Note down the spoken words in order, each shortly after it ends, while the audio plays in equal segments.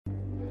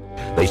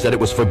They said it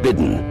was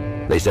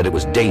forbidden. They said it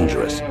was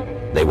dangerous.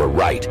 They were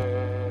right.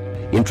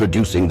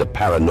 Introducing the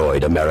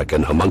Paranoid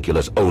American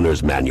Homunculus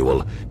Owner's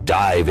Manual.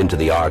 Dive into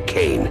the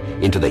arcane,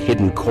 into the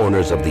hidden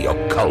corners of the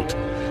occult.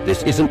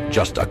 This isn't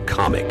just a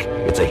comic.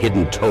 It's a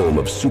hidden tome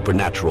of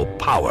supernatural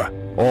power.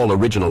 All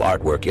original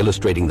artwork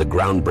illustrating the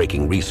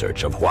groundbreaking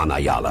research of Juan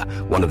Ayala,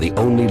 one of the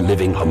only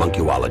living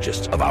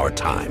homunculologists of our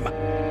time.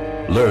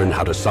 Learn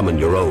how to summon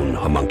your own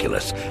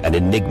homunculus, an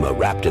enigma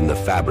wrapped in the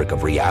fabric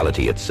of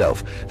reality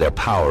itself, their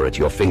power at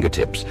your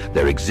fingertips,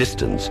 their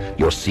existence,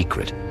 your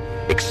secret.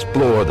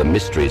 Explore the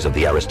mysteries of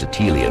the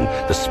Aristotelian,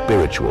 the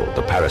spiritual,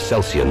 the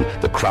Paracelsian,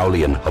 the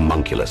Crowleyan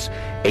homunculus.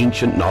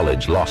 Ancient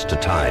knowledge lost to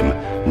time,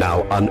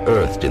 now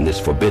unearthed in this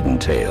forbidden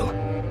tale.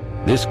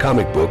 This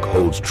comic book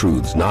holds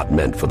truths not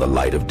meant for the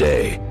light of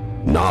day.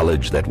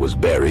 Knowledge that was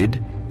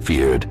buried,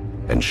 feared,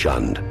 and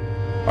shunned.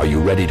 Are you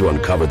ready to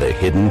uncover the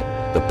hidden?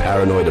 The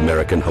Paranoid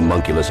American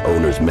Homunculus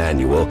Owner's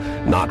Manual,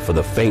 not for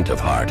the faint of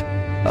heart.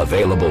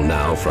 Available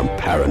now from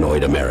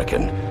Paranoid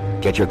American.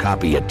 Get your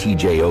copy at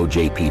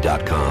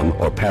tjojp.com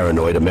or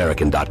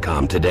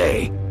paranoidamerican.com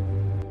today.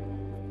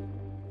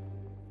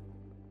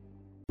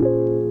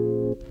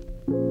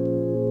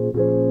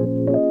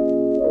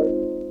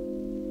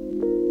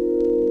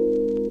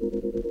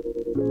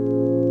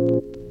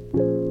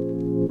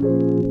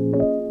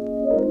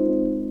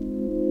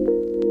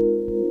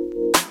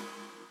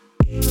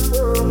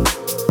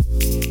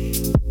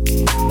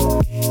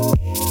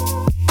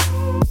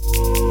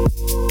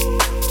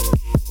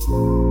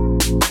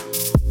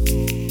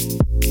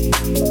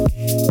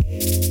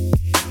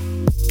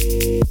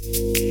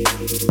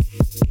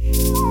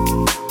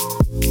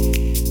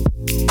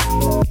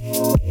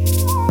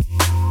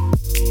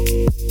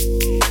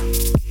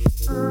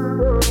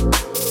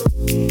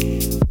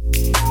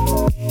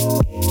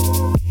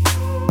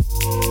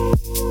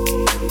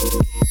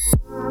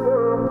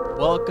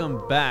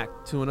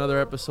 To another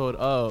episode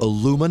of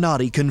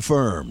Illuminati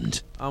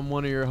Confirmed. I'm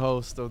one of your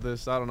hosts of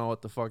this. I don't know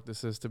what the fuck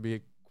this is, to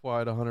be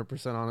quite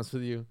 100% honest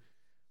with you.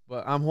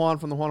 But I'm Juan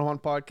from the Juan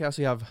podcast.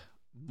 We have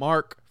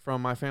Mark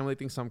from My Family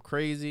Thinks I'm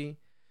Crazy.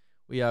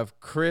 We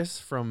have Chris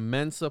from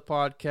Mensa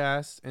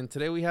podcast. And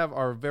today we have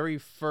our very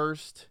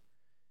first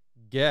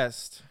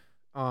guest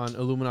on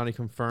Illuminati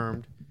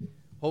Confirmed.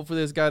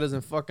 Hopefully this guy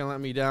doesn't fucking let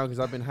me down because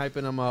I've been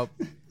hyping him up.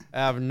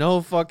 I have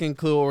no fucking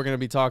clue what we're going to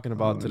be talking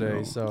about today.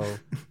 No. So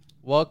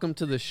welcome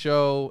to the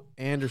show,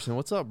 Anderson.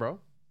 What's up, bro?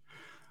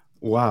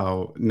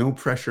 Wow, no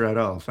pressure at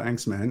all.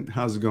 Thanks, man.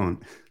 How's it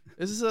going?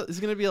 This is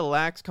gonna be a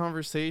lax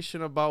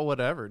conversation about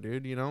whatever,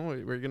 dude. You know,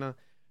 we're gonna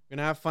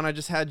have fun. I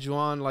just had you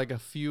on like a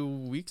few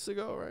weeks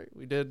ago, right?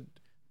 We did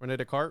Rene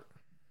Descartes,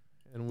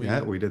 and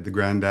we did the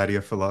granddaddy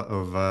of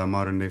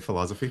modern day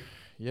philosophy.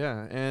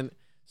 Yeah, and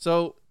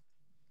so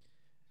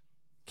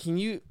can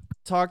you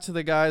talk to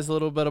the guys a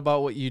little bit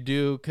about what you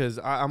do? Because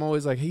I'm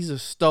always like, he's a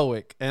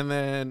Stoic, and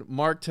then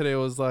Mark today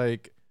was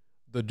like,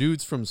 the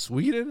dude's from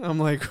Sweden. I'm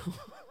like,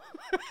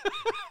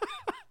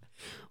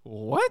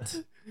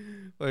 what?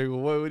 Like,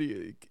 what do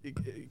you?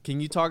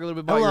 Can you talk a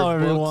little bit about Hello, your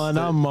books? Hello, everyone.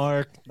 I'm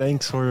Mark.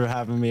 Thanks for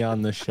having me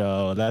on the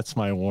show. That's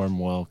my warm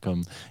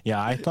welcome.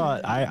 Yeah, I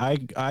thought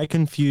I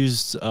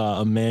confused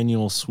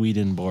Emanuel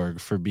Swedenborg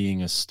for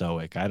being a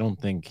Stoic. I don't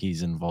think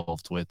he's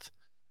involved with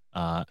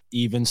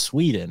even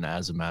Sweden,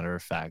 as a matter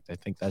of fact. I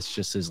think that's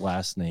just his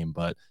last name.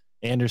 But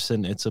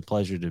Anderson, it's a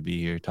pleasure to be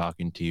here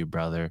talking to you,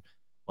 brother.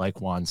 Like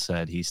Juan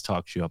said, he's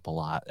talked you up a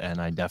lot, and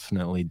I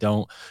definitely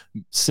don't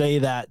say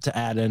that to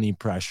add any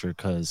pressure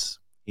because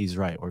he's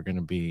right. We're going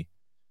to be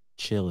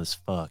chill as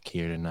fuck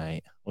here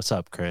tonight. What's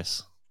up,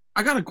 Chris?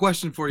 I got a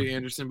question for you,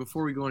 Anderson,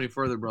 before we go any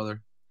further,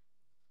 brother.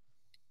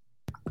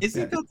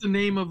 Isn't that the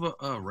name of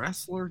a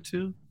wrestler,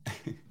 too?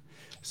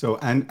 So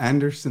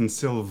Anderson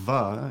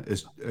Silva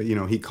is,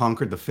 he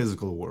conquered the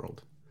physical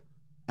world.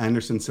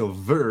 Anderson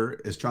Silver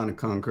is trying to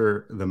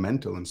conquer the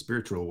mental and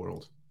spiritual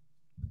world.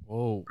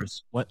 Whoa.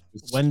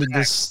 When did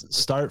this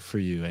start for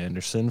you,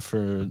 Anderson? For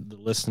the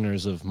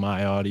listeners of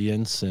my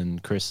audience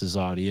and Chris's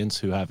audience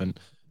who haven't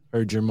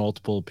heard your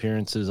multiple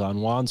appearances on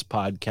Juan's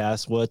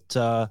podcast, what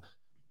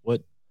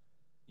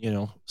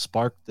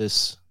sparked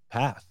this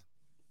path?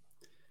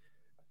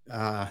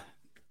 I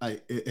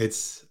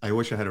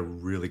wish I had a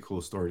really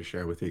cool story to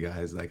share with you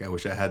guys. Like, I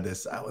wish I had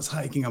this. I was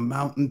hiking a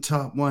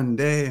mountaintop one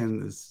day,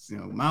 and this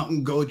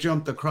mountain goat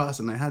jumped across,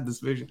 and I had this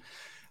vision.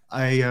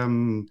 I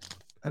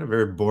had a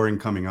very boring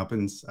coming up,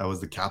 and I was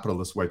the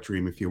capitalist wet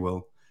dream, if you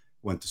will.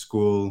 Went to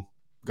school,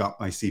 got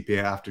my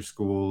CPA after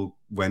school,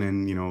 went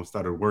in,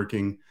 started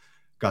working,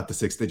 got the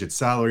 6-digit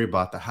salary,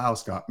 bought the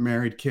house, got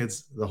married,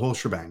 kids, the whole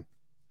shebang.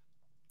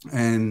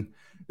 And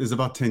this is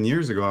about 10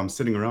 years ago. I'm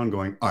sitting around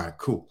going, all right,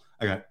 cool.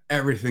 I got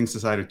everything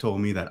society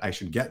told me that I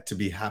should get to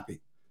be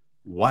happy.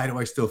 Why do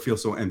I still feel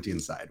so empty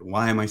inside?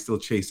 Why am I still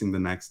chasing the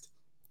next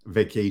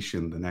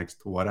vacation, the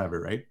next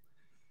whatever, right?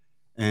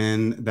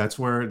 And that's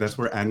where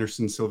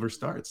Anderson Silver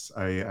starts.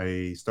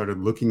 I started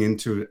looking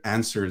into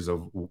answers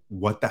of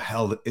what the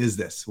hell is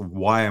this?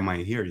 Why am I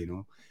here?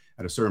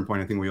 At a certain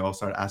point, I think we all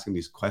start asking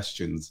these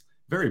questions,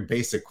 very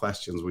basic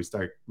questions. We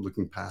start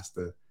looking past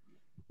the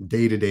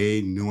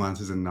day-to-day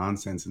nuances and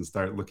nonsense and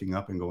start looking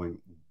up and going,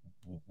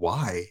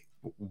 why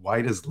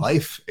does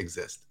life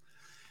exist?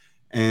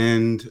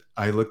 And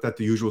I looked at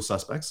the usual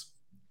suspects: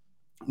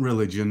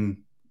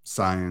 religion,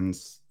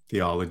 science,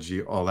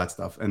 theology, all that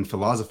stuff. And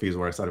philosophy is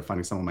where I started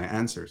finding some of my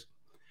answers.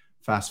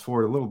 Fast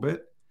forward a little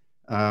bit.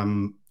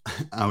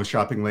 I was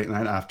shopping late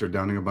night after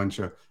downing a bunch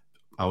of,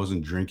 I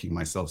wasn't drinking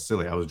myself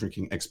silly. I was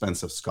drinking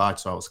expensive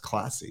scotch, so I was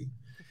classy.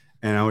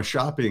 And I was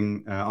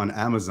shopping on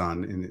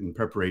Amazon in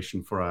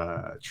preparation for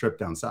a trip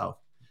down south.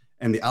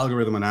 And the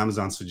algorithm on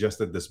Amazon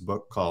suggested this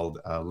book called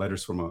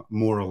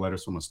Moral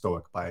Letters from a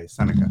Stoic by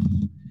Seneca.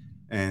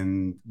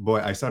 And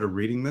boy, I started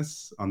reading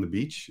this on the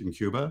beach in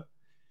Cuba.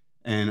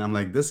 And I'm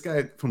like, this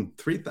guy from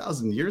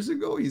 3,000 years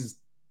ago, he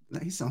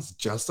sounds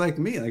just like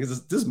me. Like,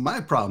 this is my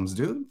problems,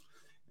 dude.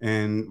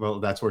 And well,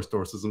 that's where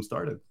Stoicism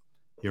started.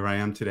 Here I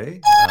am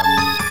today.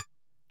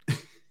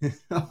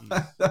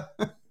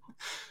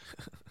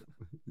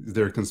 Is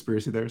there a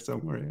conspiracy there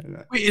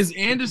somewhere? Wait, is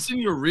Anderson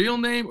your real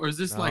name, or is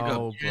this like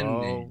a pen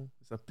bro. name?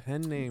 It's a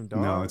pen name,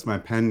 dog. No, it's my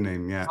pen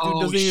name. Yeah. Dude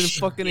doesn't even shit.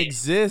 fucking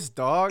exist,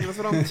 dog. That's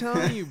what I'm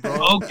telling you, bro.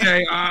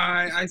 Okay,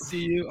 I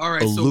see you. All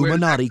right,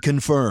 Illuminati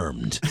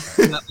confirmed.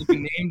 so where's that like a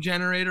name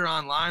generator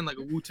online, like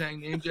a Wu-Tang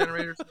name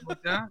generator, something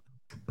like that?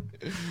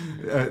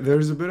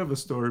 There's a bit of a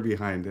story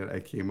behind it. I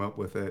came up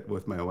with it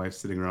with my wife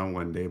sitting around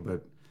one day,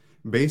 but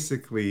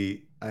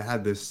basically I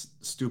had this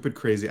stupid,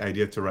 crazy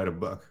idea to write a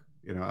book.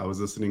 You know, I was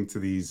listening to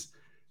these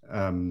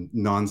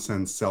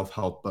nonsense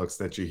self-help books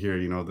that you hear,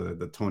 you know,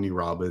 the Tony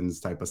Robbins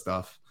type of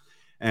stuff.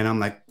 And I'm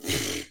like,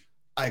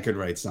 I could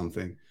write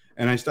something.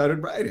 And I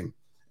started writing.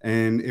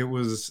 And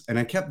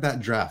I kept that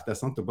draft.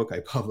 That's not the book I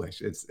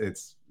published.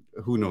 It's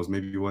who knows,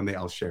 maybe one day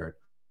I'll share it.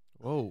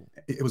 Whoa.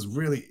 It was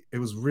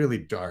really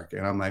dark.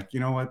 And I'm like, you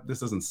know what? This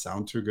doesn't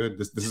sound too good.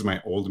 This is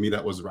my old me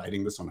that was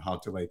writing this on how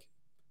to like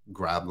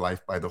grab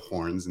life by the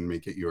horns and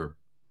make it your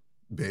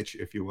bitch,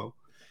 if you will.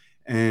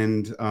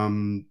 And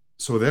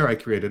so there I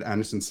created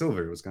Anderson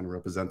Silver. It was kind of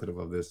representative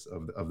of this,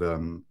 of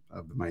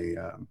my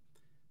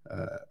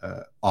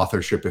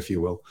authorship, if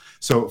you will.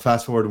 So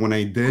fast forward, when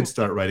I did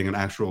start writing an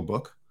actual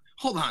book.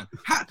 Hold on.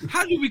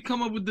 How did we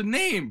come up with the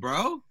name,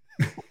 bro?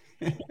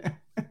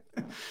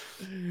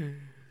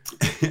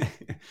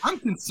 I'm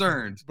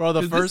concerned. Bro,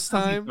 the 'cause first this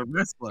is time the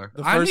wrestler.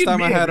 The first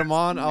time I need had a him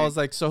on, wrestler I was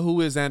like, so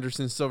who is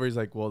Anderson Silver? He's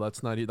like, well,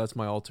 that's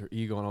my alter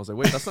ego. And I was like,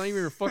 wait, that's not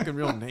even your fucking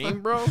real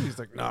name, bro? He's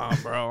like, nah,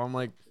 bro. I'm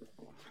like,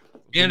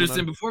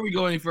 Anderson, before we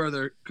go any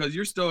further, because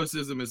your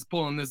stoicism is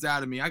pulling this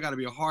out of me, I got to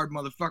be a hard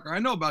motherfucker. I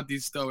know about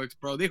these stoics,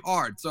 bro. They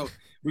hard. So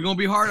we're going to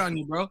be hard on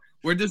you, bro.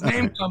 Where'd this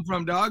name come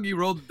from, dog? You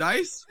rolled the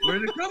dice? Where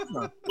did it come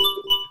from?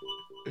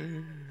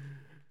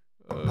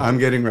 I'm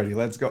getting ready.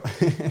 Let's go.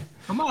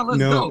 Come on, let's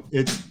No, go.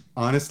 it's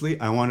honestly,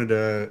 I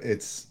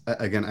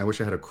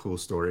wish I had a cool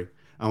story.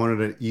 I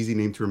wanted an easy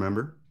name to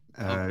remember,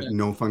 Okay.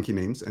 no funky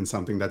names, and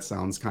something that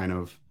sounds kind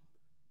of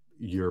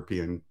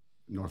European,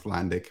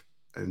 Northlandic.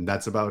 And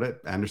that's about it.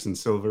 Anderson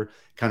Silver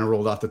kind of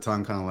rolled off the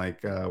tongue, kind of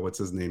like, what's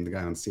his name? The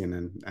guy on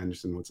CNN,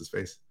 Anderson, what's his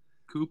face?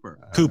 Cooper.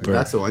 Cooper.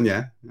 That's the one,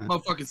 yeah.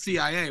 Motherfucking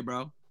CIA,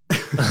 bro.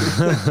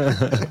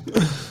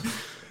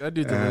 that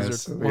dude's a lizard.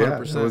 So, 100%. yeah,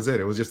 that was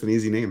it. It was just an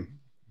easy name.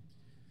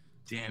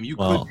 Damn, you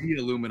Well- could be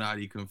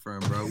Illuminati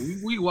confirmed, bro.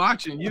 We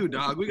watching you,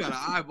 dog. We got an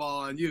eyeball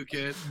on you,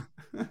 kid.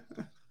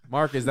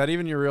 Mark, is that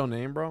even your real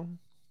name, bro?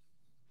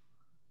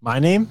 My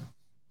name?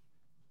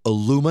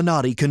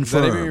 Illuminati Is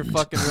that even your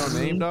confirmed. fucking real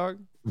name, dog?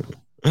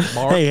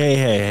 Mark?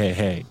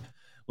 Hey.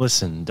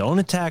 Listen, don't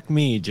attack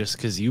me just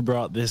because you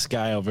brought this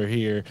guy over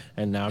here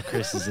and now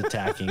Chris is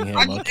attacking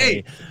him.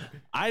 Okay.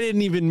 I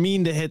didn't even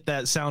mean to hit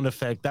that sound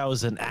effect. That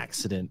was an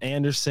accident.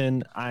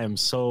 Anderson, I am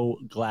so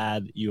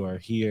glad you are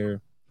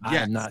here. I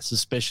Yes. am not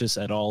suspicious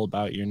at all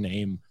about your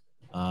name.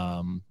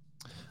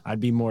 I'd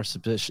be more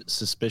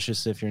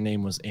suspicious if your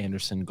name was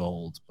Anderson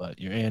Gold, but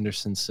you're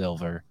Anderson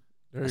Silver.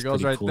 There he That's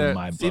goes pretty right cool in there.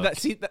 my See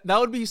book. that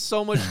would be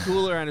so much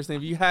cooler, Anderson,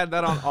 if you had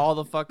that on all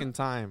the fucking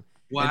time.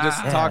 Wow. And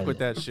just Yeah. talk with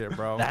that shit,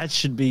 bro. That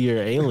should be your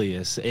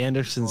alias,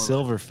 Anderson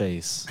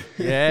Silverface.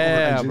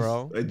 Yeah,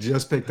 bro. I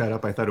just picked that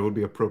up. I thought it would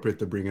be appropriate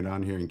to bring it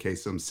on here in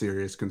case some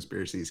serious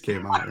conspiracies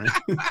came out,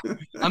 right?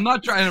 I'm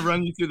not trying to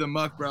run you through the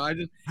muck, bro. I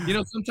just,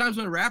 sometimes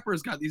when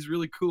rappers got these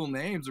really cool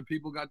names or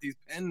people got these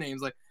pen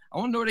names, like, I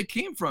want to know where they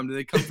came from. Did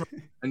they come from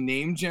a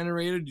name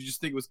generator? Did you just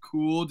think it was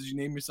cool? Did you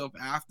name yourself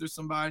after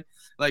somebody?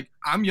 Like,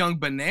 I'm Young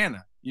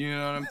Banana. You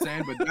know what I'm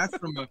saying? But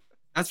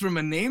that's from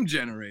a name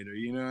generator.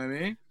 You know what I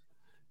mean?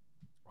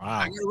 Wow.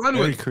 I gotta run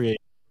Very with it.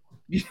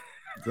 creative.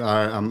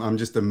 I'm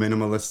just a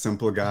minimalist,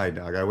 simple guy,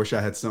 dog. I wish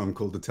I had something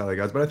cool to tell you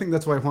guys, but I think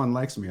that's why Juan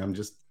likes me. I'm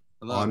just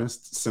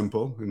honest,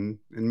 simple, and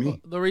me.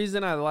 The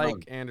reason I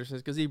like Anderson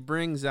is because he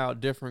brings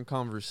out different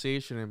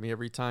conversation in me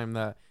every time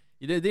that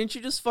didn't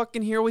you just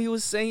fucking hear what he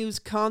was saying? He was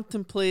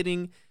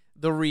contemplating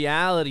the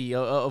reality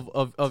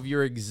of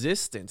your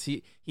existence.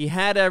 He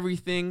had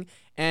everything,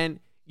 and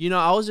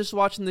I was just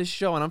watching this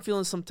show and I'm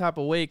feeling some type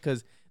of way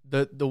because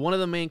the one of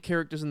the main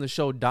characters in the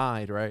show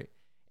died, right?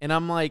 And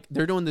I'm like,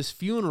 they're doing this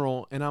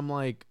funeral, and I'm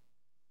like,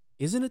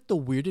 isn't it the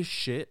weirdest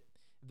shit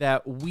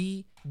that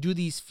we do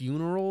these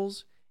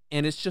funerals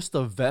and it's just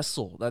a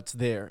vessel that's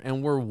there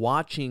and we're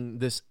watching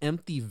this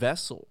empty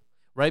vessel,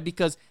 right?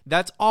 Because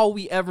that's all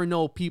we ever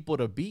know people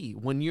to be.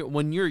 When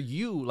you're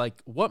you,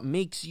 like what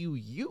makes you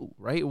you,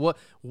 right?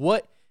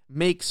 What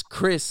makes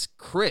Chris,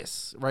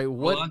 right?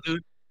 What? Hold on,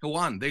 dude. Hold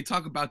on. They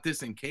talk about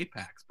this in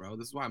K-Pax, bro.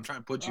 This is why I'm trying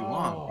to put you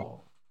on,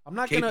 bro. I'm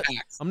not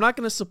K-Pax.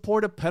 gonna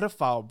support a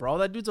pedophile, bro.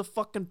 That dude's a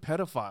fucking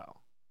pedophile.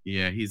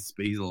 Yeah, he's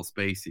a little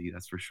spacey,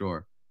 that's for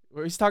sure.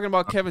 He's talking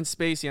about Kevin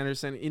Spacey,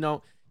 Anderson. You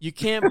know, you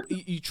can't.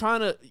 You're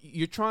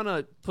trying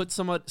to put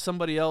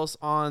somebody else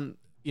on,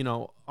 you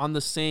know, on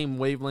the same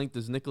wavelength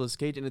as Nicolas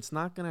Cage, and it's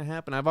not gonna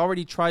happen. I've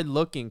already tried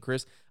looking,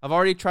 Chris. I've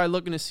already tried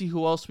looking to see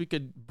who else we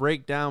could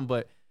break down,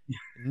 but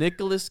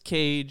Nicolas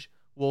Cage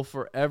will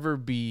forever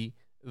be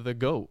the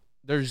GOAT.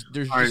 There's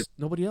just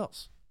nobody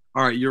else.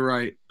 All right, you're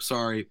right.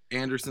 Sorry,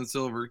 Anderson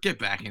Silver, get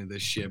back into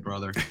this shit,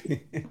 brother.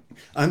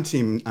 I'm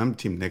team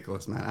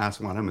Nicholas, man. Ask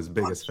Juan, I'm his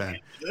biggest fan.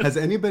 Has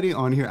anybody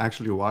on here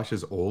actually watched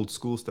his old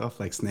school stuff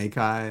like Snake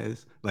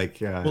Eyes, like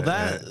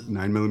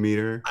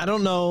 9mm? I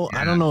don't know.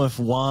 Yeah. I don't know if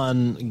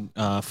Juan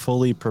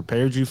fully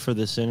prepared you for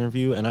this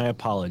interview, and I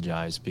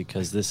apologize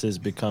because this is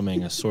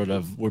becoming a sort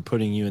of, we're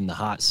putting you in the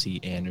hot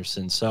seat,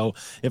 Anderson. So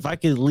if I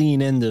could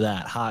lean into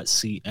that hot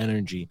seat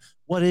energy,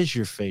 what is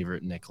your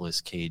favorite Nicolas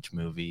Cage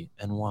movie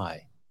and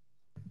why?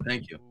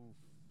 Thank you.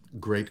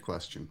 Great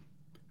question.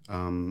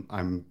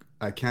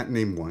 I can't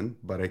name one,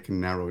 but I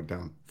can narrow it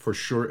down. For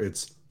sure,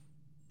 it's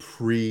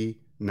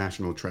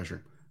pre-National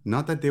Treasure.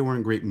 Not that they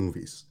weren't great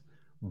movies,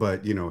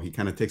 but you know, he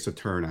kind of takes a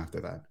turn after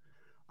that.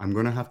 I'm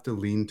gonna have to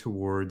lean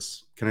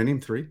towards. Can I name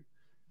three?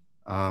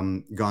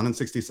 Gone in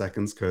 60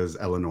 Seconds, because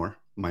Eleanor,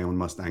 my own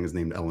Mustang, is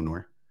named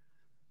Eleanor,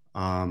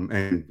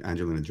 and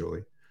Angelina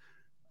Jolie.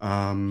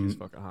 She's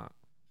fucking hot.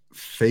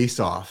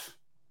 Face Off,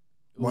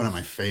 one of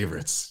my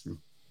favorites.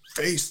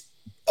 Face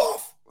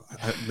Off.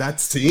 That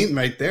scene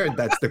right there,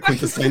 that's the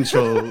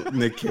quintessential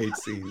Nick Cage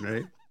scene,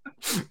 right?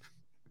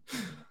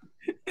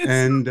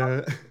 And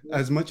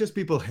as much as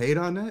people hate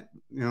on it,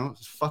 you know,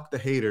 fuck the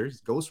haters.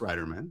 Ghost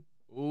Rider, man.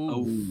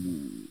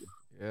 Ooh.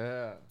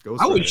 Yeah.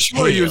 Ghost I Rider. was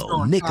sure you was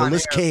going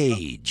Nicolas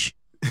Cage.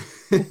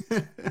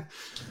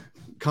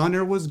 Con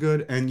Air was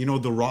good, and you know,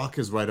 The Rock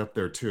is right up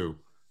there too.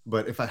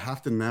 But if I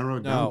have to narrow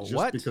it down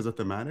just because of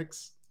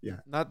thematics, yeah.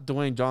 Not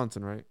Dwayne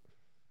Johnson, right?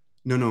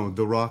 No,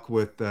 The Rock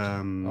with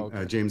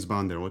James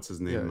Bond there. What's his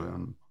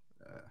name?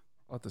 Yeah.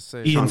 I'll have to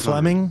say Ian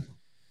Fleming.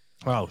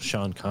 Oh,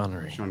 Sean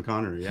Connery. Sean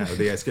Connery, yeah.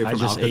 They escaped from I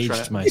just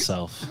Alcatraz. aged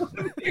myself.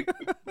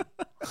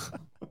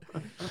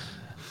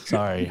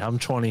 Sorry, I'm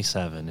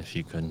 27, if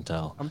you couldn't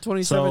tell. I'm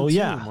 27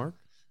 too, Mark.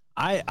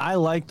 I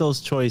like those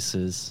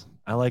choices.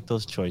 And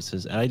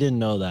I didn't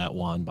know that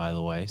one, by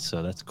the way,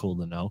 so that's cool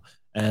to know.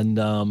 And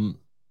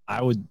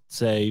I would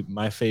say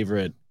my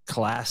favorite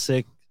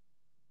classic,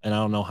 and I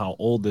don't know how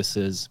old this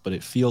is, but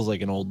it feels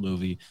like an old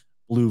movie,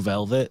 Blue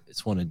Velvet.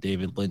 It's one of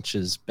David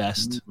Lynch's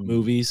best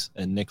movies,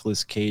 and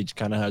Nicolas Cage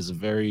kind of has a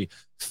very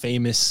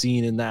famous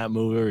scene in that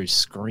movie where he's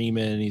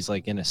screaming. He's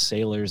like in a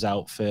sailor's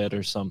outfit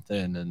or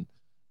something, and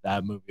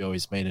that movie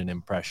always made an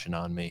impression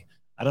on me.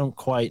 I don't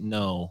quite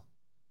know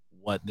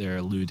what they're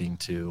alluding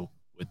to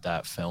with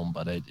that film,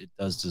 but it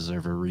does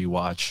deserve a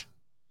rewatch.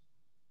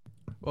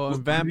 Well,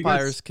 in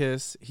Vampire's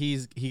Kiss,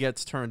 he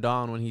gets turned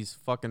on when he's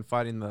fucking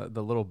fighting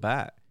the little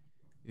bat.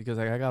 Because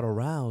like I got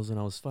aroused and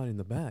I was fighting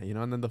the bat, you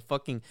know, and then the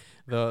fucking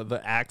the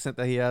accent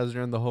that he has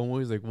during the whole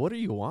movie is like, what are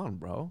you on,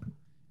 bro?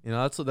 You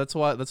know, that's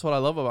what I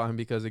love about him,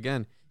 because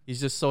again, he's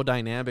just so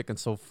dynamic and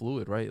so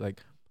fluid, right?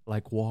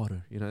 Like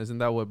water, you know, isn't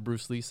that what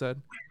Bruce Lee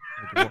said?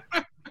 Like,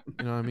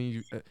 you know what I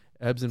mean?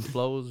 Ebbs and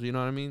flows, you know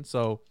what I mean?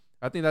 So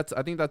I think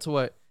that's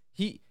what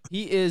he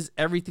is,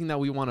 everything that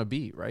we want to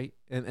be, right?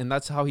 And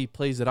that's how he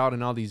plays it out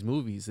in all these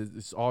movies.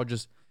 It's all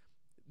just,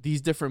 these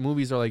different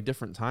movies are like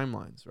different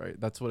timelines, right?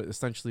 That's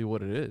essentially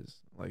what it is.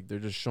 Like they're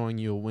just showing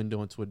you a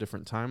window into a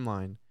different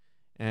timeline.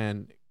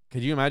 And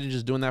could you imagine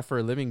just doing that for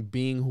a living,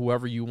 being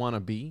whoever you want to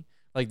be?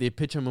 Like they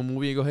pitch him a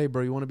movie and go, hey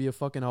bro, you want to be a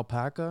fucking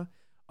alpaca?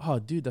 Oh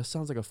dude, that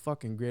sounds like a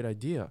fucking great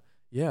idea.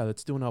 Yeah,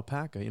 let's do an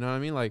alpaca. You know what I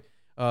mean? Like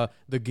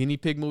the guinea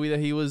pig movie that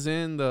he was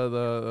in,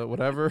 the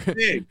whatever.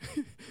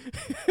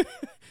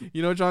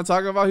 You know what I'm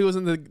talking about? He was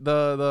in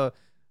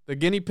the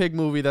guinea pig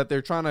movie that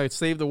they're trying to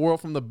save the world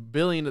from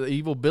the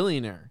evil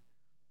billionaire.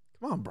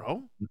 Come on,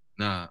 bro.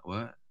 Nah,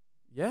 what?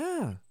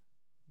 Yeah.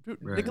 Dude,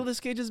 Right. Nicolas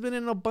Cage has been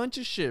in a bunch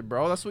of shit,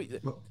 bro. That's what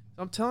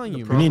I'm telling you,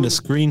 We bro. need to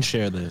screen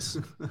share this.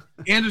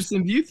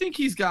 Anderson, do you think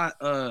he's got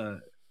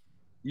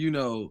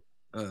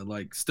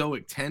like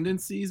stoic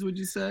tendencies, would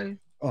you say?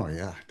 Oh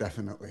yeah,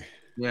 definitely.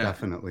 Yeah.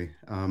 Definitely.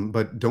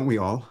 But don't we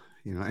all?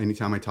 You know,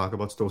 anytime I talk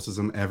about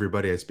stoicism,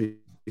 everybody I speak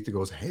to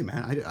goes, hey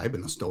man, I've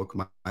been a stoic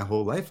my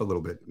whole life a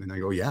little bit. And I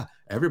go, yeah,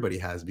 everybody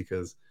has,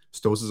 because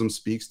stoicism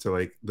speaks to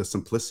like the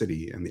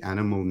simplicity and the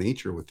animal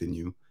nature within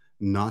you,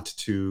 not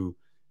to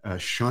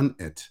shun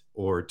it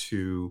or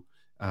to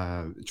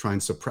try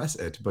and suppress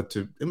it, but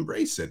to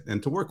embrace it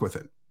and to work with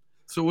it.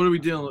 So what are we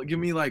doing?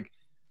 Give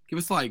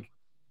us like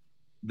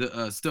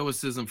the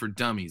stoicism for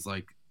dummies,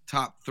 like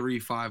top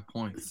 3-5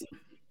 points.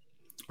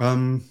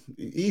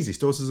 Easy.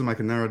 Stoicism, I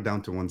can narrow it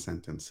down to one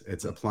sentence.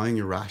 It's applying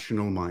your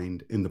rational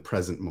mind in the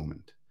present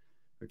moment.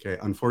 Okay.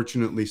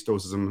 Unfortunately,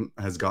 Stoicism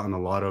has gotten a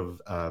lot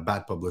of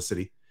bad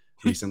publicity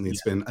recently.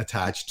 It's been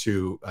attached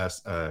to,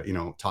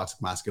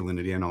 toxic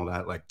masculinity and all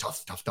that, like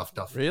tough, tough, tough,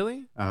 tough.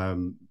 Really?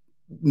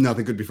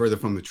 Nothing could be further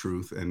from the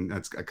truth. And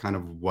that's kind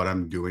of what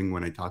I'm doing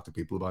when I talk to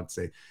people about,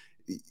 say,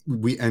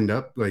 we end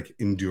up like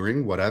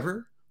enduring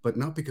whatever, but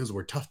not because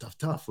we're tough, tough,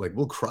 tough. Like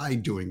we'll cry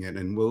doing it,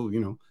 and we'll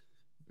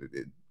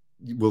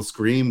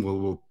scream,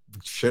 we'll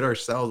shit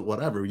ourselves,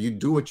 whatever. You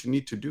do what you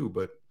need to do,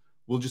 but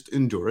we'll just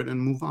endure it and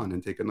move on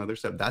and take another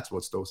step. That's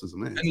what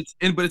Stoicism is.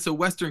 But it's a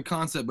Western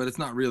concept, but it's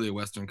not really a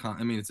Western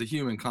I mean, it's a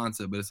human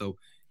concept, but it's so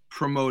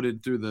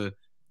promoted through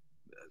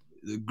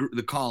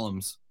the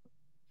columns.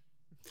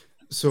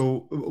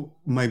 So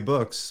my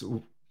books,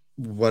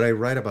 what I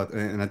write about,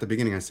 and at the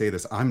beginning I say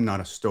this, I'm not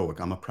a Stoic,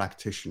 I'm a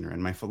practitioner,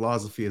 and my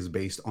philosophy is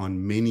based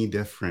on many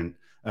different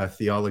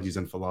theologies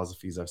and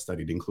philosophies I've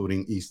studied,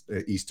 including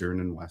Eastern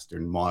and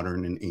Western,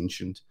 modern and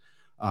ancient.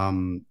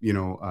 We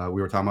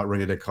were talking about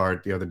René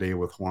Descartes the other day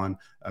with Juan.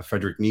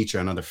 Friedrich Nietzsche,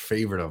 another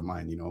favorite of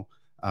mine,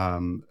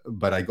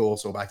 but I go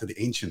also back to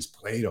the ancients,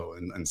 Plato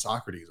and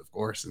Socrates, of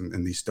course,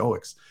 and these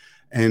Stoics.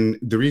 And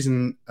the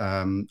reason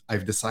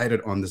I've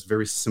decided on this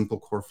very simple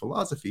core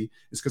philosophy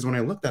is because when I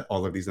looked at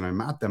all of these and I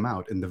mapped them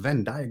out in the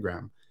Venn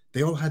diagram,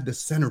 they all had this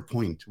center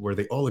point where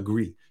they all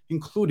agree,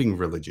 including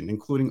religion,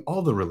 including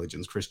all the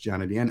religions,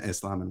 Christianity and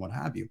Islam and what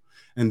have you.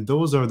 And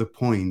those are the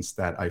points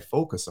that I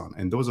focus on.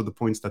 And those are the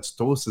points that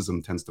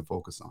Stoicism tends to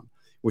focus on,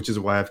 which is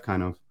why I've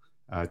kind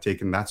of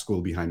taken that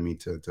school behind me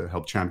to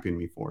help champion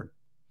me forward.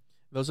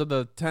 Those are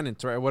the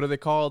tenets, right? What are they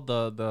called?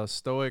 The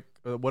Stoic.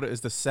 What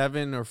is the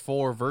 7 or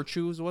 4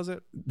 virtues? Was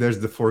it? There's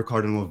the 4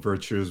 cardinal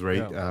virtues,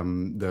 right? Yeah.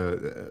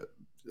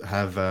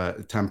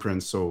 Have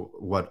temperance, so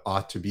what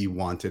ought to be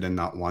wanted and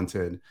not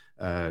wanted.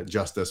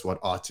 Justice, what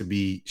ought to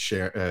be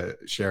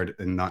shared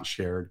and not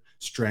shared.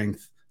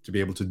 Strength, to be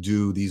able to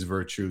do these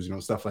virtues,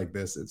 stuff like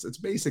this. It's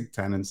basic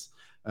tenets,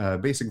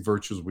 basic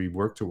virtues we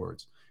work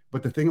towards.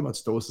 But the thing about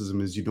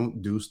Stoicism is you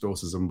don't do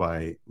Stoicism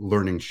by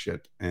learning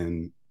shit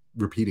and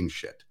repeating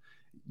shit.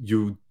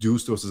 You do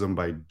Stoicism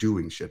by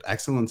doing shit.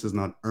 Excellence is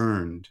not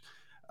earned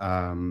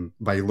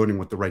by learning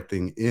what the right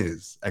thing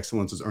is.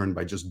 Excellence is earned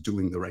by just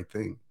doing the right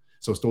thing.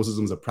 So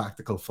Stoicism is a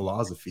practical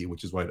philosophy,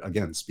 which is what,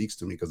 again, speaks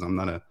to me, because I'm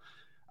not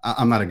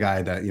a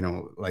guy that,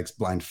 likes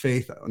blind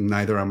faith.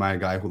 Neither am I a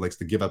guy who likes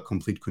to give up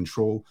complete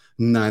control.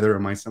 Neither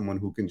am I someone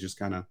who can just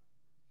kind of,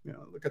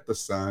 look at the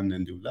sun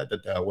and do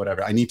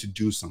whatever. I need to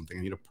do something.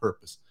 I need a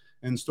purpose.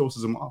 And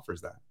Stoicism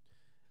offers that.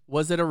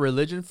 Was it a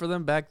religion for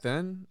them back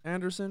then,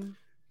 Anderson?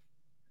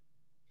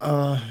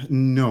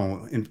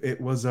 No,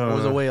 it was It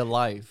was a way of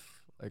life.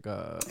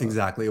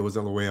 Exactly, it was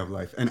a way of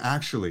life. And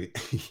actually,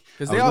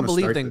 because they all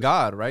believed in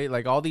God, right?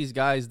 Like all these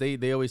guys,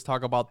 they always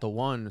talk about the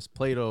one.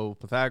 Plato,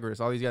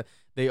 Pythagoras, all these guys,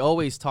 they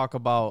always talk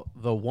about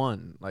the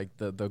one, like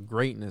the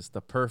greatness,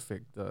 the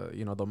perfect,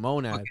 the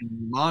monad.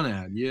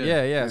 Monad,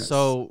 yeah. Yes.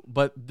 So,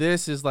 but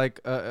this is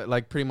like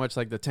pretty much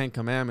like the 10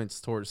 Commandments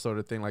towards sort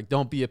of thing. Like,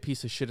 don't be a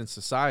piece of shit in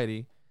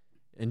society,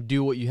 and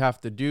do what you have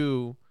to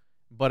do,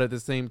 but at the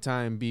same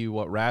time be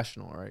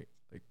rational, right?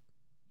 Like,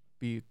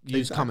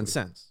 use common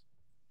sense.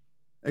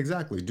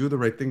 Exactly. Do the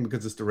right thing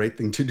because it's the right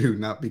thing to do,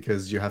 not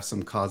because you have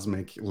some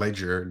cosmic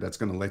ledger that's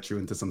going to let you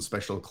into some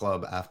special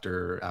club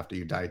after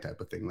you die type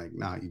of thing. Like,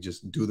 nah, you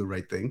just do the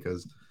right thing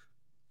because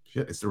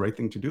shit, it's the right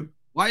thing to do.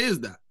 Why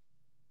is that?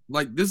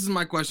 Like, this is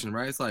my question,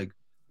 right? It's like,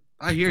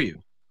 I hear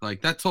you.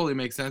 Like, that totally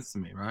makes sense to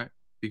me, right?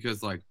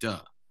 Because, like, duh,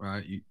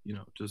 right?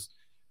 Just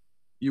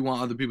you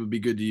want other people to be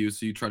good to you,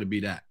 so you try to be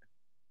that.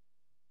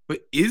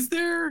 But is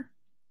there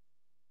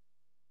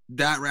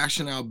that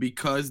rationale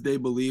because they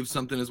believe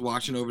something is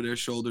watching over their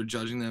shoulder,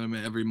 judging them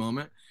at every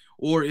moment?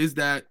 Or is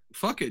that,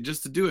 fuck it,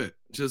 just to do it?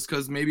 Just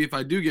because maybe if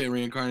I do get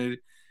reincarnated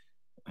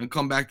and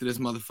come back to this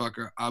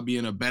motherfucker, I'll be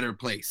in a better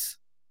place.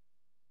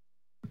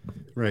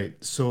 Right.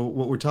 So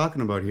what we're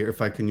talking about here,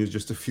 if I can use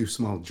just a few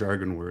small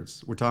jargon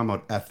words, we're talking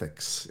about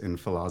ethics in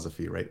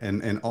philosophy, right?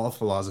 And all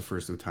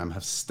philosophers through time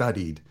have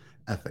studied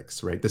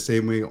ethics, right? The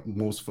same way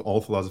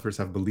all philosophers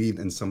have believed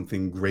in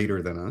something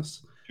greater than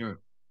us. Sure.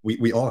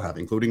 We all have,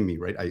 including me,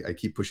 right? I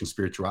keep pushing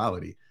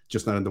spirituality,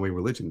 just not in the way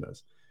religion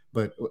does.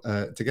 But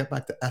to get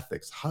back to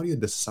ethics, how do you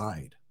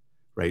decide,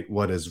 right,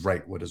 what is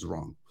right, what is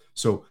wrong?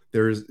 So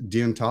there's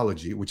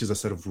deontology, which is a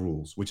set of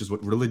rules, which is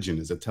what religion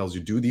is. It tells you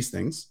do these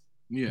things,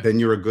 then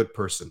you're a good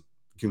person.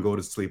 You can go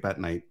to sleep at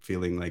night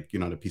feeling like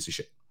you're not a piece of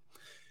shit.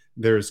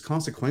 There's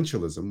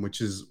consequentialism,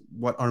 which is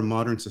what our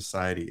modern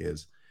society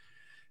is.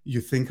 You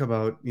think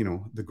about,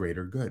 the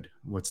greater good.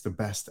 What's the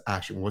best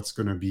action? What's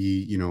going to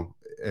be,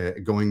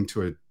 going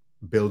to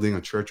building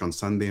a church on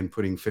Sunday and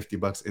putting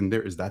 $50 in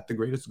there? Is that the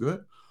greatest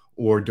good?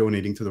 Or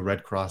donating to the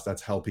Red Cross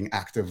that's helping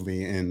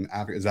actively in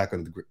Africa? Is that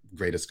going to be the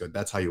greatest good?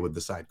 That's how you would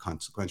decide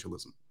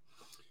consequentialism.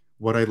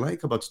 What I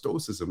like about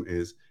Stoicism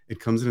is it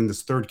comes in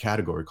this third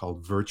category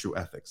called virtue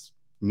ethics,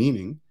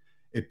 meaning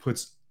it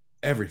puts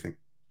everything,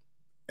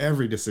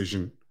 every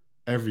decision,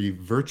 every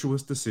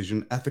virtuous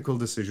decision, ethical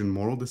decision,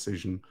 moral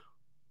decision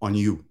on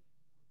you.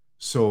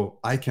 So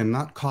I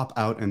cannot cop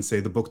out and say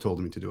the book told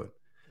me to do it.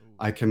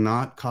 I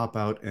cannot cop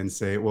out and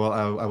say, well,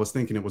 I was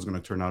thinking it was going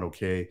to turn out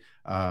okay,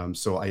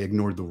 so I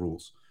ignored the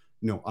rules.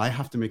 No, I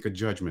have to make a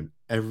judgment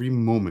every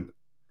moment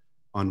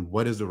on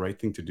what is the right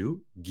thing to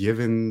do,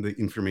 given the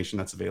information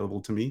that's available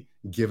to me,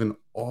 given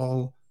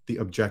all the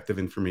objective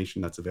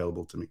information that's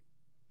available to me.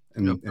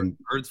 And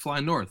birds fly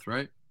north,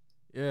 right?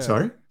 Yeah.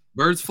 Sorry?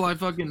 Birds fly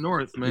fucking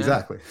north, man.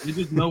 Exactly. You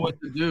just know what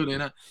to do.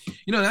 And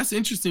that's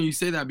interesting you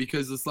say that,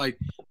 because it's like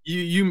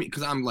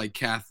because I'm like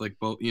Catholic,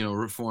 both,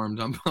 Reformed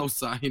on both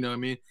sides, you know what I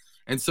mean?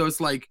 And so it's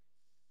like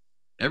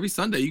every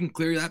Sunday you can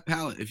clear that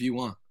palate if you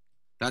want.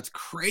 That's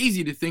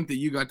crazy to think that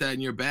you got that in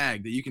your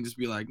bag, that you can just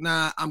be like,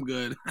 nah, I'm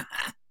good.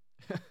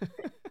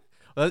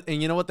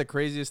 And you know what the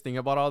craziest thing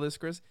about all this,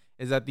 Chris,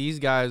 is that these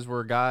guys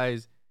were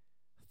guys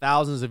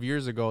thousands of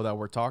years ago that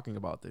were talking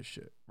about this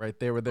shit, right?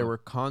 They were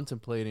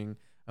contemplating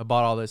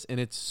about all this, and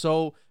it's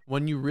so,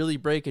 when you really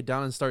break it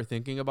down and start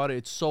thinking about it,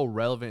 it's so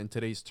relevant in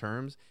today's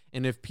terms.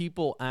 And if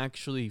people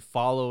actually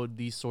followed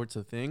these sorts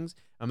of things,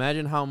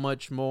 imagine how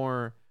much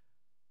more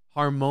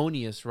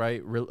harmonious,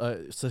 right,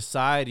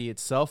 society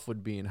itself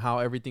would be, and how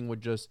everything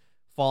would just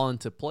fall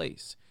into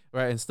place,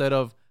 right? Instead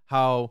of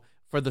how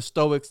for the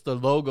Stoics the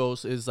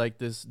logos is like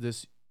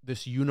this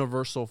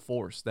universal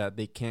force that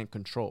they can't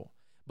control,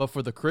 but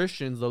for the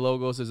Christians the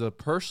logos is a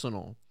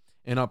personal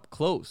and up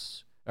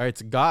close. Right,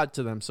 it's God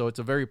to them, so it's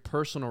a very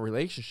personal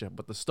relationship.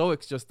 But the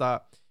Stoics just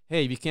thought,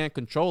 hey, if you can't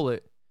control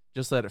it,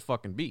 just let it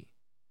fucking be.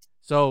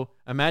 So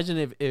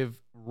imagine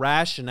if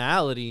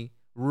rationality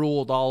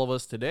ruled all of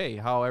us today,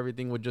 how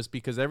everything would just,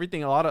 because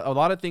everything, a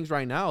lot of things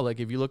right now, like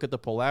if you look at the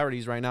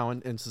polarities right now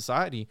in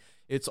society,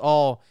 it's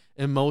all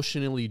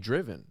emotionally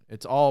driven.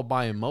 It's all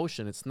by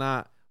emotion. It's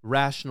not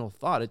rational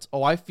thought. It's,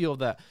 I feel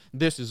that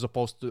this is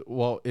supposed to,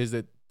 well, is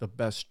it the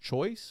best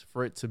choice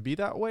for it to be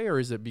that way, or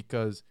is it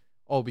because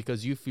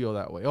you feel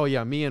that way? Oh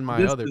yeah, me and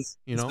my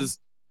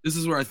This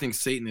is where I think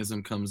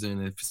Satanism comes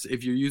in.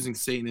 If you're using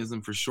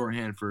Satanism for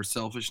shorthand for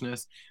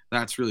selfishness,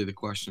 that's really the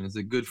question. Is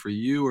it good for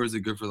you, or is it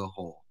good for the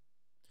whole?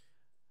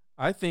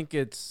 I think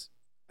it's,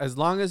 as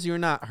long as you're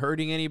not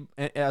hurting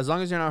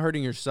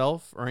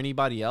yourself or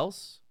anybody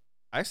else,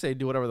 I say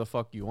do whatever the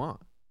fuck you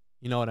want.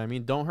 You know what I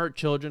mean? Don't hurt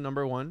children,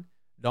 number one.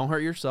 Don't hurt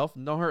yourself,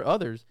 and don't hurt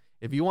others.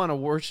 If you want to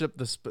worship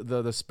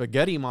the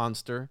spaghetti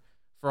monster,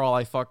 for all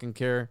I fucking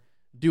care,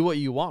 do what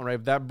you want, right?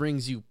 If that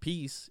brings you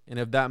peace, and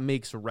if that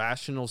makes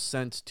rational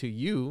sense to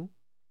you,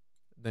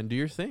 then do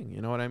your thing.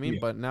 You know what I mean? Yeah.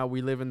 But now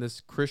we live in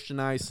this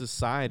Christianized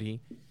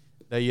society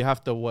that you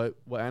have to, what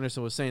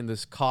Anderson was saying,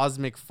 this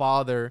cosmic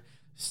father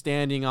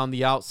standing on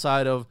the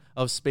outside of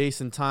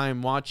space and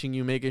time, watching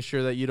you, making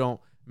sure that you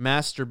don't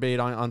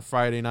masturbate on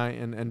Friday night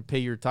and pay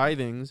your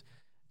tithings.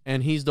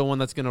 And he's the one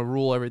that's going to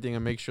rule everything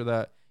and make sure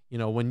that,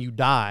 when you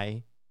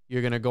die,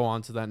 you're going to go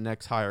on to that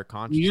next higher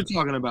consciousness.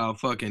 You're talking about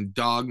fucking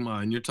dogma,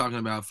 and you're talking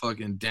about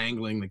fucking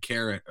dangling the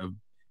carrot of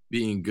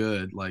being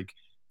good. Like,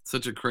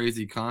 such a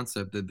crazy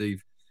concept that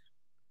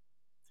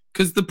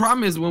because the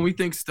problem is, when we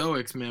think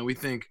Stoics, man, we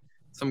think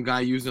some guy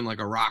using like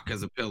a rock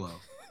as a pillow.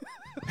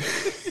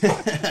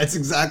 That's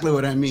exactly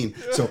what I mean.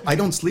 So I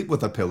don't sleep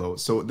with a pillow.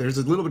 So there's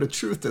a little bit of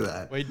truth to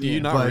that. Wait, do you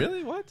not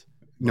really? What?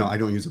 No, I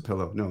don't use a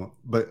pillow. No,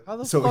 but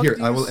so here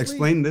I will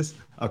explain this.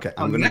 Okay,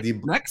 I'm gonna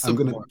neck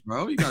support,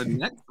 bro. You got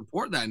neck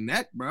support, that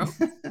neck, bro.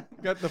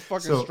 Got the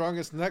fucking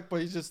strongest neck, but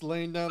he's just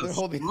laying down there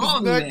holding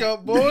his neck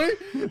up, boy.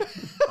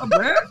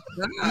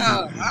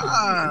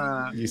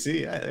 You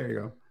see, there you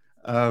go.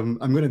 I'm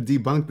going to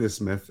debunk this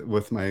myth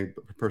with my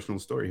personal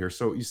story here.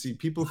 So you see,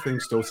 people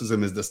think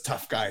Stoicism is this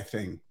tough guy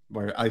thing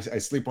where I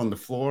sleep on the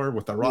floor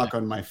with a rock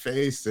on my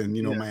face and,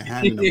 my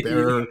hand in a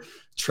bear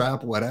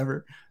trap,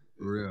 whatever.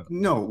 Real.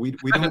 No, we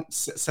don't.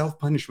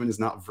 Self-punishment is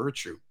not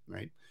virtue,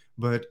 right?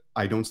 But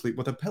I don't sleep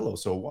with a pillow.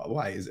 So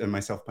why? Am I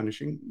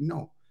self-punishing?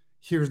 No.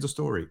 Here's the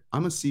story.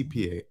 I'm a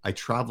CPA. I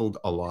traveled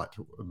a lot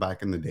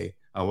back in the day.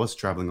 I was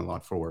traveling a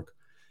lot for work.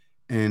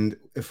 And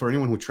for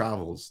anyone who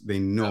travels, they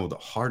know the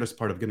hardest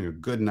part of getting a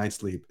good night's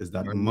sleep is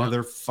that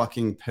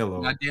motherfucking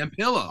pillow. Goddamn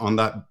pillow. On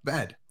that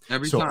bed.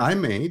 Every time. I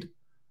made,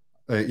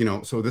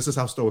 so this is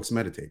how Stoics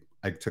meditate.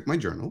 I took my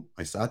journal,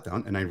 I sat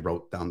down, and I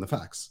wrote down the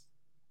facts.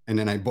 And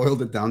then I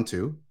boiled it down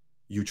to,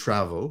 you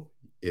travel,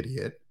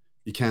 idiot.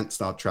 You can't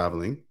stop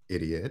traveling,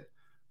 idiot.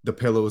 The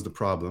pillow is the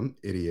problem,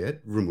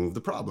 idiot. Remove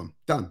the problem.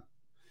 Done.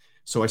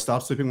 So I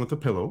stopped sleeping with a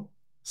pillow,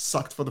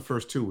 sucked for the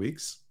first 2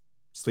 weeks,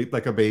 sleep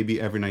like a baby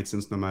every night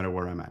since, no matter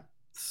where I'm at.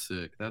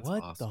 Sick. That's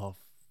what awesome. What the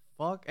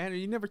fuck? Andrew,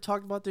 you never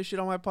talked about this shit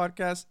on my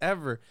podcast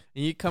ever.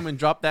 And you come and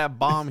drop that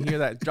bomb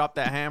here, drop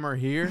that hammer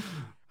here.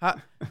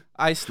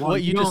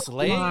 You just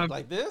lay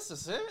like this?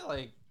 Is it?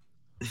 Like,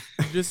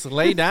 you just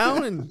lay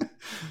down and...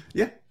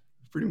 Yeah,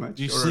 pretty much.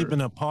 You sleep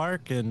in a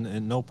park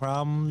and no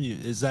problem?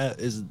 Is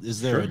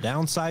there a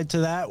downside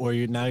to that where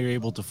you're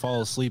able to fall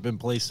asleep in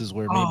places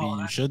where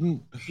maybe you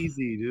shouldn't?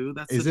 Easy, dude.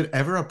 Is it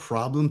ever a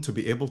problem to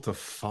be able to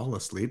fall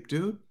asleep,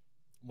 dude?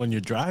 When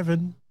you're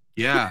driving.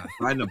 Yeah,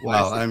 riding a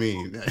Well, bicycle. I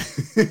mean,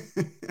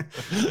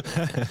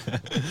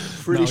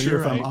 pretty No, sure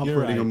you're if I'm right, you're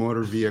operating a right.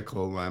 motor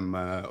vehicle,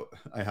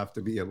 I have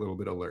to be a little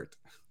bit alert.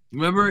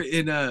 Remember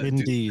in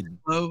Indeed.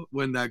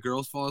 when that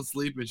girl falls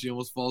asleep and she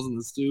almost falls in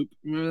the stoop?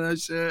 Remember that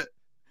shit?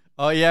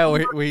 Oh yeah,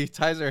 where he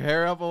ties her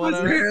hair up or What's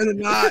her whatever. hair in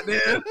the knot,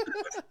 dude?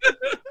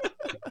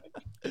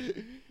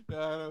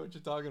 Yeah, I know what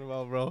you're talking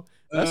about, bro.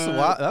 That's Uh,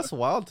 wild. That's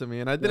wild to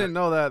me, and I didn't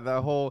know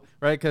that whole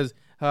right because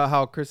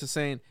how Chris is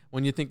saying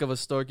when you think of a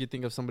stoic, you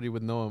think of somebody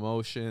with no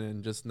emotion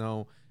and just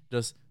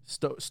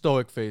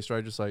stoic face,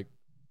 right? Just like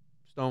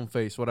stone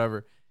face,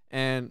 whatever.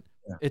 And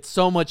Yeah. it's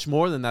so much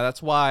more than that.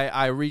 That's why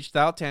I reached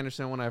out to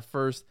Anderson when I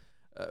first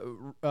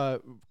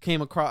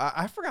came across.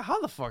 I forgot how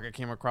the fuck I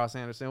came across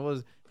Anderson. It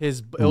was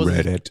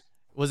Reddit.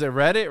 Was it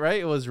Reddit, right?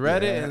 It was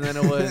Reddit, Yeah. and then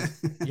it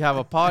was you have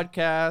a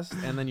podcast,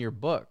 and then your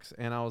books.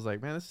 And I was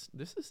like, man,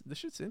 this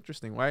shit's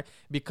interesting. Why?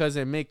 Because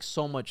it makes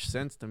so much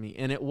sense to me.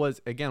 And it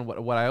was again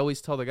what I always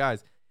tell the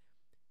guys.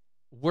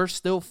 We're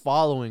still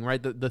following,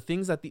 right? The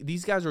things that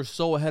these guys are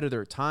so ahead of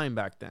their time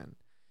back then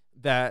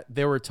that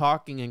they were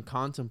talking and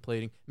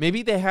contemplating.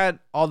 Maybe they had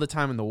all the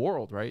time in the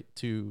world, right?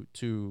 To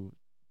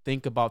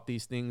think about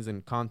these things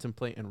and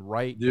contemplate and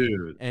write,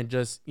 dude. and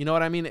just, you know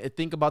what I mean?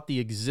 Think about the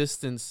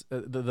existence,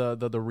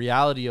 the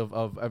reality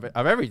of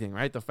everything,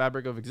 right? The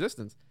fabric of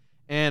existence.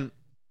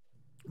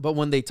 But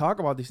when they talk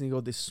about these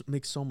things, this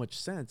makes so much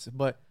sense.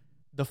 But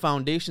the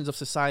foundations of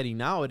society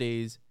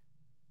nowadays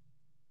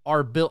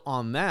are built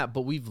on that,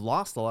 but we've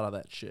lost a lot of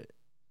that shit.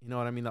 You know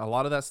what I mean? A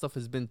lot of that stuff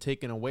has been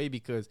taken away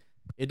because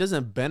it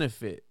doesn't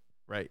benefit,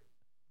 right,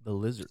 the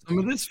lizards. Some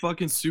of this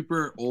fucking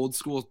super old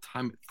school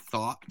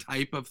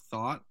type of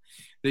thought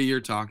that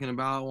you're talking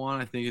about, Juan,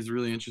 I think is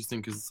really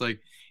interesting because it's like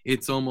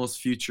it's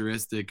almost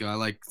futuristic. I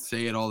like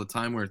say it all the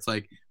time where it's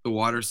like the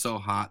water's so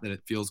hot that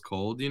it feels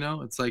cold, you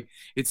know? It's like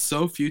it's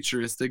so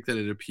futuristic that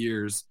it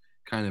appears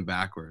kind of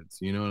backwards,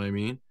 you know what I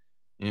mean?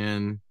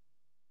 And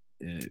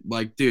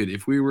like, dude,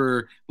 if we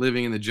were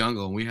living in the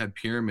jungle and we had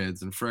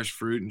pyramids and fresh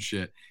fruit and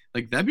shit,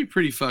 like that'd be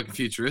pretty fucking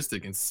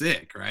futuristic and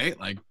sick, right?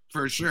 Like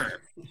for sure.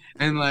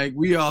 And like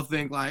we all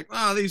think like,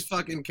 oh, these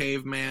fucking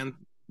caveman,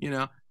 you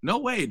know, no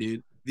way,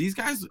 dude. These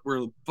guys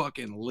were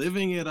fucking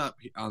living it up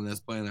on this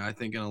planet. I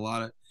think in a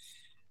lot of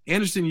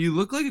Anderson, you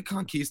look like a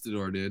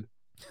conquistador, dude.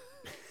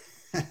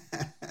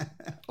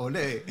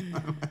 Ole.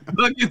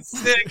 Fucking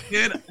sick,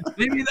 dude.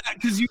 Maybe that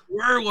because you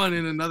were one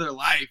in another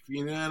life.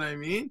 You know what I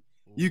mean?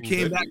 You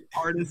came back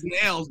hard as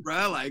nails,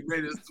 bro, like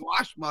ready to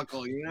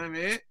swashbuckle. You know what I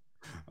mean?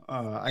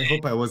 I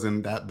hope I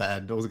wasn't that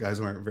bad. Those guys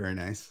weren't very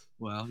nice.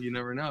 Well, you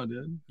never know,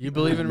 dude. You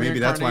believe in maybe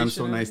that's why I'm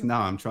so reincarnation? nice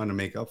now. I'm trying to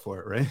make up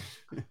for it, right?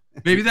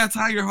 Maybe that's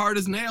how you're hard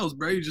as nails,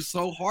 bro. You're just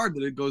so hard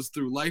that it goes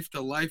through life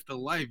to life to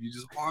life. You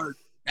just hard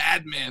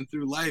bad man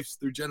through life,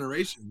 through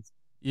generations.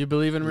 You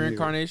believe in Yeah.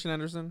 reincarnation,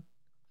 Anderson?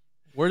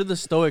 Where do the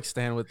Stoics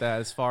stand with that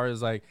as far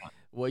as like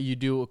what you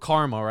do with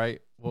karma,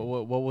 right?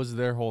 What was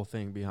their whole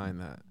thing behind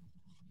that?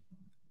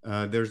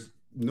 There's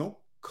no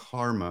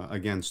karma.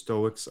 Again,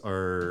 Stoics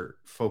are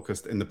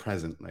focused in the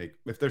present. Like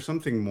if there's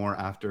something more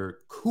after,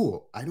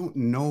 cool. I don't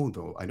know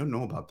though. I don't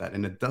know about that.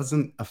 And it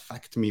doesn't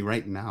affect me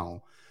right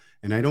now.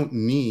 And I don't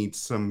need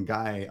some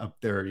guy up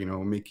there, you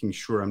know, making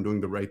sure I'm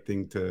doing the right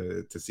thing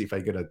to see if I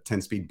get a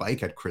 10-speed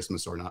bike at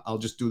Christmas or not. I'll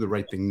just do the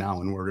right thing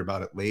now and worry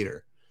about it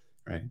later.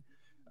 Right.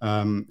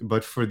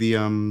 But for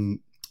the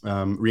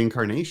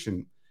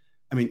reincarnation,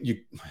 I mean, you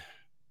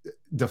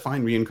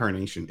define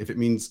reincarnation. If it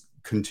means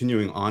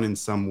continuing on in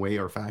some way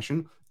or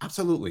fashion,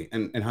 absolutely.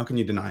 And how can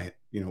you deny it?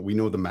 You know, we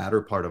know the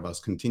matter part of us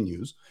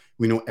continues.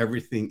 We know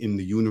everything in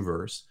the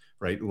universe,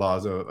 right?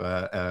 Laws of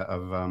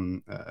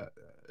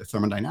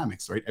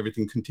thermodynamics, right?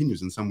 Everything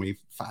continues in some way,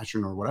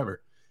 fashion, or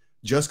whatever.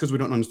 Just because we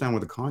don't understand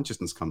where the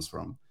consciousness comes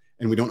from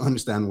and we don't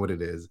understand what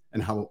it is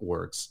and how it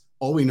works,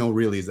 all we know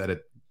really is that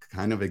it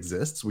kind of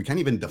exists. We can't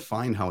even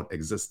define how it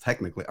exists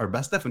technically. Our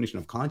best definition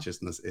of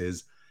consciousness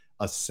is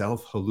a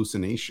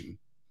self-hallucination.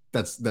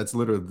 That's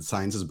literally the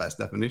science's best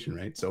definition,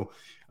 right? So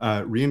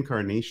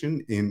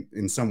reincarnation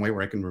in some way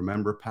where I can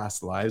remember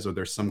past lives or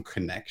there's some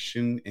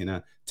connection in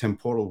a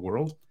temporal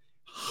world,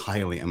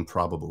 highly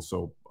improbable.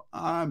 So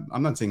I'm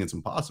not saying it's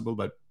impossible,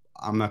 but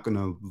I'm not going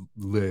to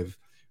live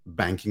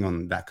banking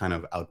on that kind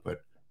of output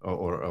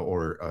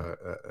or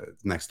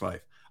next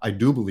life. I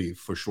do believe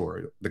for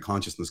sure the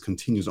consciousness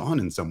continues on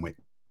in some way.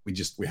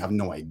 We have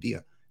no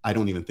idea. I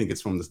don't even think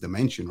it's from this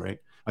dimension, right?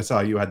 I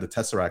saw you had the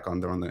Tesseract on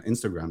there on the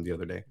Instagram the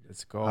other day.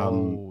 Let's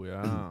go.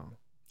 Yeah.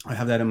 I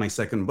have that in my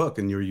second book,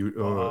 in your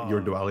Wow.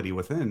 Duality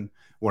Within,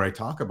 where I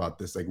talk about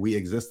this. Like we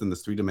exist in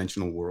this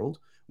 3-dimensional world.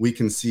 We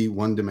can see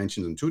 1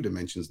 dimensions and 2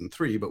 dimensions and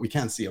 3, but we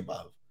can't see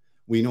above.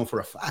 We know for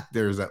a fact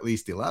there's at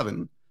least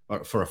 11.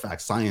 Or for a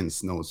fact,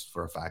 science knows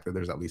for a fact that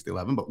there's at least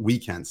 11, but we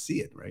can't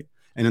see it, right?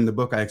 And in the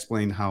book, I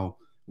explain how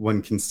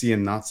one can see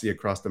and not see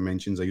across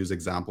dimensions. I use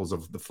examples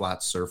of the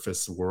flat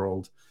surface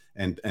world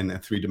and a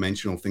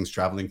 3-dimensional things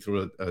traveling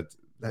through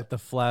The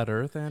flat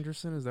Earth,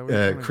 Anderson? Is that what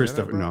you're trying to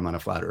Christopher, get at, no, I'm not a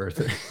flat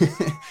earther,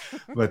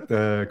 but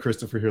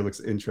Christopher here looks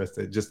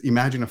interested. Just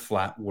imagine a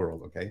flat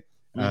world, okay?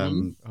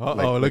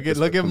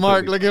 Look at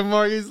Mark. Look at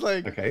Mark. He's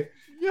like, okay,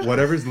 yeah.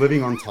 whatever's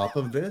living on top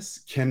of this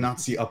cannot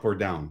see up or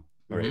down.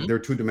 Right? Mhm. They're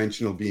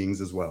two-dimensional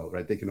beings as well,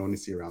 right? They can only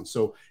see around.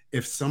 So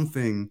if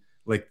something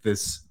like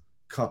this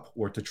cup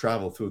were to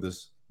travel through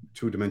this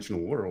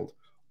two-dimensional world,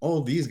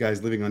 all these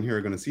guys living on here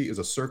are going to see is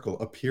a circle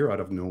appear out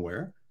of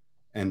nowhere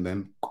and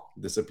then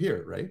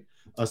disappear, right?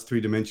 Us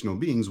three-dimensional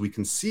beings, we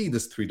can see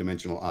this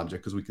three-dimensional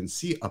object because we can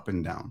see up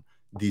and down.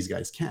 These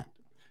guys can't.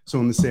 So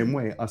in the same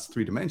way, us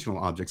three-dimensional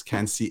objects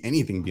can't see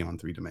anything beyond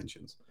 3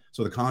 dimensions.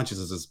 So the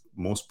consciousness is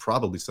most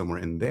probably somewhere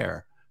in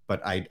there, but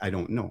I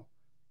don't know.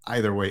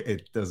 Either way,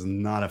 it does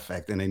not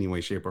affect in any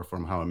way, shape, or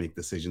form how I make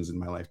decisions in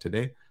my life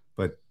today.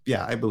 But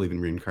yeah, I believe in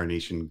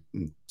reincarnation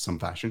in some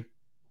fashion.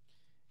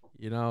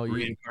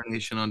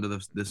 Reincarnation onto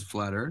this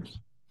flat Earth.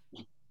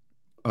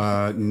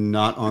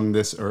 Not on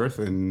this Earth,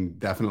 and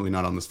definitely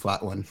not on this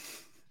flat one.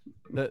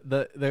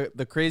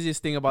 The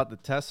craziest thing about the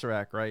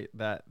Tesseract, right?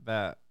 That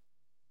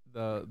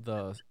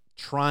the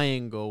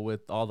triangle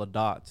with all the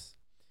dots.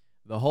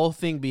 The whole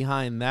thing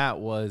behind that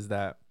was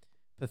that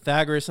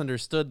Pythagoras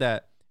understood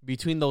that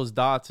between those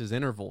dots is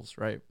intervals,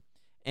 right?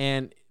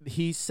 And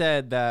he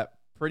said that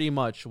pretty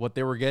much what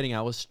they were getting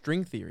at was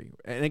string theory.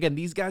 And again,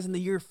 these guys in the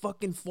year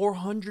fucking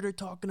 400 are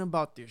talking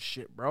about this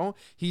shit, bro.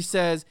 He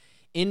says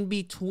in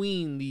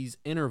between these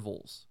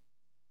intervals,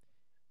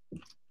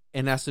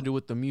 and that's to do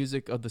with the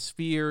music of the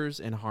spheres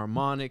and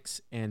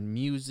harmonics and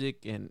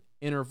music and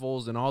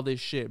intervals and all this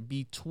shit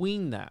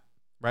between that,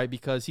 right?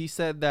 Because he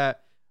said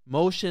that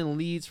motion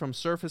leads from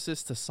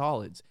surfaces to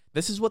solids.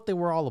 This is what they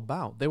were all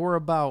about. They were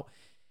about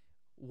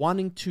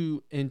wanting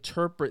to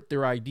interpret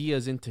their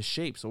ideas into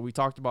shapes. So we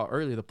talked about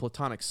earlier, the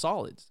Platonic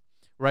solids,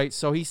 right?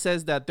 So he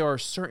says that there are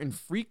certain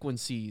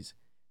frequencies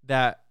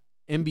that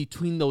in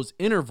between those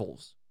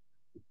intervals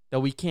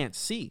that we can't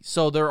see.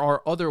 So there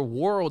are other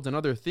worlds and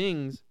other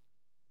things.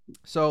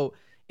 So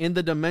in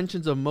the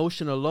dimensions of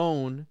motion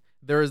alone,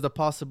 there is the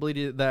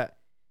possibility that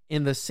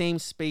in the same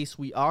space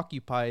we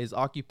occupy is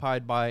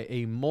occupied by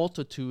a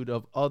multitude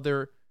of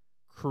other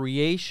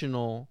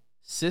creational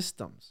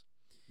systems.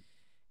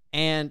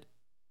 And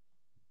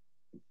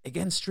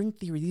again, string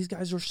theory, these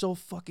guys are so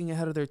fucking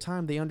ahead of their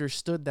time. They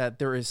understood that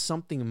there is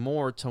something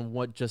more to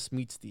what just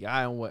meets the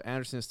eye and what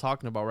Anderson is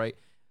talking about, right?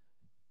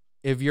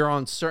 If you're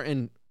on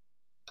certain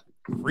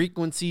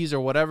frequencies or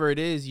whatever it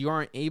is, you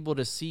aren't able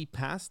to see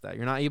past that.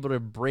 You're not able to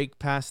break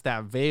past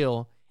that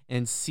veil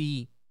and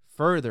see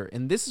further.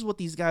 And this is what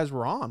these guys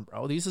were on,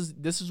 bro. This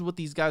is what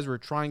these guys were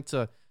trying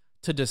to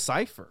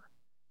decipher.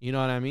 You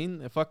know what I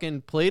mean?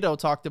 Fucking Plato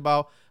talked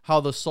about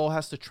how the soul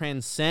has to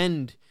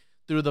transcend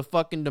through the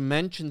fucking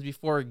dimensions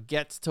before it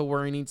gets to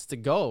where it needs to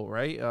go,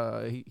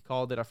 right? He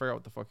called it, I forgot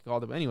what the fuck he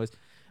called it, but anyways,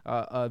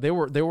 they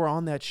were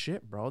on that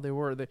shit, bro.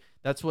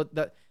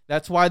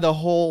 That's why the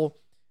whole,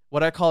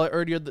 what I call it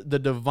earlier, the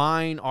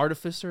divine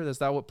artificer, is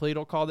that what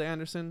Plato called it,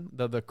 Anderson?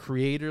 The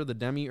creator, the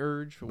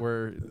demiurge,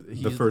 where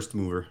he's the first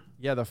mover.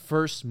 Yeah, the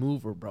first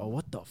mover, bro.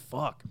 What the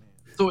fuck, man?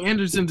 So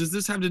Anderson, does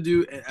this have to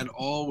do at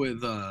all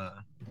with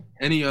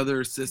any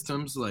other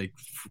systems, like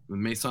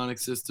Masonic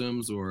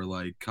systems or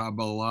like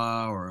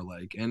Kabbalah or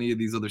like any of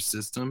these other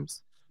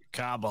systems?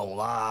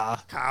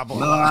 Kabbalah,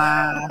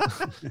 blah,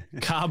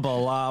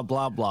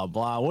 blah,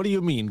 blah. What do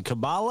you mean,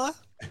 Kabbalah?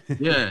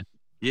 Yeah,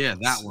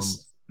 that one,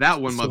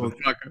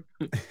 motherfucker.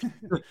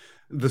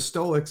 The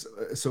Stoics.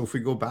 So if we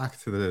go back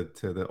to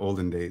the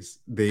olden days,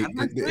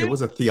 it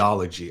was a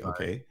theology.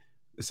 Okay,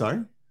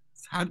 sorry.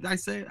 How did I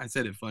say it? I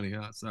said it funny,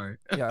 huh? Sorry.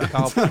 Yeah, the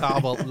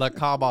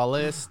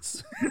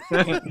Kabbalists.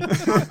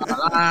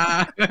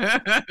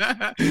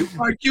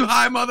 Mark, you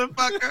high,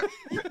 motherfucker.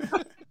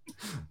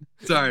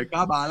 Sorry,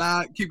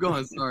 Kabbalah. Keep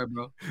going. Sorry,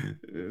 bro.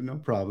 No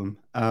problem.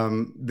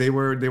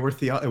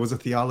 It was a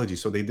theology,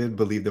 so they did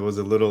believe there was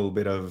a little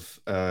bit of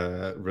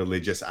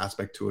religious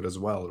aspect to it as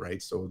well,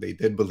 right? So they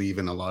did believe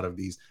in a lot of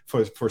these.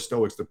 For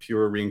Stoics, the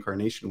pure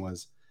reincarnation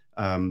was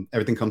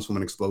everything comes from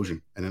an explosion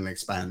and then it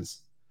expands.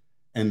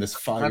 And this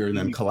fire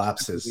then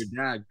collapses. Your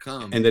dad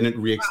comes. And then it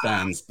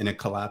re-expands and it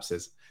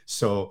collapses.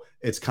 So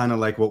it's kind of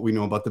like what we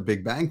know about the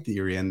Big Bang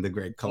Theory and the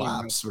Great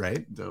Collapse,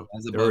 right? They're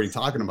already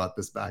talking about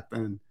this back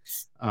then.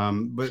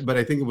 But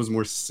I think it was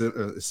more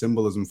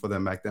symbolism for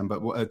them back then.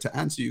 But to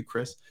answer you,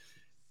 Chris,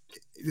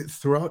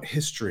 throughout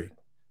history,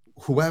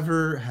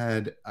 whoever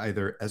had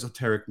either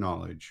esoteric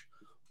knowledge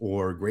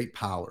or great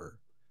power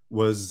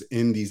was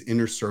in these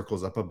inner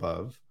circles up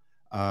above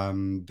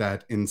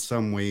that in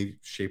some way,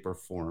 shape, or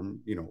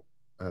form,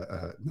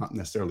 not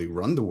necessarily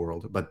run the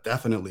world, but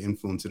definitely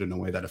influence it in a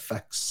way that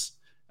affects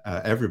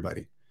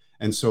everybody.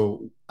 And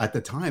so at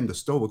the time, the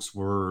Stoics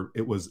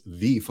it was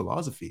the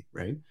philosophy,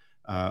 right?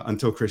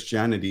 Until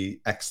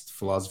Christianity X'd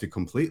philosophy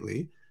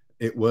completely,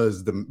 it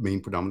was the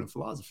main predominant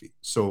philosophy.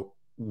 So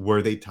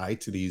were they tied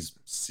to these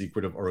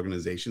secretive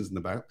organizations in the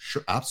back?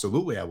 Sure,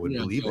 absolutely. I would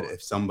believe it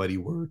if somebody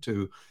were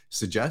to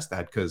suggest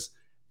that, because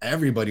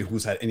everybody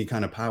who's had any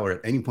kind of power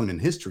at any point in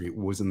history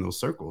was in those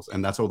circles,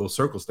 and that's how those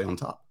circles stay on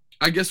top.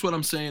 I guess what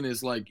I'm saying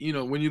is, like, you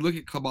know, when you look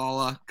at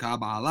Kabbalah,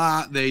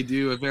 they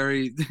do a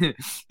very,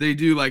 they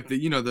do like the,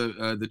 you know,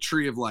 the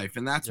tree of life,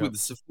 and that's with the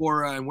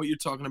Sephora, and what you're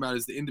talking about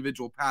is the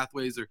individual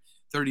pathways are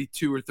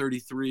 32 or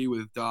 33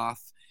 with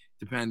Doth,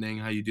 depending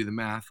how you do the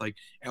math, like,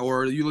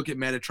 or you look at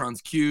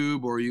Metatron's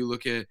cube, or you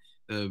look at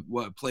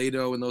what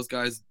Plato and those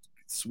guys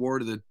swore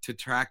to the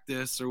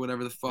Tetractys or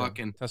whatever the fuck,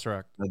 and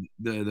Tesseract,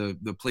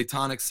 the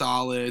Platonic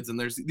solids, and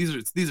these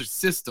are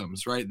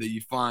systems, right, that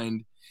you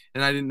find.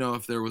 And I didn't know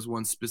if there was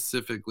one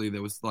specifically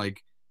that was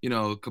like, you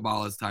know,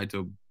 Kabbalah is tied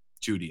to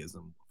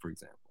Judaism, for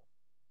example.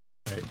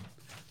 Right.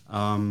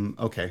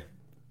 Okay.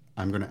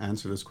 I'm going to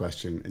answer this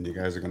question, and you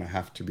guys are going to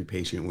have to be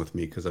patient with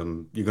me because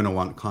you're going to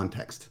want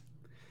context.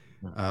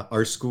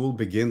 Our school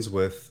begins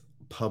with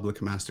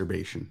public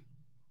masturbation,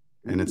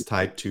 and it's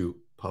tied to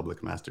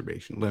public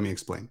masturbation. Let me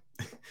explain.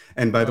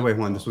 And by the way,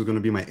 Juan, this was going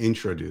to be my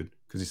intro, dude,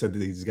 because you said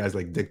these guys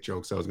like dick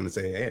jokes. So I was going to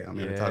say, hey, I'm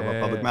going to talk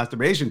about public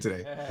masturbation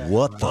today.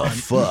 What the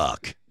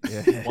fuck?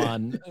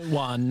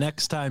 Juan,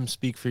 next time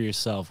speak for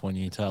yourself when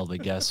you tell the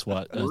guests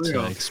what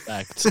to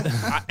expect.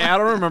 I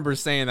don't remember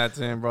saying that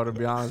to him, bro, to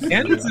be honest.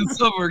 Anderson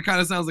Silver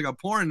kind of sounds like a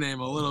porn name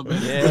a little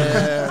bit.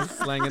 Yeah,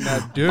 slanging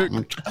that dick.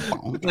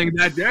 Slanging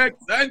that dick,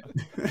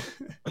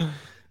 son.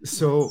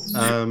 So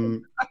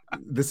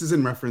this is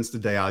in reference to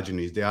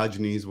Diogenes.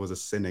 Diogenes was a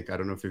cynic. I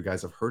don't know if you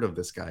guys have heard of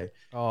this guy.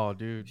 Oh,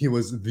 dude. He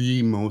was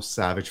the most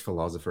savage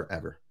philosopher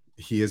ever.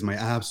 He is my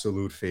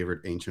absolute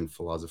favorite ancient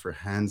philosopher,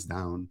 hands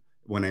down.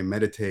 When I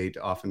meditate,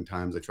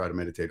 oftentimes I try to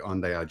meditate on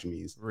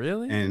Diogenes.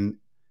 Really? And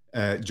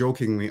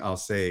jokingly, I'll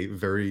say,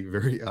 very,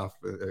 very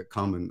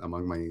common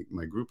among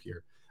my group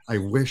here, I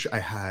wish I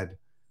had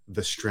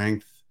the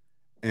strength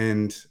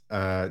and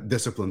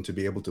discipline to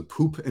be able to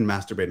poop and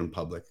masturbate in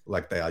public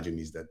like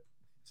Diogenes did,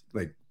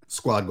 like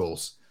squad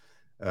goals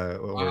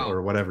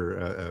or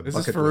whatever. This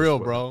is for real,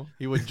 bro.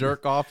 He would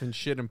jerk off and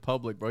shit in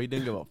public, bro. He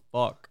didn't give a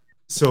fuck.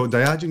 So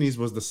Diogenes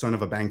was the son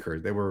of a banker.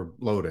 They were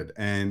loaded,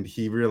 and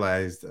he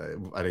realized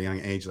at a young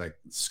age, like,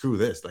 screw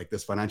this, like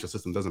this financial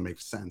system doesn't make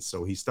sense.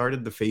 So he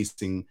started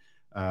defacing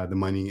the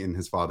money in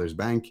his father's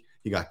bank.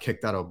 He got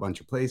kicked out of a bunch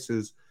of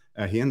places.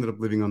 He ended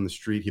up living on the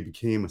street. He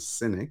became a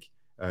cynic.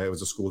 It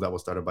was a school that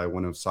was started by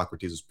one of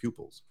Socrates'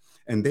 pupils.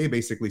 And they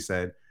basically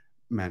said,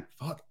 man,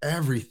 fuck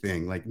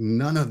everything. Like,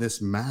 none of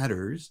this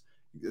matters.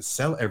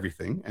 Sell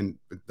everything. And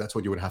that's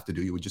what you would have to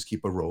do. You would just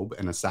keep a robe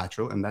and a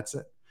satchel, and that's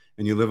it.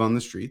 And you live on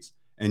the streets,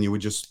 and you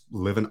would just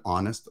live an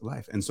honest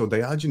life. And so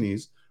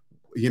Diogenes,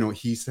 you know,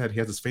 he said, he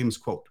has this famous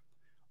quote,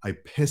 I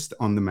pissed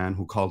on the man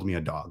who called me a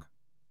dog.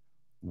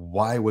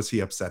 Why was he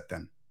upset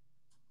then?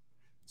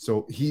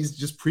 So he's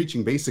just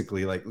preaching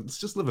basically like, let's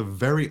just live a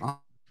very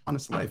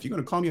honest life. You're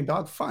going to call me a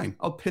dog? Fine.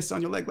 I'll piss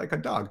on your leg like a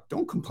dog.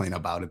 Don't complain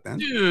about it then.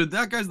 Dude,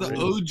 that guy's the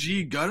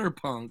OG gutter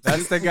punk.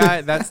 That's the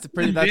guy. That's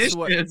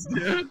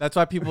Dude. That's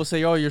why people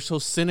say, oh, you're so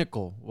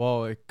cynical.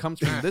 Well, it comes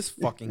from this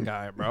fucking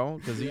guy, bro.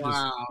 Because he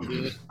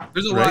dude.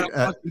 There's a lot of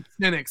fucking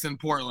cynics in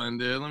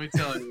Portland, dude. Let me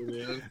tell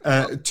you,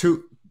 dude.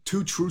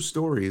 Two true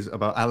stories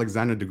about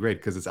Alexander the Great,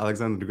 because it's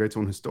Alexander the Great's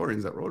own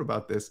historians that wrote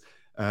about this.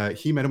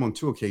 He met him on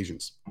 2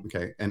 occasions.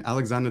 Okay. And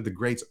Alexander the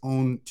Great's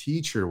own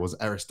teacher was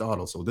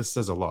Aristotle. So this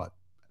says a lot.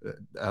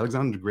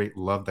 Alexander the Great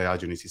loved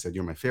Diogenes. He said,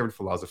 you're my favorite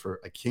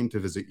philosopher. I came to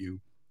visit you.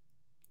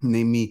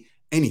 Name me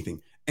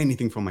anything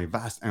from my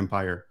vast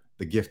empire.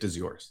 The gift is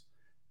yours.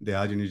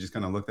 Diogenes just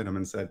kind of looked at him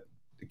and said,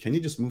 can you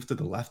just move to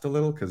the left a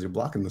little? Because you're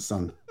blocking the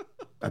sun.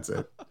 That's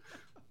it.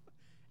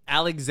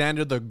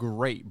 Alexander the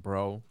Great,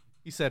 bro.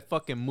 He said,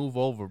 fucking move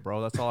over,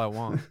 bro. That's all I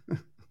want.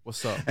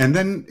 What's up? And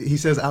then he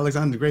says,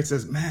 Alexander the Great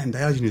says, man,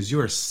 Diogenes, you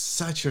are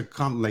such a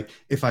like,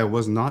 if I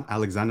was not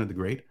Alexander the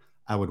Great,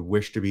 I would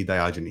wish to be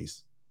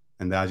Diogenes.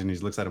 And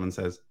Diogenes looks at him and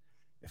says,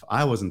 if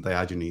I wasn't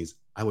Diogenes,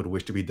 I would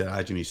wish to be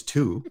Diogenes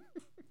too.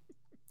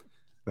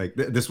 Like,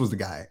 this was the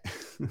guy.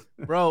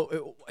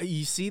 Bro,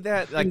 you see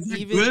that? Like, is that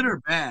even good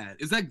or bad?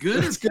 Is that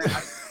good or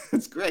bad?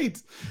 It's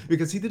great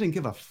because he didn't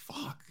give a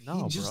fuck.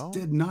 No, he just bro.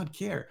 did not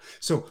care.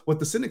 So what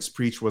the cynics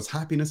preach was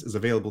happiness is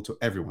available to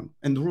everyone.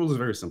 And the rule is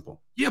very simple.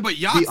 Yeah, but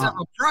yachts have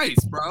a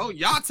price, bro.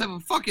 Yachts have a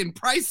fucking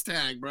price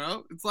tag,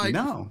 bro. It's like,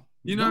 no,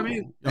 you know what I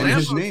mean? And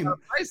his name, a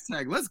price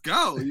tag. Let's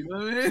go. You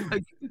know what I mean?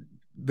 Like,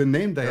 the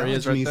name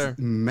Diogenes right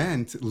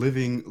meant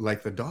living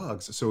like the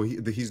dogs. So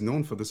he's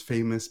known for this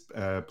famous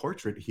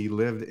portrait. He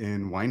lived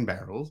in wine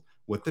barrels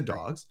with the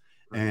dogs,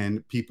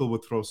 and people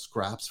would throw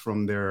scraps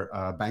from their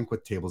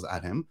banquet tables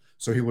at him.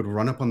 So he would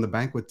run up on the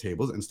banquet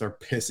tables and start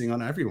pissing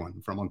on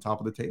everyone from on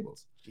top of the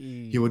tables.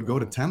 He would go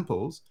to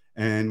temples,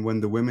 and when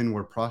the women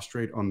were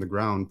prostrate on the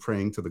ground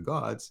praying to the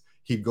gods,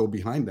 he'd go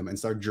behind them and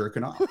start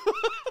jerking off.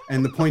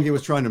 And the point he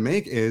was trying to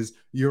make is,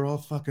 you're all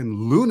fucking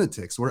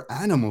lunatics. We're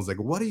animals. Like,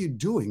 what are you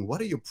doing?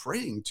 What are you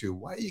praying to?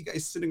 Why are you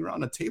guys sitting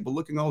around a table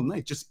looking all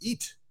night? Just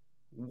eat.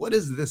 What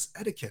is this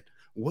etiquette?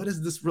 What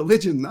is this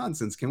religion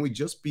nonsense? Can we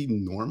just be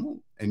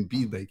normal and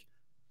be like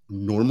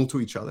normal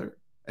to each other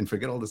and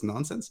forget all this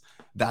nonsense?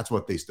 That's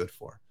what they stood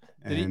for.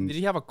 Did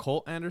he have a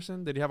cult,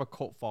 Anderson? Did he have a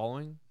cult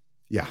following?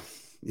 Yeah.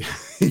 Yeah,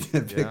 he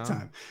did big Yeah.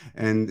 time,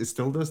 and it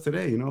still does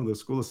today. You know, the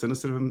school of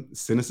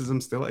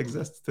cynicism still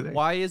exists today.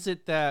 Why is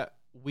it that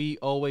we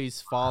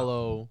always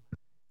follow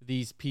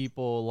these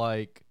people?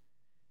 Like,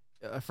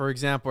 for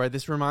example, right,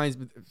 this reminds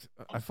me.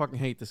 I fucking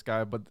hate this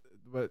guy, but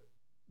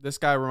this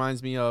guy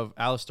reminds me of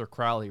Aleister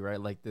Crowley, right?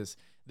 Like this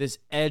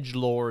edge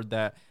lord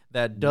that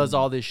does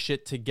all this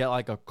shit to get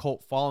like a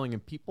cult following,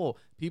 and people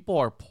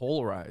are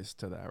polarized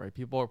to that, right?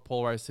 People are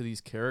polarized to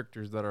these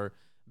characters that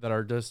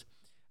are just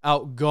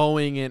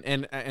outgoing,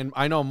 and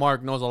I know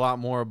Mark knows a lot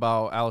more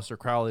about Aleister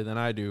Crowley than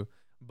I do,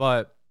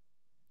 but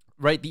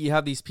right, you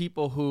have these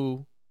people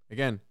who,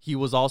 again, he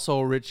was also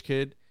a rich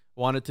kid,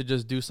 wanted to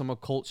just do some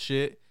occult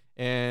shit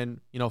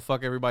and, you know,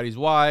 fuck everybody's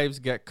wives,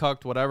 get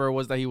cucked, whatever it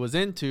was that he was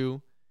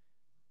into.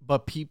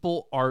 But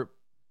people are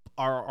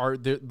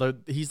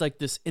he's like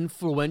this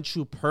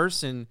influential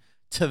person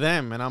to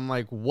them, and I'm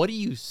like, what do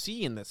you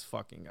see in this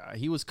fucking guy?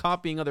 He was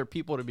copying other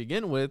people to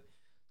begin with.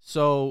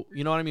 So,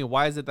 you know what I mean?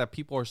 Why is it that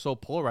people are so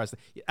polarized?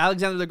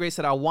 Alexander the Great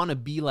said, I want to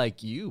be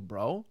like you,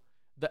 bro.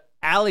 The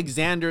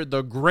Alexander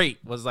the Great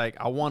was like,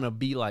 I want to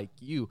be like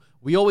you.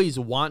 We always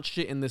want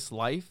shit in this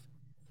life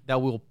that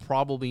we'll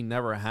probably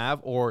never have,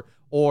 or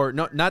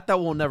not that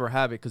we'll never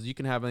have it, because you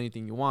can have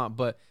anything you want,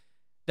 but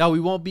that we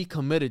won't be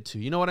committed to.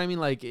 You know what I mean?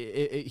 Like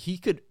he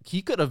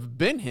could have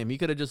been him. He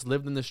could have just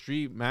lived in the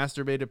street,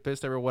 masturbated,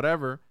 pissed or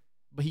whatever,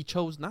 but he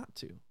chose not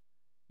to.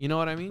 You know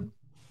what I mean?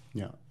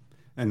 Yeah.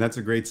 And that's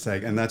a great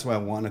seg. And that's why I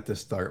wanted to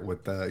start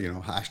with the,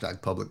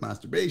 hashtag public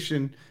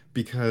masturbation,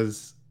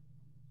 because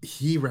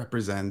he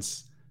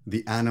represents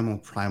the animal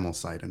primal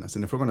side in us.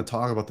 And if we're going to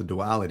talk about the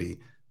duality,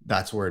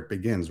 that's where it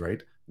begins,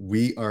 right?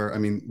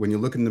 When you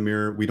look in the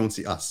mirror, we don't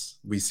see us.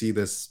 We see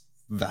this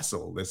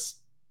vessel, this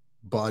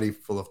body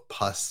full of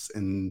pus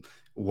and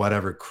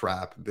whatever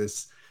crap,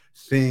 this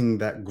thing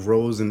that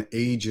grows and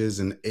ages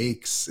and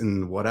aches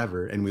and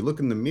whatever. And we look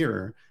in the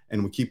mirror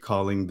and we keep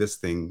calling this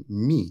thing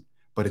me,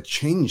 but it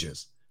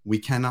changes. We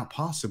cannot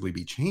possibly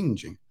be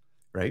changing,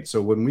 right?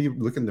 So when we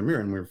look in the mirror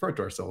and we refer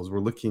to ourselves, we're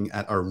looking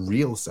at our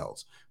real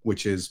selves,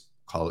 which is,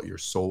 call it your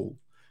soul,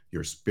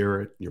 your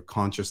spirit, your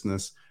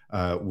consciousness.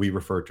 We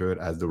refer to it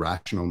as the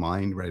rational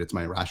mind, right? It's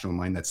my rational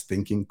mind that's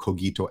thinking,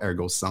 cogito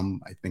ergo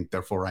sum, I think,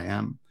 therefore I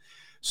am.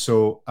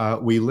 So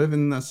we live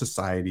in a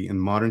society, in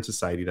modern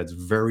society, that's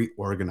very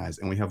organized,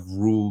 and we have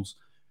rules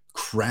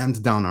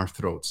crammed down our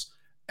throats.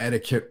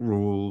 Etiquette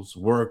rules,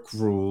 work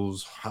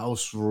rules,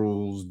 house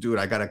rules. Dude,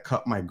 I got to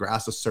cut my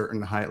grass a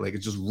certain height. Like,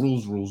 it's just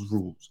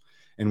rules.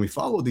 And we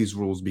follow these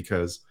rules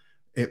because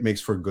it makes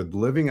for good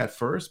living at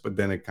first, but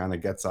then it kind of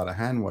gets out of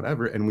hand,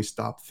 whatever. And we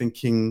stop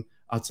thinking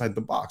outside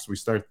the box. We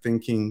start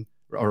thinking,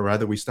 or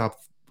rather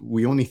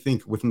we only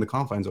think within the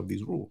confines of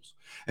these rules.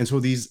 And so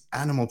these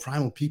animal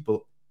primal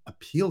people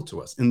appeal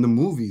to us in the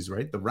movies,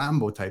 right? The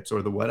Rambo types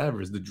or the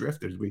whatevers, the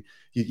drifters.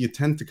 You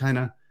tend to kind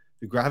of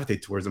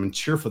gravitate towards them and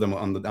cheer for them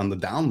on the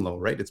down low,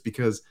 right? It's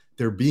because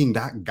they're being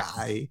that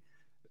guy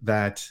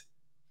that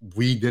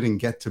we didn't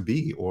get to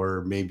be,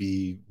 or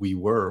maybe we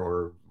were,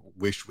 or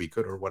wish we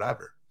could, or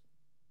whatever.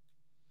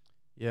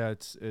 Yeah,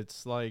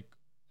 it's like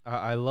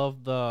I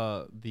love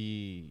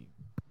the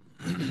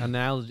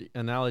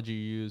analogy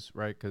you use,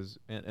 right? Because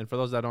and for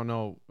those that don't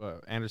know,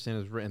 Anderson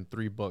has written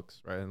 3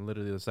 books, right? And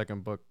literally the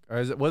second book, or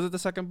was it the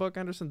second book,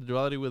 Anderson, The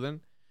Duality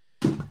Within?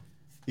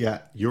 Yeah,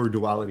 Your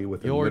Duality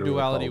Within. Your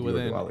Duality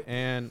Within. Your Duality.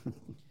 And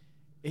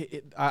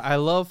I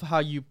love how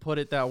you put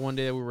it that one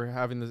day that we were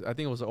having this, I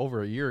think it was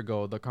over a year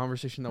ago, the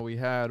conversation that we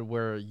had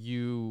where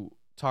you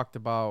talked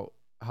about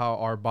how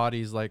our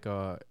body's like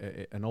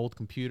an old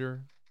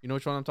computer. You know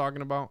which one I'm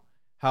talking about?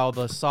 How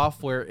the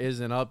software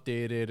isn't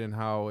updated, and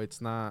how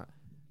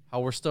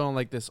we're still in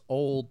like this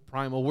old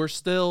primal.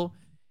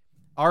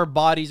 Our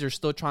bodies are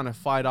still trying to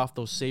fight off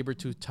those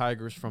saber-toothed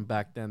tigers from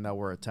back then that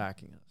were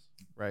attacking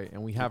us, right?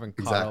 And we haven't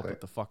caught up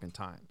with the fucking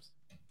times.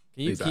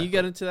 Can you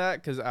get into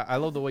that? Because I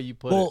love the way you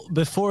put it. Well,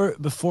 before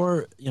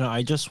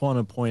I just want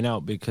to point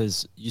out,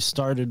 because you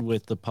started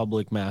with the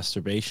public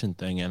masturbation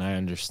thing, and I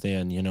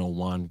understand,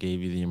 Juan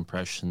gave you the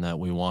impression that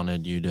we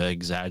wanted you to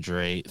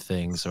exaggerate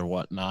things or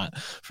whatnot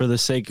for the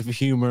sake of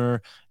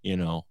humor.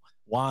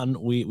 Juan,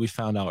 we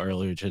found out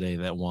earlier today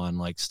that Juan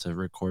likes to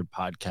record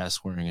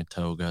podcasts wearing a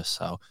toga,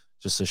 so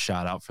just a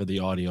shout out for the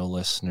audio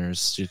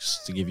listeners,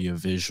 just to give you a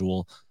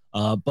visual.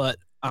 But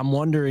I'm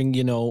wondering,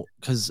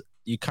 because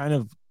you kind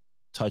of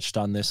touched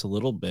on this a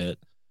little bit,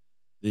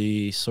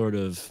 the sort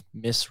of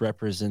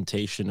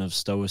misrepresentation of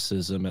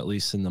Stoicism, at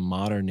least in the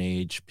modern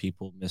age.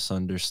 People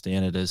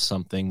misunderstand it as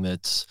something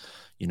that's,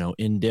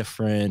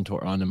 indifferent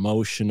or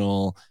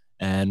unemotional.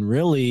 And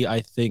really,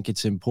 I think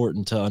it's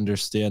important to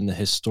understand the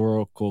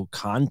historical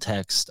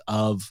context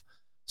of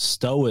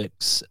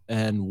Stoics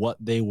and what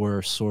they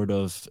were sort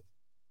of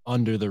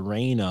under the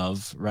reign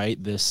of,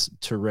 right? This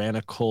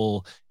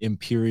tyrannical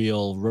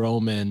imperial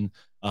Roman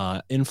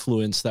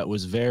influence that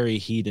was very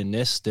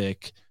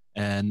hedonistic.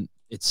 And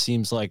it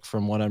seems like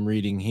from what I'm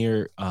reading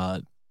here,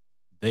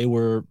 they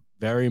were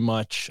very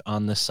much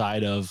on the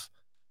side of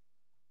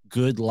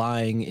good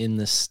lying in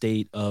the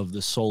state of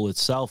the soul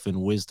itself,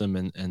 and wisdom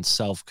and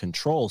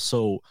self-control.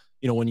 So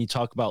when you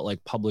talk about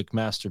like public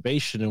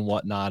masturbation and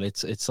whatnot,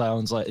 it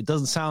sounds like, it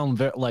doesn't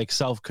sound like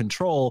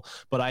self-control,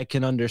 but I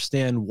can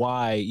understand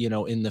why,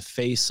 in the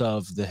face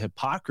of the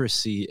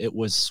hypocrisy, it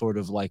was sort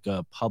of like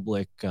a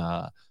public,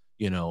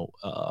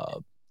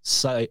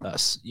 site, a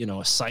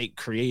site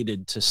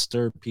created to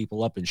stir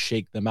people up and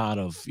shake them out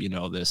of,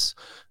 this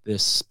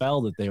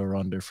spell that they were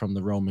under from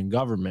the Roman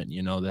government,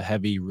 the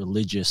heavy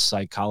religious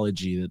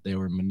psychology that they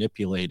were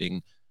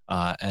manipulating.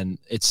 And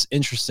it's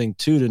interesting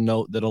too to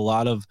note that a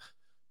lot of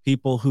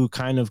people who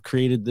kind of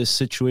created this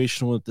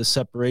situation with the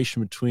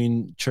separation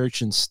between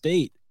church and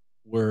state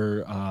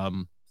were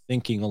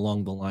thinking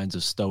along the lines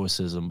of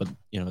Stoicism. But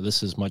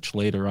this is much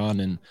later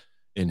on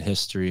in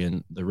history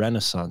and the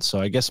Renaissance.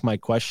 So I guess my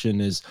question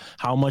is,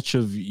 how much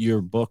of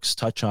your books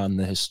touch on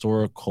the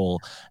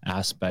historical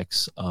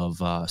aspects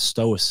of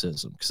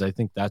Stoicism? Because I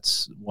think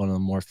that's one of the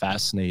more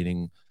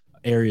fascinating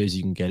areas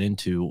you can get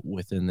into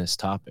within this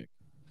topic.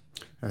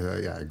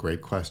 Yeah,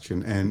 great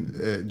question.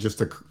 And just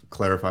to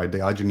clarify,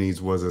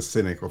 Diogenes was a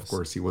Cynic. Of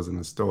course, he wasn't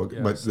a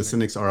Stoic, but the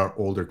Cynics are our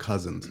older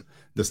cousins.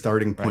 The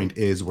starting point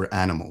is we're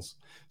animals.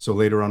 So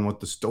later on,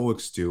 what the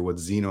Stoics do, what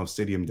Zeno of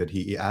Citium did,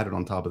 he added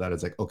on top of that,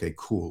 it's like, okay,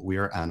 cool, we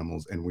are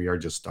animals and we are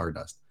just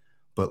stardust,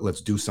 but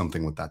let's do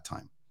something with that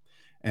time.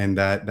 And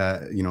that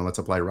let's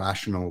apply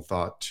rational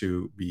thought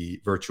to be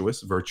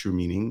virtuous, virtue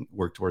meaning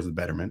work towards the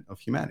betterment of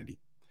humanity.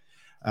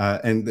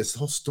 And this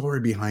whole story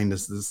behind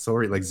this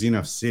story, like Zeno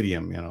of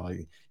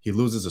Citium, he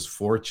loses his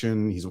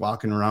fortune. He's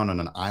walking around on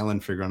an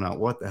island figuring out,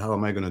 what the hell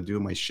am I going to do?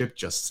 My ship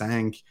just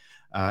sank.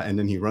 And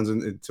then he runs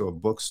into a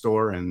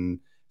bookstore and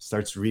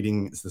starts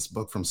reading this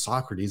book from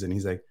Socrates. And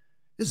he's like,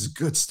 this is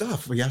good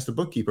stuff. He asked the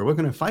bookkeeper, we're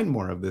going to find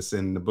more of this.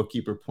 And the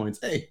bookkeeper points,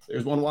 hey,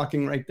 there's one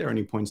walking right there. And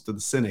he points to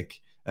the Cynic,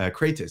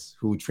 Crates,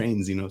 who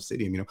trains Zeno of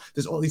Citium.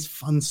 There's all these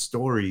fun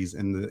stories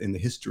in the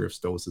history of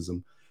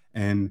Stoicism.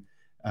 And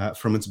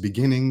from its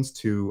beginnings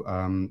to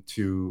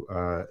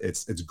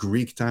its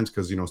Greek times,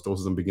 because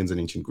Stoicism begins in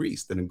ancient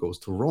Greece, then it goes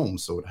to Rome,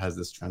 so it has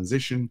this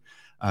transition.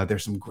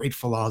 There's some great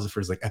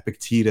philosophers like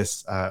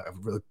Epictetus, a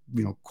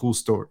really cool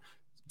story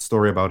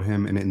about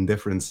him and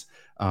indifference.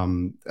 He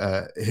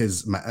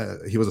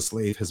was a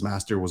slave. His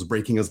master was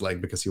breaking his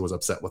leg because he was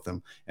upset with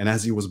him, and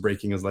as he was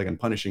breaking his leg and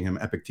punishing him,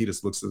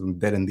 Epictetus looks at him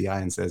dead in the eye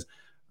and says,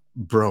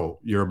 "Bro,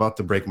 you're about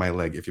to break my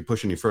leg. If you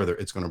push any further,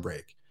 it's going to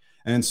break."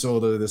 And so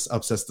this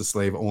upsets the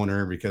slave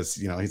owner because,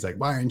 he's like,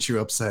 why aren't you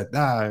upset?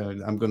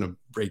 I'm going to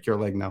break your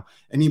leg now.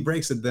 And he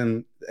breaks it.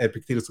 Then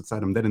Epictetus looks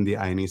at him dead in the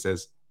eye and he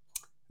says,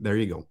 there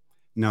you go.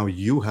 Now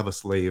you have a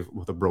slave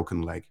with a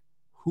broken leg.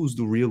 Who's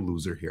the real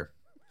loser here?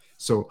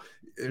 So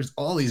there's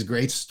all these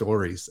great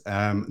stories.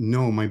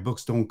 No, my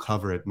books don't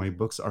cover it. My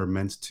books are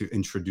meant to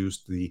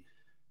introduce the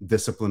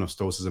discipline of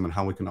Stoicism and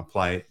how we can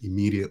apply it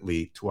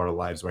immediately to our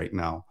lives right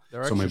now.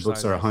 So my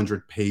books are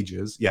 100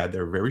 pages. Yeah,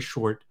 they're very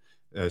short.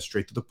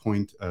 Straight to the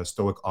point.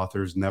 Stoic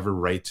authors never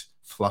write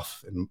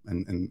fluff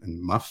and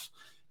muff.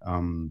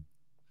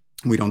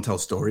 We don't tell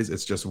stories.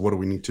 It's just, what do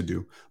we need to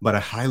do? But I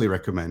highly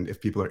recommend,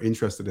 if people are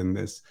interested in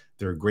this,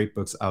 there are great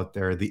books out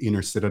there. The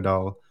Inner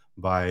Citadel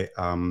by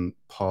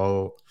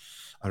Paul,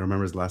 I don't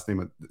remember his last name,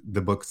 but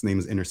the book's name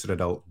is Inner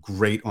Citadel.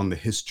 Great on the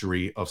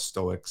history of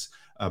Stoics.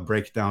 A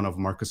breakdown of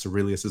Marcus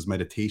Aurelius's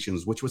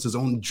Meditations, which was his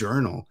own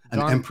journal, an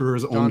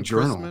emperor's own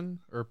journal. Christman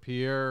or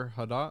Pierre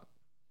Hadot?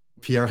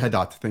 Pierre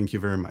Hadot, thank you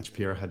very much.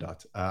 Pierre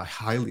Hadot.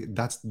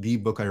 That's the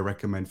book I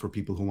recommend for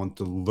people who want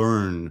to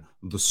learn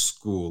the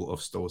school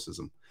of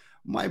Stoicism.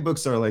 My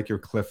books are like your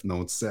Cliff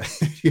Notes.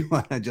 If you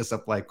want to just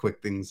apply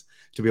quick things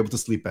to be able to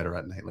sleep better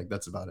at night,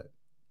 that's about it.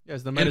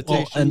 Yes, the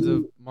Meditations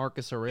of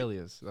Marcus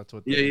Aurelius. That's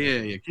what.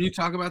 Yeah. Can you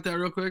talk about that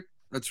real quick?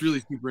 That's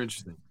really super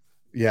interesting.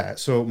 Yeah,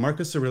 so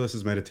Marcus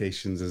Aurelius's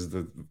Meditations is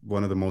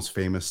one of the most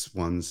famous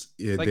ones.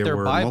 It's like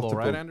their Bible,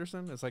 right,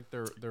 Anderson? It's like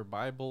their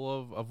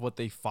Bible of what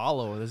they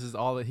follow. This is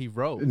all that he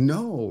wrote.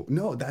 No,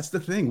 that's the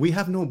thing. We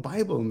have no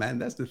Bible, man.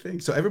 That's the thing.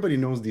 So everybody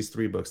knows these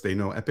three books. They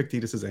know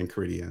Epictetus's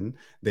Enchiridion.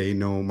 They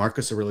know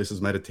Marcus Aurelius's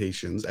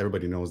Meditations.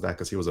 Everybody knows that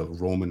because he was a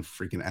Roman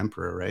freaking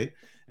emperor, right?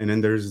 And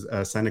then there's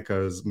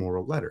Seneca's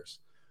Moral Letters.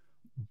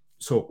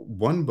 So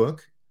one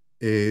book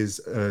is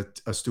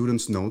a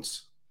student's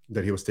notes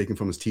that he was taking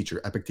from his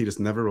teacher. Epictetus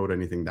never wrote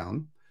anything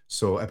down.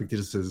 So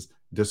Epictetus's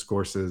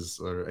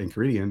Discourses or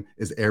Enchiridion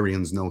is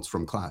Arrian's notes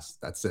from class.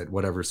 That's it.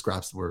 Whatever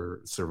scraps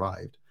were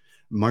survived.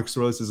 Marcus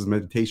Aurelius's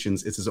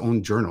Meditations, it's his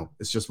own journal.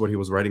 It's just what he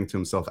was writing to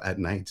himself at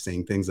night,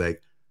 saying things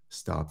like,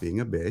 stop being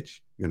a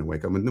bitch. You're going to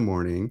wake up in the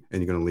morning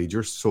and you're going to lead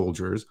your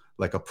soldiers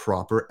like a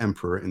proper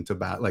emperor into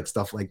battle, like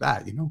stuff like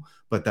that,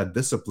 But that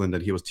discipline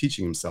that he was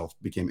teaching himself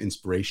became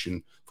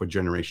inspiration for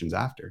generations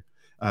after.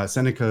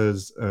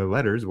 Seneca's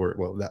letters were,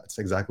 that's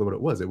exactly what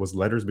it was. It was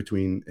letters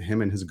between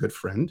him and his good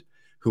friend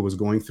who was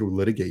going through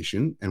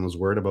litigation and was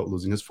worried about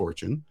losing his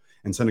fortune.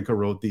 And Seneca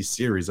wrote these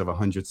series of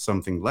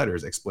 100-something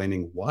letters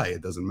explaining why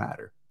it doesn't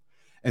matter.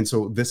 And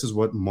so this is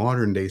what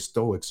modern day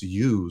Stoics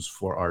use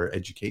for our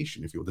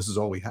education, if you will. This is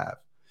all we have.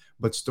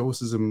 But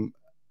Stoicism,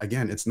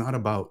 again, it's not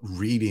about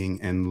reading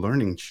and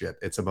learning shit.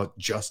 It's about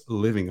just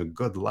living a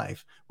good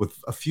life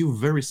with a few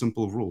very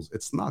simple rules.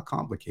 It's not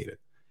complicated.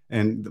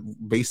 And the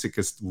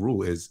basicest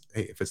rule is,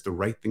 hey, if it's the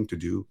right thing to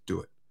do,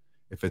 do it.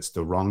 If it's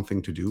the wrong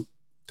thing to do,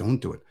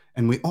 don't do it.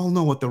 And we all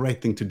know what the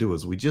right thing to do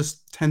is. We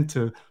just tend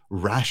to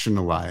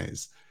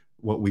rationalize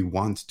what we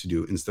want to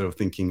do instead of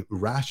thinking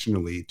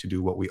rationally to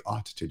do what we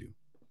ought to do.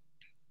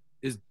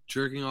 Is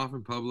jerking off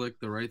in public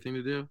the right thing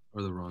to do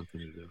or the wrong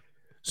thing to do?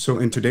 So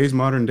in today's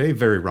modern day,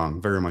 very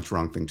wrong, very much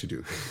wrong thing to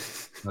do.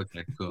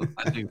 Okay, cool.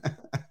 I think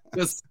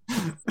just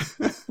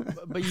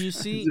But you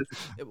see,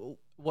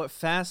 what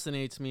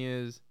fascinates me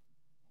is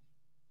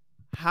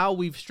how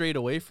we've strayed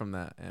away from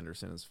that,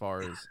 Anderson. As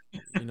far as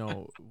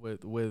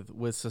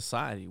with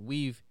society,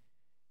 we've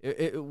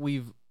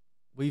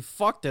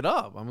fucked it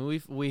up. I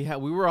mean,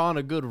 we were on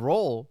a good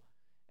roll,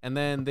 and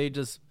then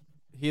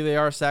here they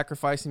are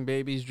sacrificing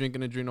babies,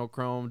 drinking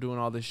adrenochrome, doing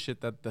all this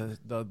shit that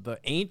the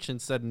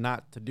ancients said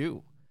not to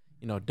do.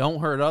 Don't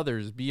hurt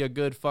others, be a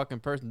good fucking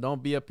person,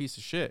 don't be a piece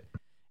of shit.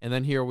 And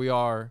then here we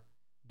are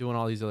doing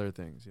all these other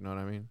things. You know what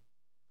I mean?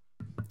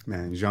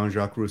 Man,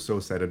 Jean-Jacques Rousseau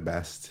said it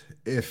best.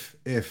 If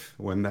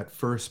when that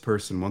first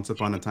person once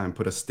upon a time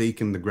put a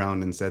stake in the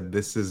ground and said,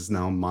 this is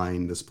now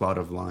mine, this plot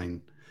of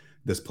land,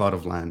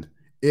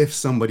 if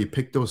somebody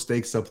picked those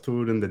stakes up,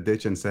 threw it in the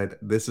ditch and said,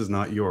 this is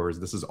not yours,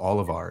 this is all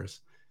of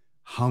ours,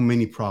 how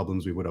many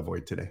problems we would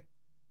avoid today?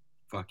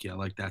 Fuck yeah,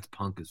 like that's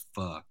punk as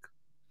fuck.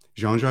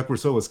 Jean-Jacques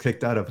Rousseau was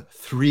kicked out of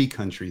 3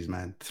 countries,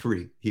 man.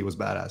 3. He was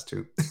badass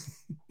too.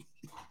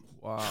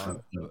 Wow.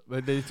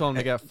 But they told him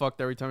to get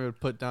fucked every time he would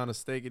put down a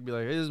stake. He'd be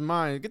like, "This is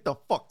mine. Get the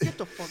fuck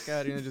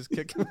out of here," and just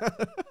kick him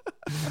out.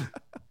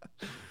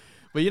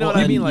 But you know what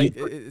I mean? Like,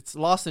 it's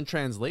lost in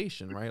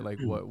translation, right? Like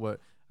what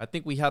I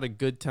think we had a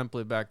good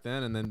template back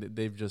then, and then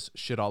they've just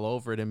shit all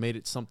over it and made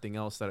it something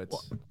else that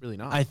it's really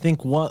not. I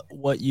think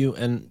what you,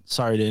 and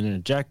sorry to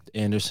interject,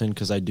 Anderson,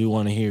 because I do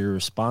want to hear your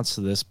response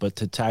to this, but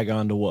to tag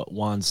on to what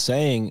Juan's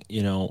saying,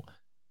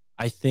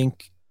 I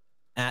think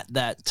at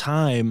that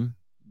time,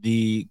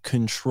 the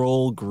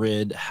control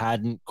grid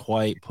hadn't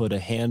quite put a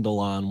handle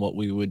on what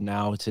we would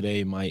now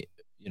today might,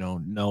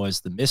 know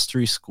as the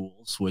mystery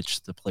schools,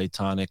 which the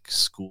Platonic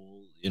school,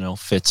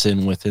 fits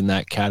in within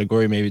that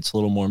category. Maybe it's a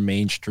little more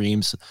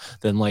mainstream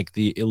than like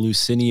the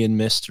Eleusinian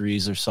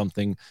mysteries or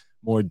something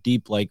more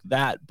deep like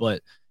that.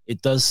 But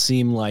it does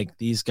seem like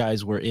these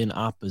guys were in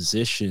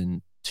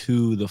opposition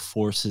to the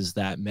forces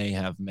that may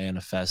have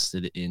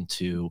manifested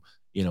into,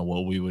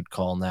 what we would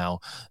call now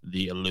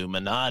the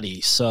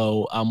Illuminati.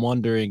 So I'm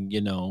wondering,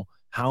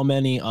 how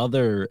many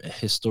other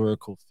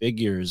historical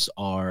figures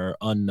are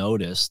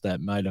unnoticed that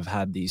might have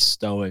had these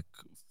Stoic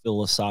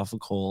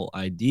philosophical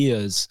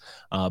ideas,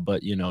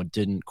 but,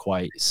 didn't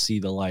quite see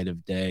the light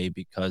of day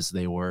because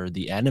they were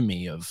the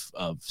enemy of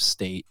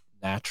state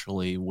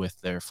naturally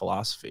with their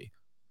philosophy.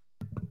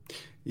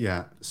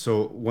 Yeah.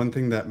 So one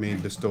thing that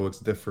made the Stoics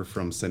differ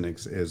from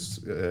Cynics is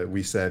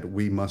we said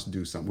we must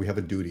do something. We have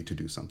a duty to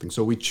do something.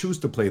 So we choose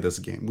to play this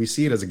game. We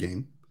see it as a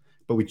game,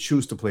 but we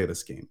choose to play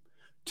this game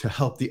to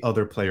help the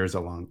other players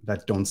along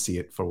that don't see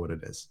it for what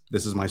it is.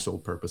 This is my sole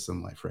purpose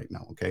in life right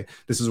now. Okay.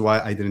 This is why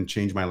I didn't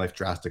change my life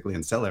drastically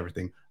and sell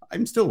everything.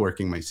 I'm still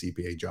working my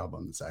CPA job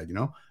on the side.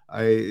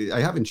 I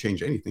haven't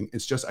changed anything.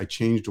 It's just I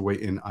changed the way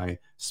I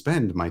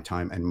spend my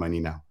time and money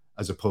now,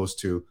 as opposed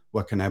to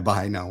what can I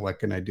buy now? What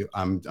can I do?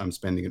 I'm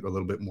spending it a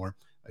little bit more,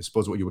 I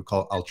suppose, what you would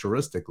call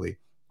altruistically.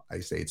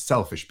 I say it's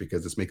selfish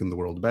because it's making the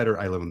world better.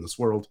 I live in this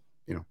world,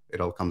 it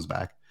all comes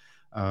back.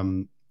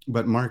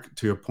 But Mark,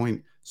 to your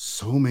point,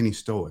 so many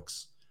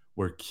Stoics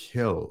were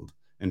killed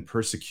and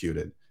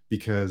persecuted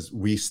because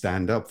we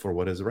stand up for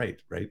what is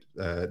right?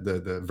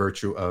 The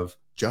virtue of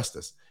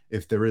justice.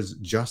 If there is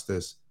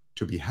justice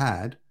to be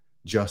had,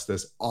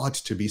 justice ought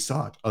to be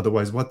sought.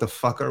 Otherwise, what the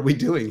fuck are we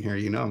doing here?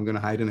 I'm going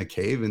to hide in a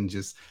cave and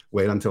just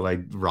wait until I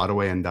rot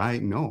away and die?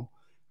 No.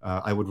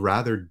 I would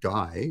rather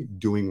die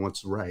doing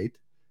what's right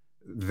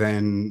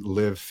than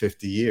live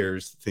 50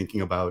 years thinking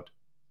about,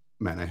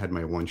 man, I had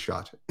my one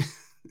shot.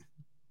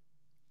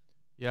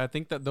 Yeah, I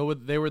think that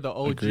they were the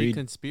OG Agreed.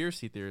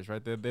 Conspiracy theories,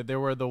 right? They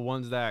were the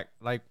ones that,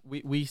 like,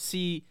 we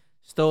see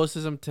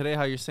Stoicism today,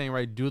 how you're saying,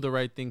 right? Do the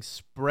right thing,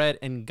 spread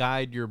and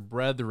guide your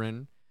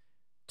brethren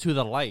to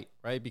the light,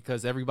 right?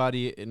 Because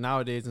everybody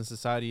nowadays in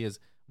society is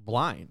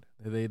blind.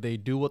 They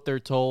do what they're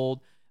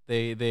told.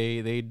 They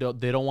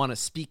don't want to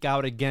speak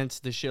out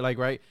against the shit. Like,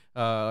 right?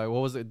 What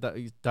was it?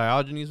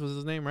 Diogenes was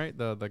his name, right?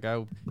 The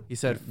guy, he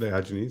said,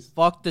 Diogenes.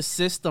 Fuck the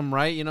system,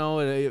 right?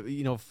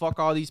 Fuck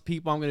all these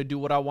people. I'm gonna do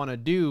what I want to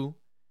do.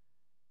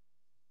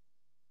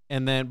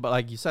 And then, but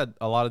like you said,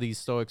 a lot of these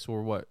Stoics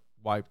were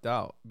wiped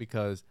out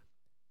because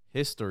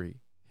his story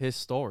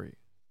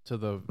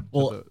to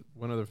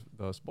one of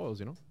the spoils,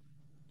 Yeah.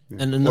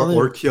 And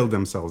or killed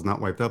themselves,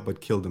 not wiped out,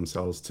 but killed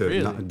themselves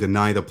to not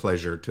deny the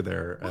pleasure to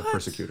their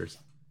persecutors.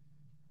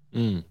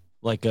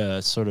 Like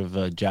a sort of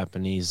a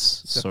Japanese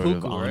sort of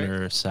Seppuku,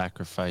 honor right?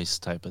 Sacrifice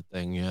type of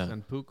thing, yeah.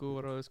 Senpuku,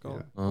 what are those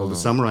called? Yeah. Well, the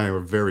samurai were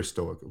very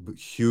Stoic.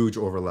 Huge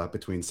overlap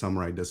between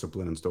samurai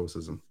discipline and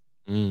Stoicism.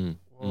 I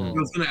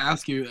was going to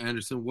ask you,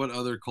 Anderson, what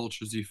other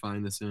cultures do you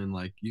find this in?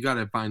 Like, you got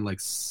to find like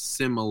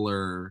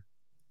similar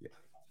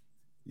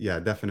Yeah,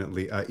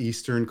 definitely.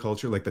 Eastern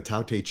culture, like the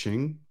Tao Te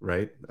Ching,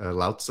 right?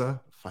 Lao Tzu,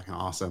 fucking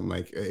awesome.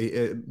 Like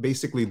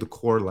basically the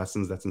core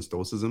lessons that's in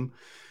Stoicism,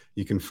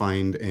 you can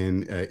find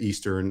in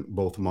Eastern,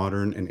 both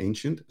modern and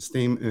ancient.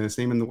 Same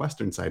in the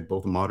Western side,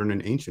 both modern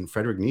and ancient.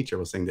 Friedrich Nietzsche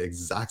was saying the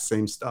exact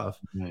same stuff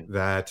Right.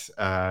 that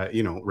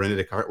René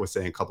Descartes was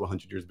saying a couple of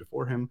hundred years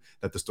before him,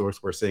 that the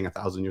Stoics were saying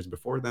 1,000 years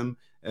before them,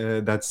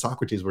 that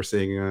Socrates were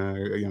saying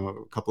a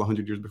couple of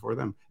hundred years before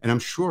them. And I'm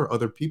sure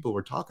other people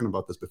were talking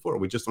about this before.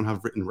 We just don't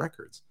have written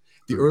records.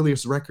 The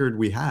earliest record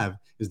we have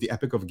is the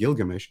Epic of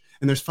Gilgamesh,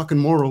 and there's fucking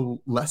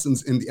moral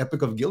lessons in the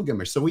Epic of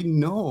Gilgamesh. So we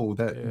know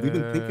that we've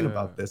been thinking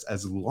about this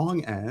as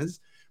long as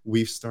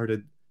we've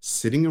started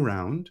sitting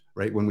around,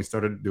 right? When we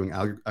started doing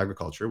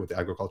agriculture with the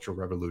agricultural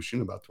revolution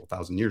about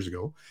 12,000 years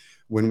ago,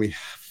 when we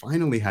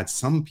finally had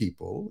some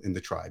people in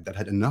the tribe that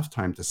had enough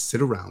time to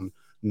sit around,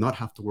 not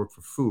have to work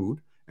for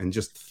food, and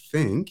just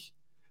think,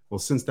 well,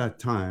 since that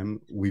time,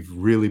 we've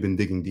really been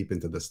digging deep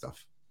into this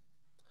stuff.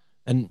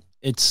 And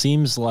it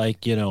seems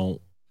like,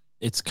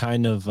 it's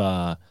kind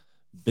of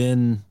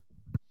been,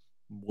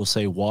 we'll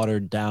say,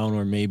 watered down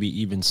or maybe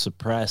even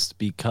suppressed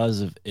because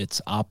of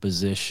its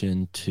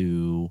opposition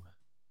to,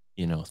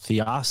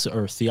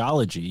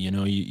 theology.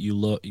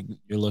 You're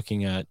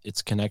looking at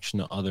its connection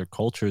to other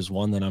cultures.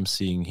 One that I'm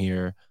seeing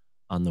here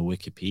on the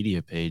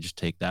Wikipedia page,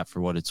 take that for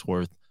what it's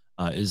worth,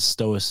 is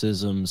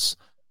Stoicism's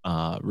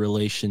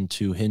relation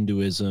to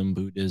Hinduism,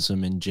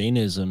 Buddhism, and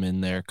Jainism in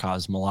their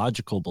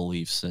cosmological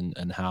beliefs,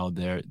 and how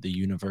the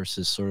universe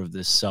is sort of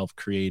this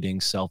self-creating,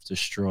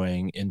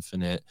 self-destroying,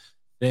 infinite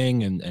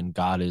thing, and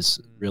God is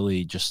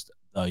really just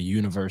the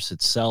universe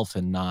itself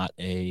and not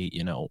a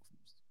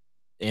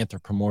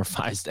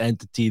anthropomorphized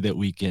entity that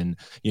we can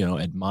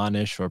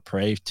admonish or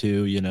pray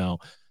to.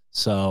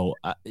 So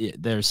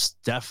there's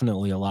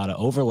definitely a lot of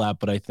overlap,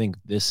 but I think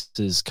this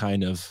is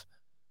kind of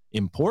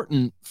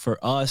important for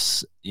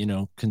us,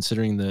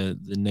 considering the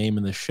name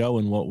of the show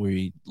and what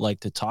we like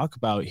to talk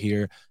about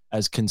here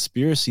as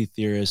conspiracy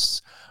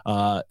theorists.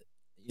 I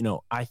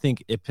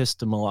think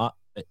epistemology,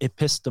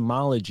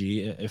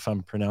 if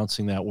I'm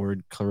pronouncing that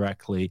word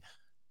correctly,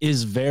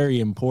 is very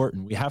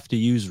important. We have to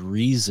use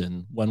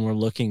reason when we're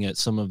looking at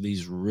some of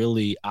these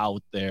really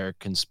out there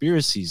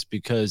conspiracies,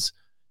 because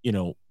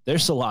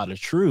there's a lot of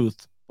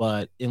truth,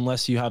 but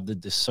unless you have the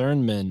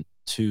discernment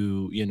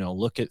to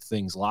look at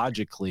things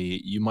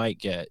logically, you might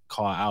get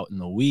caught out in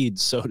the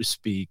weeds, so to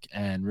speak,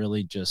 and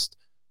really just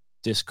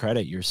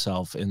discredit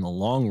yourself in the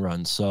long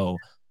run. So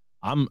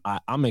I'm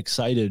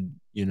excited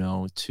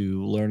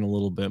to learn a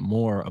little bit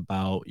more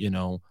about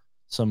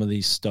some of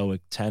these Stoic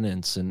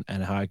tenets and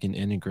how I can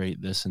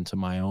integrate this into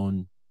my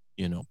own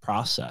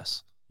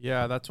process.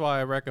 Yeah, that's why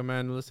I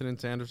recommend listening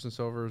to Anderson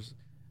Silver's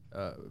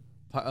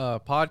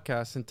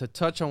podcast. And to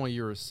touch on what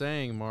you were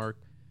saying, Mark,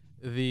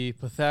 the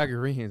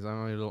Pythagoreans, I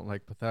know you don't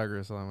like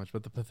Pythagoras all that much,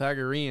 but the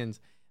Pythagoreans,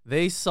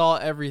 they saw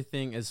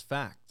everything as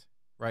fact,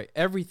 right?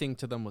 Everything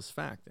to them was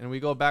fact. And we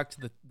go back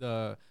to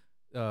the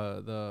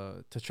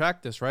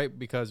Tetractys, right?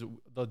 Because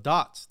the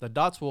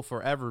dots will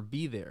forever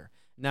be there.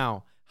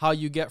 Now, how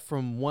you get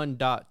from one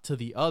dot to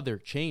the other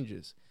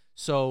changes.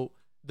 So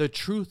the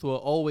truth will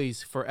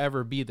always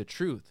forever be the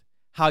truth.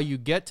 How you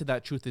get to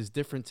that truth is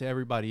different to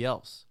everybody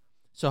else.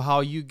 So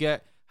how you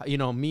get,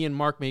 me and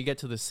Mark may get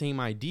to the same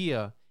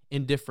idea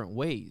in different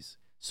ways.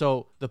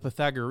 So the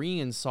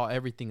Pythagoreans saw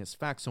everything as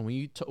fact. So when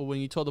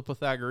you told the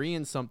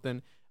Pythagoreans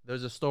something,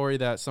 there's a story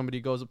that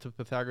somebody goes up to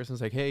Pythagoras and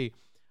is like, hey,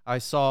 I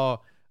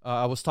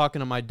was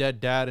talking to my dead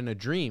dad in a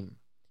dream.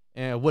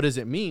 And what does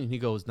it mean? He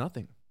goes,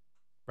 nothing,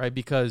 right?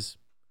 Because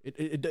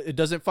it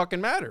doesn't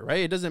fucking matter, right?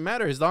 It doesn't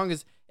matter as long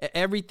as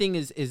everything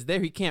is there.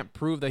 He can't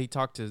prove that he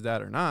talked to his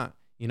dad or not.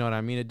 You know what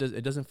I mean?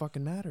 It doesn't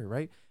fucking matter,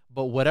 right?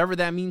 But whatever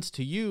that means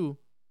to you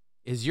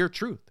is your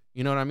truth.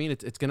 You know what I mean?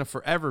 It's gonna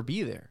forever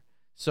be there.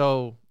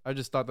 So I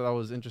just thought that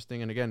was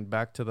interesting. And again,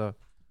 back to the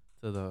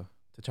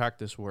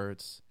Tetractys, where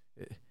it's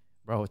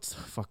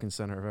the fucking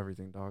center of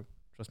everything, dog.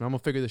 Trust me, I'm gonna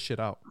figure this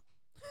shit out.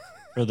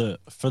 For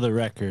the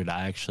record,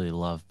 I actually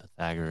love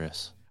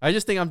Pythagoras. I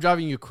just think I'm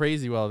driving you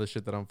crazy with all this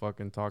shit that I'm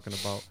fucking talking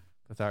about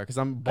Pythagoras, because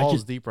I'm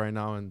balls deep right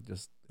now in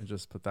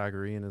just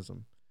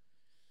Pythagoreanism.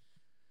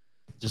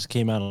 Just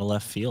came out of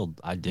left field.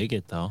 I dig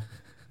it though.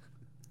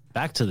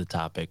 Back to the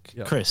topic.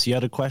 Yep. Chris, you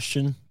had a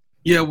question?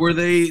 Yeah, were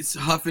they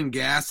huffing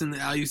gas in the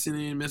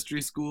Eleusinian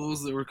mystery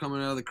schools that were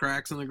coming out of the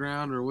cracks in the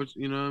ground, or what?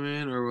 You know what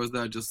I mean? Or was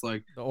that just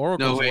like The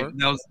oracles were.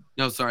 that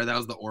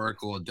was the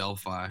Oracle of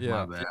Delphi.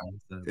 Yeah. My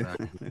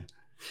bad.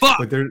 Fuck!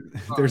 But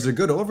there's a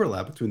good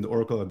overlap between the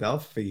Oracle of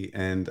Delphi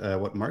and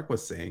what Mark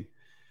was saying.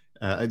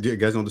 Do you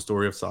guys know the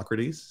story of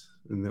Socrates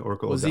in the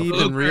Oracle Was of he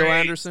Delphi? even real,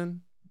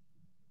 Anderson?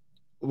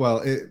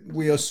 Well,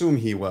 we assume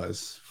he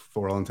was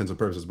for all intents and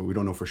purposes, but we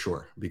don't know for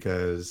sure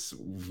because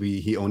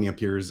he only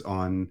appears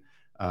on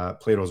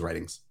Plato's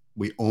writings.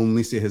 We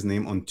only see his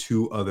name on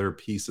 2 other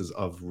pieces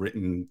of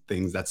written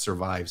things that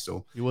survive.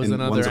 So He was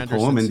another one's a Anderson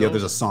poem and the Silver.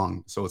 other's a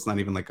song. So it's not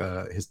even like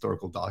a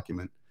historical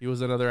document. He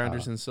was another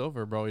Anderson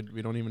Silver, bro.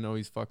 We don't even know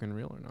he's fucking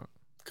real or not.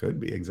 Could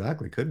be,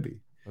 exactly, could be.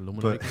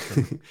 Illuminati But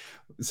confirmed.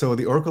 so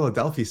the Oracle of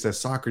Delphi says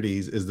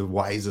Socrates is the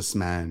wisest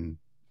man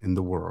in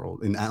the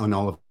world, in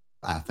all of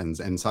Athens.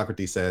 And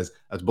Socrates says,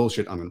 that's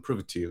bullshit. I'm going to prove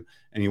it to you.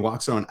 And he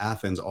walks around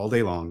Athens all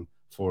day long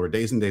for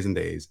days and days and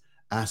days,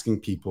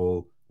 asking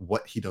people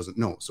what he doesn't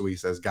know. So he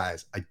says,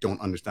 guys, I don't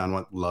understand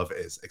what love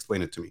is.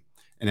 Explain it to me.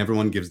 And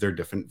everyone gives their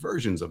different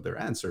versions of their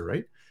answer,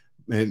 right?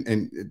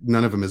 And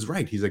none of them is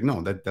right. He's like,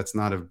 no, that's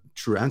not a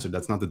true answer.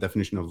 That's not the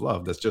definition of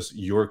love. That's just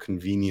your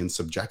convenient,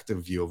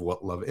 subjective view of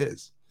what love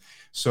is.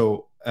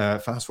 So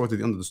fast forward to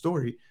the end of the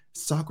story,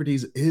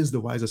 Socrates is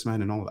the wisest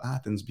man in all of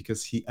Athens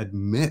because he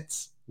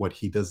admits what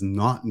he does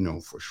not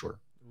know for sure.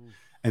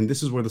 And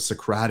this is where the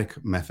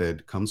Socratic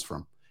method comes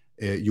from.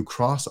 You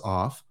cross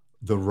off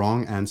the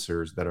wrong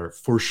answers that are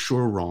for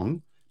sure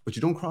wrong, but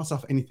you don't cross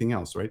off anything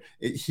else, right?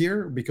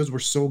 Here, because we're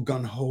so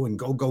gung-ho and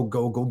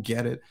go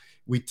get it,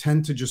 we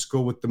tend to just go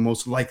with the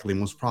most likely,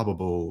 most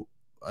probable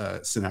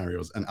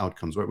scenarios and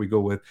outcomes, right? We go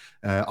with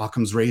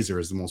Occam's razor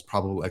as the most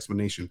probable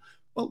explanation.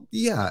 Well,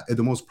 yeah,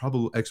 the most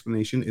probable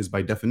explanation is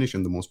by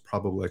definition the most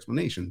probable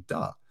explanation,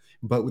 duh.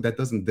 But that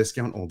doesn't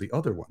discount all the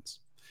other ones.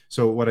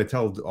 So what I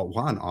tell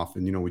Juan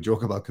often, we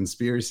joke about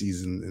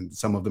conspiracies and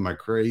some of them are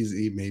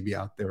crazy, maybe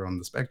out there on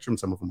the spectrum,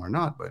 some of them are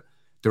not, but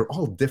they're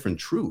all different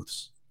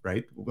truths,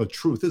 right? What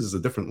truth is a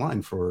different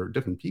line for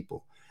different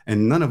people.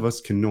 And none of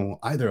us can know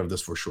either of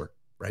this for sure,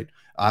 right?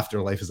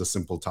 Afterlife is a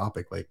simple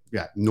topic. Like,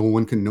 yeah, no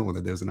one can know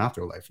that there's an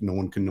afterlife. No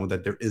one can know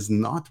that there is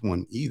not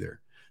one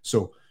either.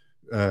 So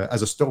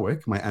as a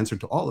Stoic, my answer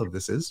to all of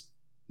this is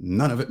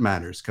none of it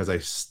matters because I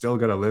still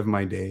got to live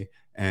my day.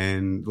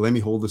 And let me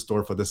hold this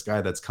door for this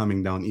guy that's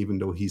coming down, even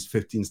though he's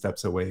 15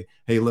 steps away.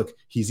 Hey, look,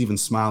 he's even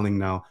smiling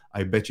now.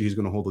 I bet you he's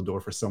going to hold the door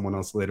for someone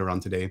else later on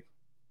today.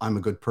 I'm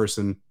a good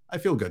person. I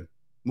feel good.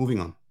 Moving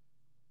on.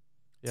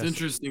 It's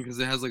interesting because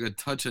it has like a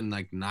touch in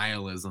like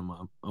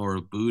nihilism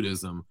or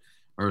Buddhism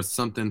or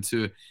something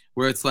to it,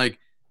 where it's like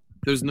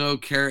there's no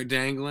carrot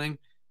dangling.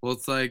 Well,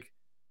 it's like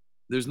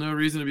there's no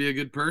reason to be a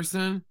good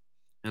person.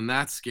 And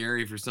that's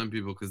scary for some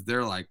people because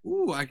they're like,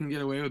 ooh, I can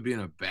get away with being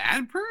a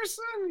bad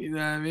person. You know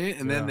what I mean?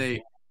 And then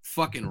they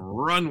fucking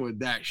run with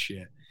that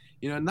shit.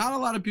 Not a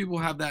lot of people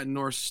have that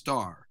North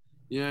Star.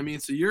 You know what I mean?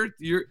 So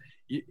you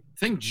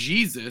think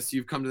Jesus,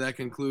 you've come to that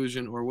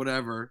conclusion or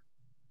whatever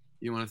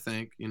you want to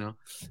think,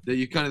 that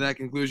you come to that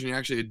conclusion, you're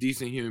actually a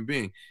decent human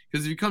being.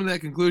 Because if you come to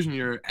that conclusion,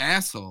 you're an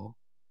asshole,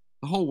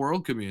 the whole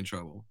world could be in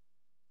trouble.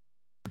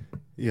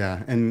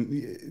 Yeah.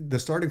 And the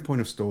starting point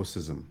of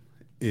Stoicism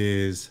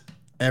is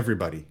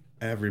everybody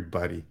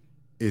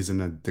is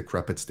in a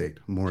decrepit state,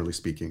 morally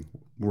speaking.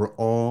 We're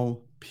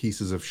all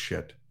pieces of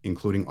shit,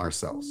 including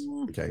ourselves.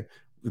 Okay.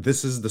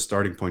 This is the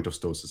starting point of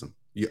Stoicism.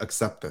 You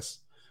accept this.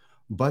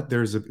 But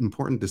there's an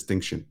important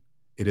distinction.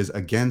 It is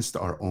against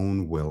our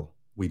own will.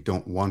 We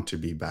don't want to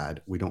be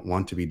bad. We don't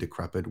want to be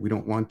decrepit. We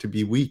don't want to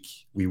be weak.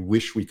 We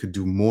wish we could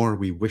do more.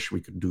 We wish we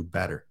could do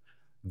better.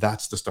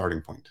 That's the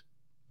starting point,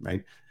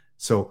 right?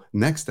 So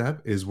next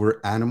step is we're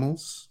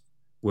animals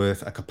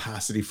with a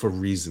capacity for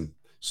reason.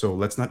 So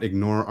let's not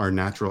ignore our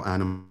natural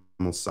animal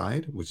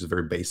side, which is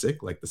very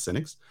basic, like the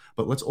cynics,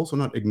 but let's also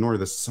not ignore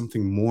this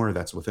something more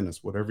that's within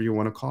us, whatever you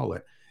want to call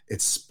it.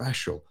 It's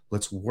special.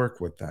 Let's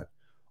work with that.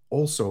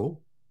 Also,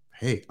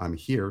 hey, I'm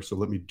here, so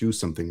let me do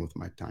something with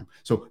my time.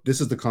 So this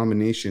is the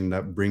combination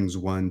that brings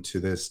one to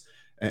this.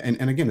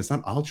 And again, it's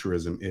not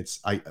altruism.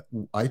 It's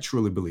I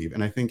truly believe,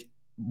 and I think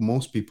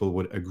most people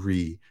would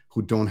agree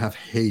who don't have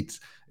hate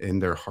in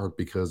their heart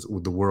because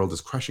the world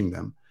is crushing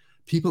them.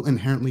 People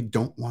inherently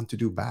don't want to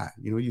do bad.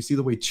 You see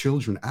the way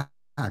children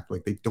act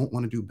like they don't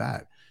want to do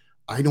bad.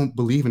 I don't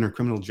believe in our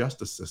criminal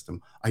justice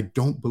system. I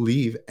don't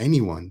believe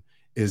anyone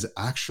is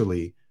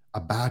actually a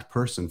bad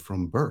person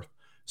from birth.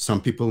 Some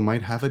people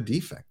might have a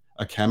defect,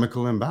 a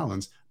chemical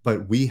imbalance,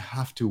 but we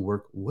have to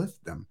work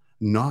with them,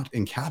 not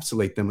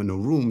encapsulate them in a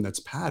room that's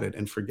padded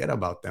and forget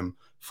about them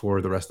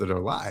for the rest of their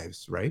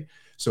lives, right?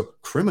 So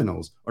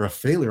criminals are a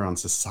failure on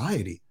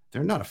society.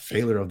 They're not a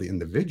failure of the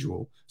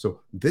individual. So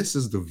this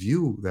is the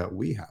view that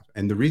we have.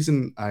 And the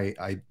reason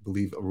I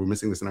believe we're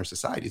missing this in our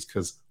society is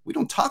because we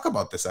don't talk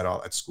about this at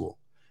all at school.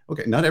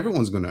 Okay, not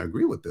everyone's going to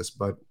agree with this,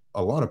 but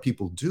a lot of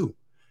people do.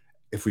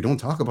 If we don't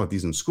talk about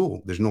these in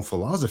school, there's no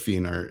philosophy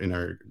in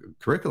our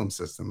curriculum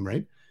system,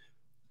 right?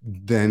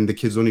 Then the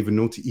kids don't even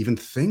know to even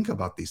think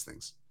about these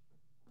things.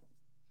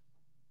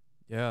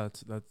 Yeah,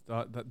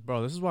 that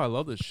bro. This is why I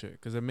love this shit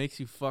because it makes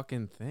you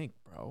fucking think,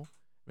 bro.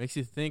 It makes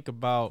you think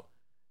about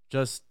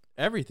just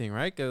everything,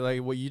 right?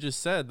 Like what you just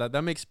said,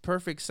 that makes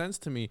perfect sense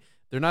to me.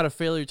 They're not a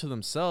failure to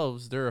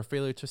themselves; they're a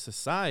failure to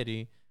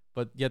society,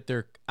 but yet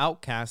they're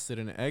outcasted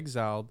and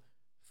exiled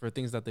for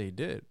things that they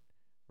did,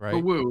 right?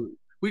 But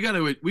we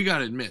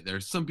gotta admit,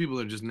 there's some people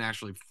that are just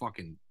naturally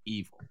fucking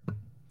evil.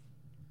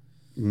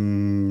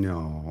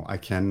 No, I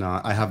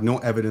cannot. I have no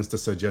evidence to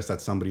suggest that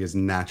somebody is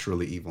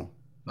naturally evil.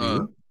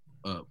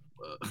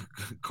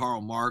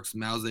 Karl Marx,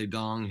 Mao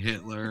Zedong,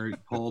 Hitler,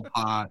 Pol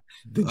Pot.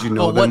 Did you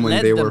know them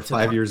when they were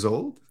 5 years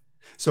old?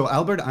 So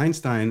Albert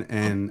Einstein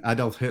and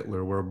Adolf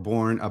Hitler were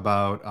born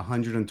about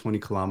 120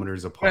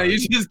 kilometers Yeah, apart you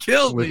just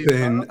killed me.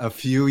 within a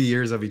few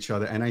years of each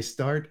other. And I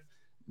start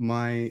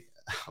my,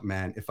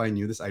 man, if I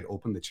knew this, I'd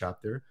open the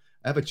chapter.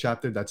 I have a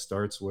chapter that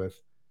starts with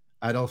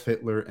Adolf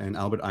Hitler and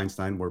Albert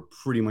Einstein were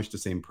pretty much the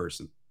same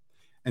person.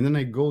 And then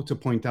I go to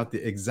point out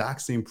the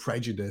exact same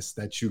prejudice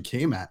that you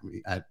came at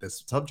me at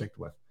this subject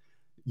with.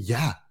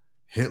 Yeah,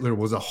 Hitler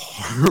was a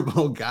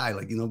horrible guy.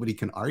 Like, nobody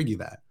can argue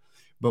that.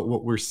 But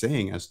what we're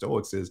saying as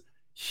Stoics is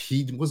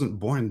he wasn't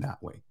born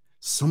that way.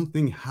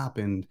 Something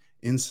happened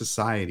in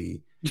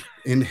society,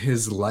 in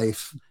his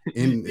life,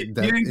 in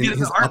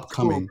his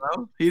upcoming. School,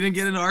 bro. He didn't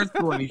get into art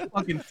school and he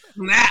fucking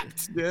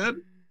snapped,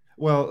 dude.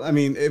 Well, I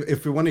mean,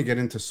 if we want to get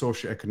into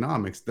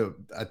socioeconomics,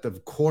 at the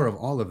core of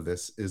all of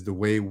this is the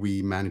way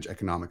we manage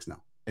economics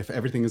now. If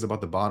everything is about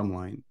the bottom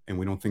line and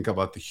we don't think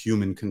about the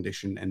human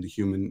condition and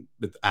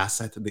the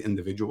asset of the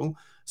individual,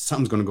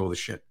 something's going to go to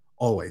shit.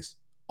 Always,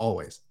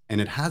 always. And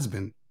it has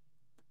been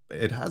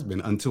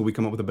until we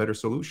come up with a better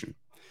solution.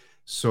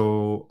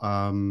 So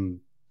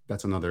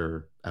that's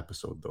another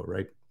episode though,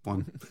 right?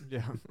 One.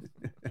 Yeah.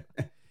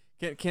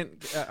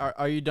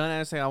 Are you done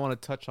answering? I want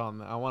to touch on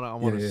that. I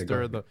want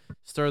to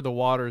stir the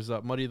waters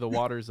up, muddy the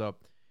waters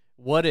up.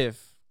 What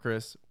if,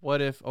 Chris?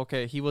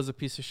 Okay, he was a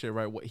piece of shit,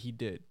 right? What he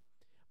did,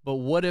 but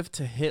what if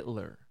to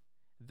Hitler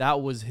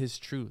that was his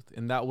truth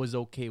and that was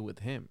okay with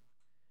him?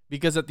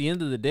 Because at the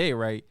end of the day,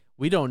 right,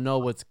 we don't know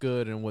what's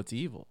good and what's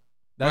evil.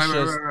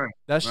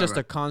 That's just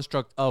a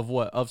construct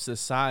of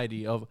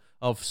society,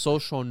 of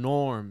social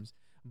norms.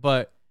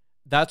 But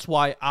that's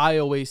why I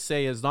always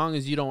say, as long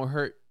as you don't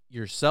hurt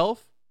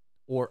yourself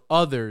or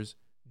others,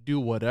 do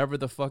whatever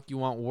the fuck you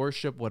want,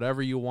 worship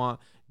whatever you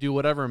want, do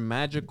whatever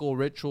magical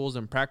rituals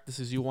and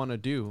practices you want to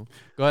do.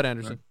 Go ahead,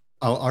 Anderson.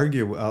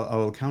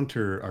 I'll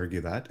counter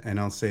argue that, and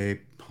I'll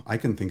say I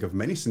can think of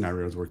many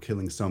scenarios where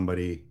killing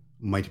somebody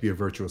might be a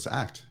virtuous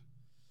act.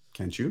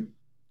 Can't you?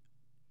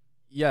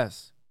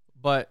 Yes,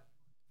 but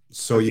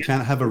so you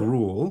can't have a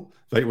rule,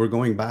 right? We're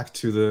going back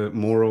to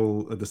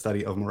the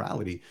study of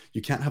morality.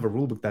 You can't have a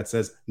rule book that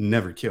says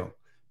never kill,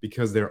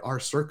 because there are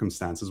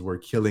circumstances where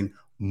killing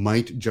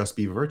might just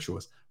be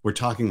virtuous. We're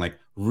talking like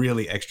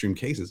really extreme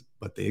cases,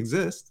 but they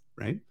exist,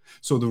 right?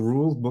 So the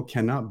rule book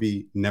cannot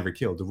be never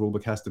kill. The rule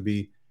book has to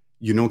be,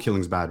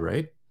 killing's bad,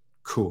 right?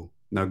 Cool.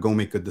 Now go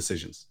make good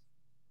decisions.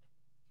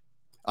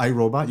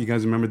 iRobot, you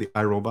guys remember the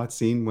iRobot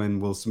scene when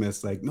Will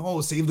Smith's like, no,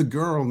 save the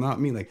girl,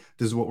 not me. Like,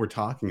 this is what we're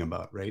talking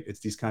about, right?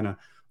 It's these kind of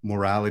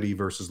morality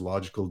versus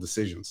logical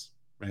decisions,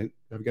 right?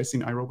 Have you guys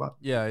seen iRobot?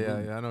 Yeah.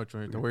 I know what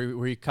you're talking about.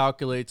 Where he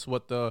calculates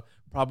what the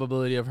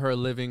probability of her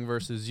living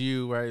versus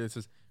you, right? This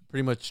is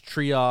pretty much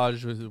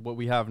triage with what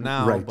we have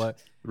now. Right. But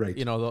right.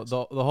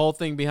 The whole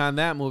thing behind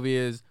that movie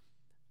is,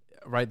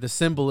 right, the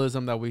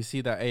symbolism that we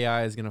see that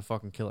AI is gonna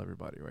fucking kill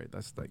everybody, right?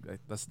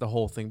 That's the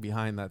whole thing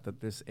behind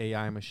that this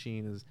AI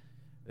machine is,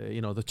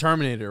 the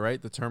Terminator,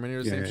 right? The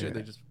Terminator, same shit.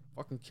 They just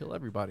fucking kill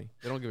everybody.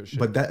 They don't give a shit.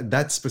 But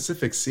that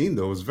specific scene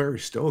though was very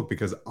stoic,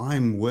 because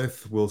I'm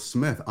with Will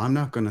Smith. I'm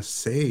not gonna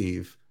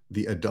save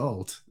the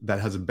adult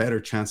that has a better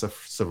chance of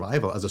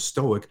survival. As a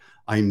stoic,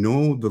 I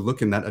know the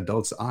look in that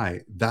adult's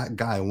eye. That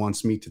guy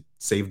wants me to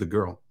save the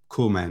girl.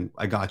 Cool, man.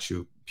 I got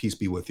you. Peace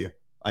be with you.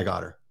 I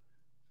got her.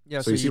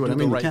 Yeah. So you see what I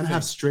mean? Right, you can't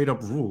have straight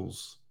up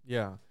rules.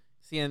 Yeah.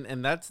 See,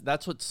 and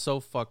that's what's so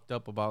fucked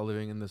up about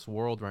living in this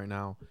world right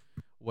now,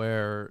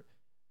 where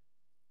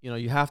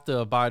you have to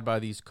abide by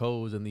these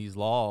codes and these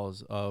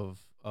laws of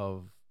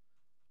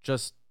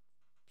just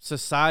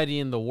society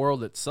and the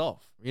world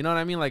itself. You know what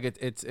I mean? Like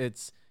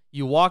it's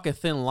you walk a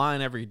thin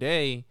line every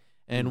day,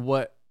 and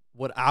what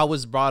I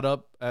was brought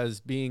up as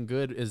being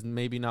good is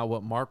maybe not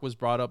what Mark was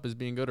brought up as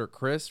being good, or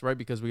Chris, right?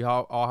 Because we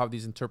all have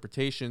these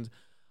interpretations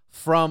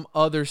from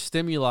other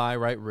stimuli,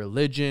 right?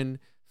 Religion,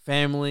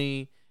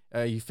 family,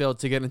 you failed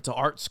to get into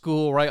art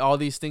school, right? All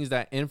these things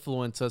that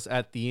influence us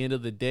at the end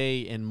of the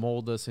day and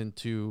mold us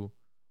into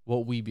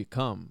what we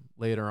become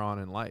later on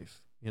in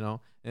life,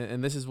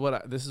 and this is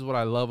what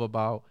I love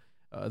about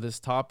this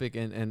topic,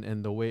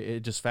 and the way it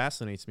just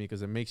fascinates me,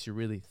 because it makes you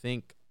really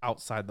think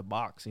outside the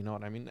box. You know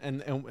what I mean?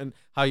 And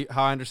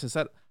how Anderson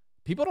said,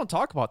 people don't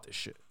talk about this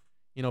shit.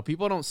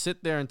 People don't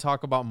sit there and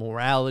talk about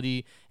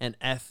morality and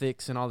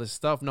ethics and all this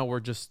stuff. No, we're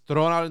just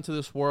thrown out into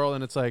this world,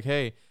 and it's like,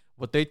 hey,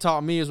 what they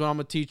taught me is what I'm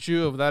gonna teach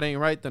you. If that ain't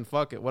right, then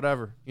fuck it,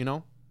 whatever.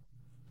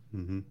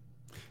 Mm-hmm.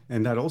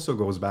 And that also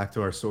goes back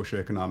to our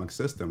socioeconomic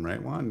system, right?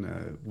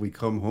 We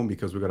come home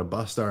because we got to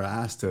bust our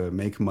ass to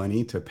make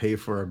money to pay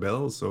for our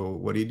bills. So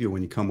what do?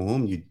 When you come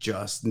home, you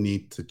just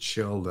need to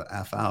chill the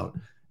F out.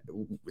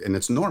 And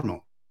it's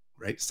normal,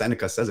 right?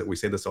 Seneca says it. We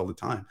say this all the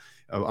time.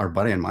 Our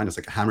body and mind is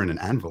like a hammer and an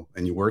anvil,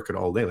 and you work it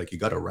all day. Like, you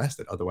got to rest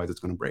it. Otherwise,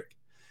 it's going to break.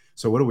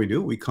 So what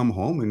do? We come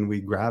home and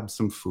we grab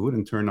some food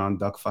and turn on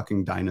Duck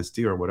fucking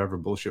Dynasty or whatever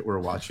bullshit we're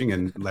watching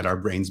and let our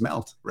brains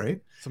melt,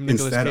 right?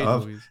 Instead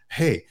of,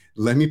 hey,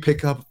 let me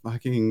pick up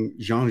fucking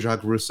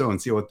Jean-Jacques Rousseau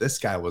and see what this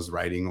guy was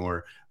writing,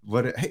 or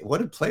what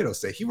did Plato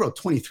say? He wrote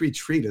 23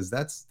 treatises.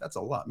 That's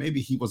a lot.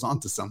 Maybe he was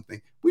onto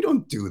something. We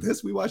don't do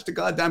this. We watch the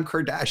goddamn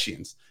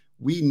Kardashians.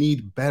 We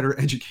need better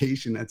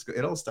education.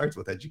 It all starts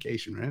with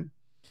education, right?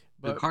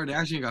 The But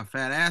Kardashian got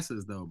fat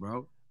asses though,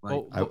 bro.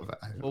 Like,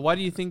 but why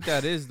do you think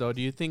that is though?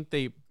 Do you think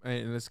they,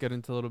 and let's get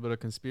into a little bit of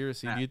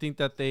conspiracy. Do you think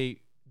that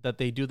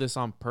they do this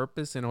on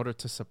purpose in order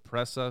to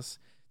suppress us,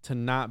 to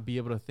not be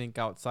able to think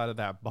outside of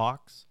that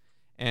box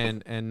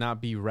and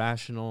not be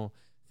rational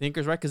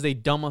thinkers, right? Because they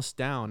dumb us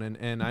down.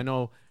 And I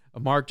know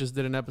Mark just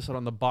did an episode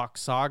on the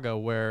Box Saga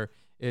where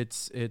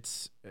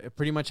it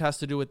pretty much has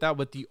to do with that,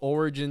 with the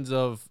origins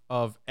of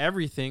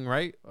everything,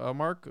 right?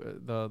 Mark,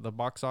 the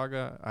Box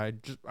Saga. I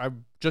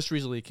just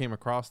recently came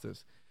across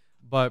this,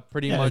 but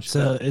pretty much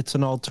it's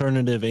an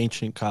alternative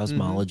ancient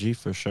cosmology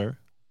for sure.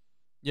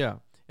 Yeah.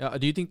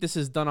 Do you think this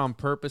is done on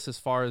purpose as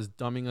far as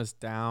dumbing us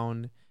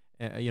down,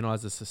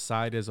 as a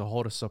society as a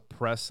whole, to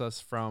suppress us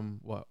from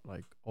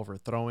like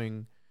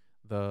overthrowing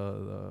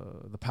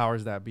the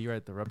powers that be,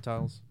 right? The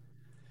reptiles?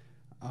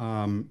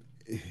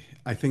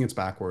 I think it's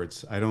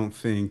backwards. I don't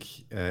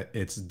think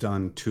it's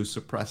done to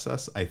suppress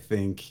us. I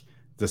think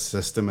the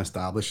system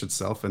established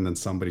itself and then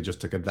somebody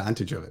just took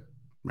advantage of it,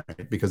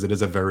 right? Because it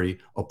is a very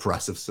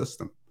oppressive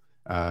system,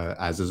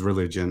 as is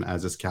religion,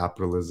 as is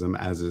capitalism,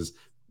 as is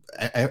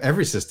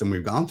every system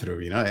we've gone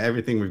through,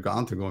 everything we've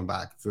gone through going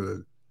back to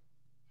the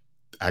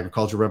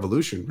agricultural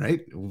revolution,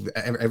 right?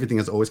 Everything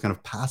has always kind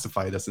of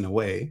pacified us in a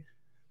way.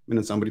 And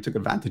then somebody took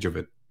advantage of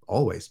it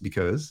always,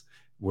 because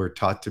we're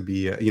taught to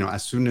be,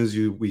 as soon as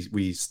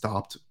we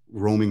stopped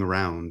roaming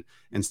around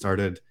and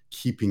started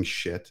keeping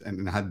shit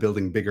and had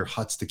building bigger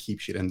huts to keep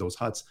shit in those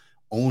huts,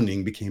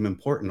 owning became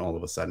important all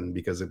of a sudden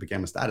because it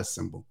became a status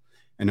symbol.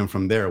 And then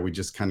from there, we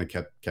just kind of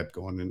kept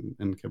going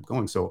and kept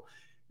going. So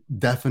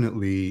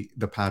definitely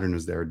the pattern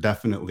is there.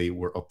 Definitely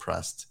we're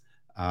oppressed.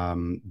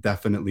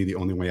 Definitely the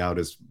only way out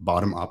is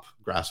bottom up,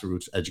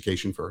 grassroots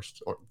education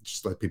first, or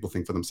just let people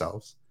think for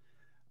themselves.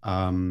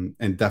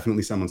 And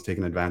definitely someone's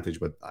taken advantage,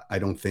 but I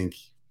don't think,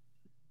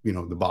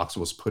 the box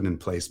was put in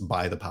place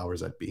by the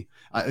powers that be.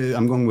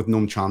 I'm going with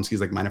Noam Chomsky's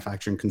like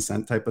manufacturing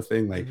consent type of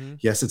thing. Like,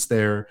 yes, it's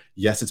there.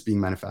 Yes, it's being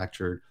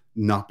manufactured,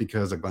 not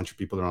because a bunch of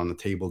people are on the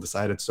table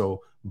decided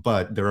so,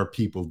 but there are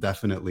people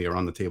definitely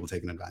around the table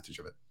taking advantage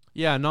of it.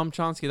 Yeah, Noam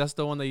Chomsky, that's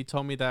the one that you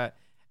told me that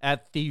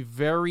at the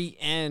very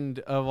end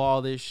of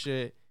all this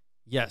shit,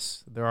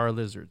 yes, there are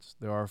lizards.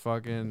 There are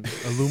fucking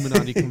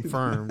Illuminati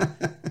confirmed.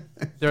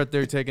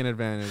 They're taking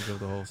advantage of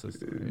the whole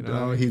system.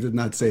 No, he did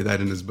not say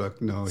that in his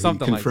book. No,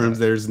 Something he confirms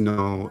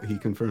like he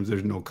confirms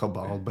there's no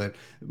cabal. But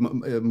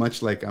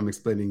much like I'm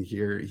explaining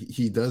here,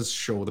 he does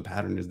show the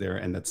pattern is there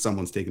and that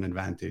someone's taking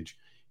advantage.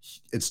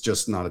 It's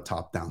just not a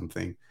top-down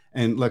thing.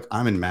 And look,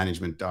 I'm in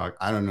management, dog.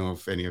 I don't know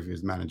if any of you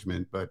is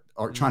management, but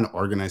trying to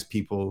organize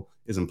people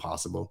is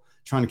impossible.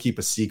 Trying to keep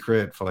a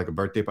secret for like a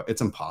birthday party,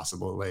 it's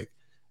impossible. Like,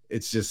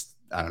 it's just,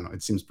 I don't know.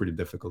 It seems pretty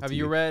difficult. Have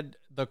you read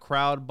The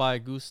Crowd by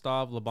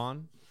Gustave Le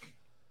Bon?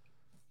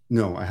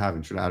 No, I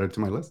haven't. Should I add it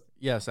to my list?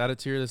 Yes, add it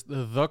to your list.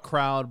 The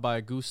Crowd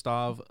by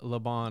Gustave Le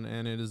Bon,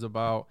 and it is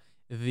about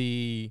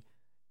the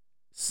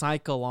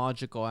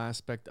psychological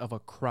aspect of a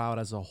crowd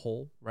as a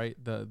whole, right?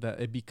 That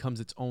it becomes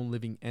its own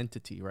living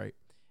entity, right?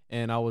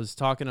 And I was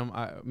talking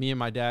to me and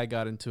my dad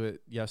got into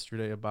it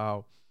yesterday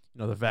about,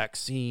 the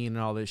vaccine and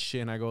all this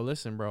shit. And I go,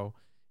 listen, bro,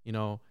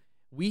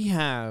 we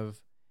have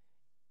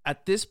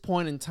at this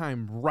point in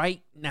time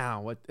right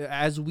now,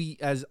 as we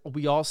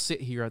all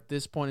sit here at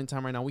this point in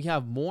time right now, we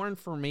have more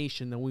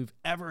information than we've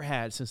ever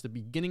had since the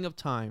beginning of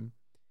time,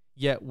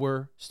 yet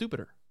we're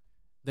stupider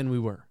than we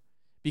were.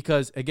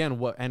 Because, again,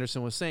 what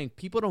Anderson was saying,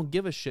 people don't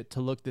give a shit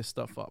to look this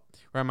stuff up,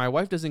 right? My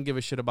wife doesn't give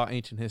a shit about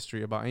ancient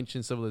history, about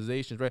ancient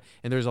civilizations, right?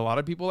 And there's a lot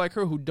of people like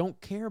her who don't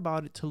care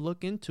about it to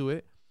look into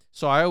it.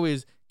 So I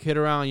always kid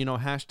around,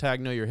 hashtag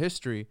know your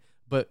history.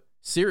 But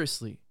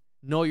seriously,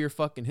 know your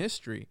fucking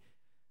history.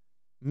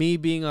 Me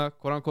being a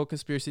quote-unquote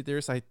conspiracy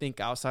theorist, I think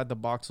outside the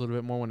box a little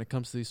bit more when it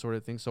comes to these sort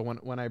of things. So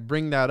when I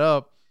bring that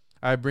up,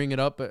 I bring it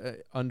up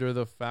under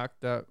the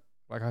fact that,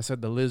 like I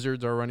said, the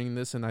lizards are running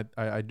this, and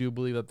I do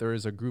believe that there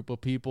is a group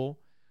of people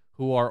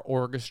who are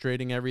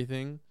orchestrating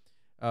everything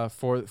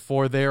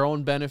for their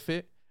own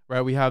benefit,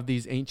 right? We have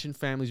these ancient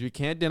families. We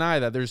can't deny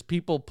that. There's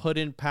people put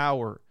in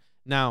power.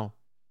 Now,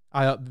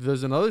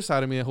 there's another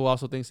side of me who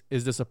also thinks,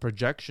 is this a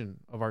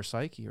projection of our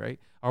psyche, right?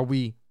 Are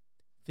we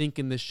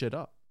thinking this shit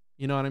up?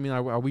 You know what I mean?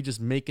 Are we just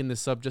making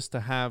this up just to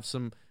have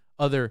some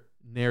other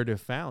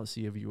narrative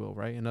fallacy, if you will,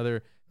 right?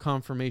 Another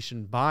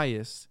confirmation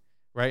bias,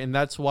 right? And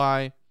that's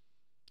why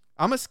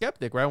I'm a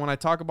skeptic, right? When I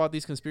talk about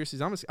these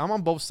conspiracies, I'm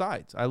on both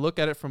sides. I look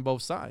at it from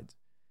both sides,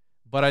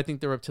 but I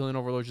think the reptilian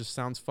overlord just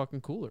sounds fucking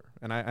cooler,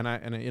 and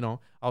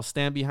I'll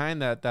stand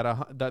behind that.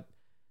 That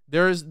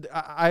there's,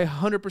 I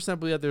 100%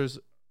 believe that there's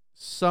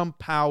some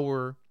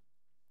power,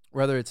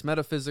 whether it's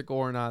metaphysical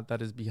or not,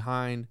 that is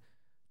behind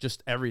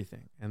just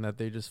everything, and that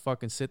they just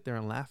fucking sit there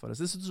and laugh at us.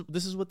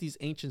 This is what these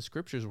ancient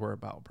scriptures were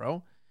about,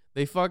 bro.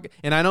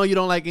 And I know you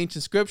don't like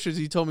ancient scriptures.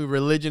 You told me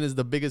religion is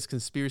the biggest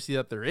conspiracy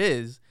that there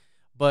is,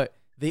 but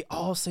they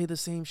all say the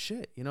same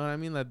shit. You know what I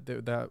mean?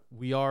 That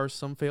we are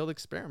some failed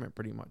experiment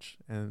pretty much,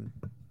 and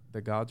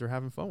the gods are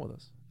having fun with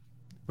us.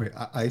 Wait,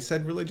 I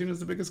said religion is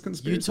the biggest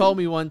conspiracy. You told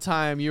me one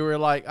time, you were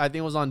like, I think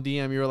it was on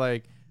DM, you were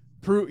like,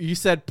 you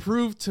said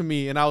prove to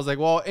me, and I was like,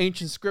 well,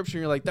 ancient scripture,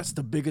 and you're like, that's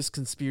the biggest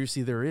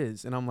conspiracy there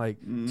is, and I'm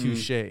like,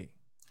 touche.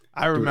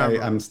 I Dude,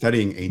 remember. I'm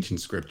studying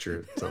ancient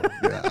scripture, so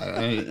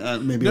yeah,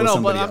 maybe it was No, but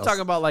somebody I'm else.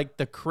 talking about like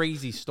the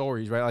crazy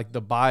stories, right? Like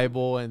the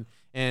Bible and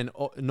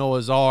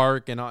Noah's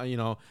Ark and you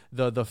know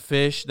the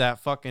fish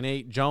that fucking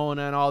ate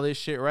Jonah and all this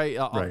shit, right?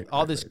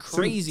 All this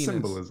craziness.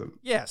 Symbolism.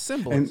 Yeah,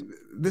 symbolism.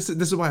 And this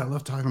is why I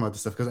love talking about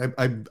this stuff, because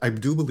I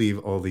do believe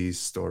all these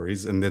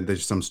stories, and then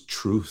there's some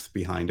truth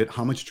behind it.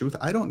 How much truth?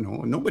 I don't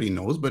know. Nobody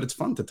knows, but it's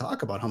fun to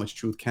talk about how much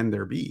truth can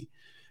there be.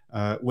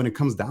 When it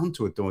comes down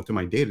to it, though, to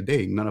my day to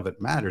day, none of it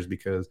matters,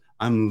 because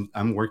I'm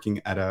working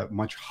at a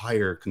much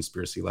higher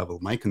conspiracy level.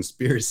 My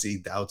conspiracy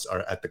doubts are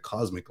at the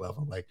cosmic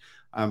level. Like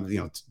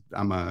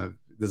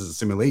this is a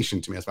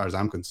simulation to me, as far as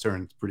I'm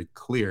concerned. It's pretty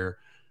clear.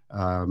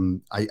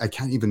 I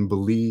can't even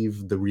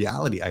believe the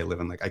reality I live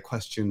in. Like, I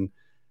question,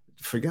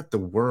 forget the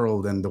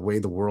world and the way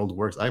the world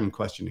works. I'm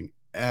questioning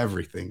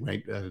everything,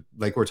 right?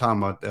 Like we're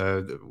talking about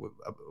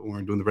when we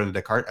were doing the René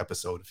Descartes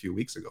episode a few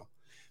weeks ago.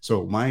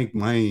 So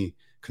my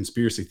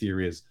conspiracy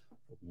theory is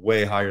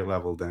way higher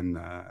level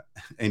than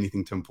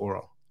anything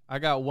temporal. I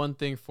got one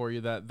thing for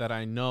you that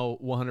I know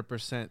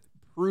 100%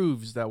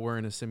 proves that we're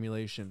in a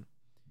simulation.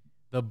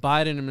 The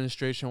Biden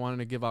administration wanted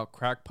to give out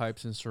crack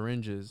pipes and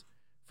syringes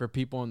for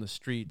people in the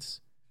streets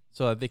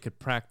so that they could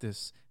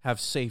have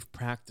safe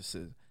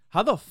practices.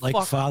 How the Like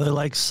fuck? father,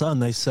 like son,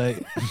 they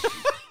say.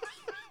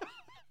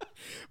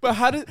 But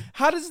how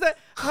does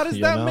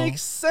that make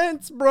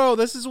sense, bro?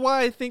 This is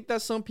why I think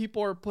that some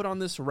people are put on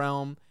this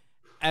realm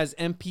as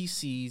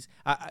NPCs.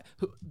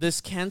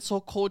 This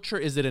cancel culture,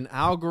 is it an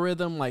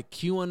algorithm like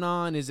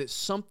QAnon? Is it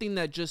something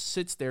that just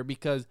sits there?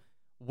 Because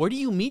where do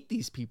you meet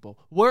these people?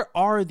 Where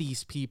are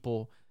these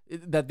people?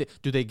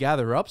 Do they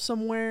gather up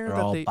somewhere? They're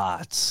all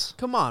bots.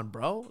 Come on,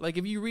 bro. Like,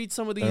 if you read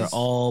some of these, they're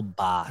all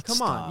bots.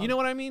 Come on, dog. you know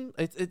what I mean?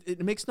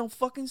 It makes no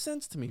fucking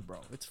sense to me,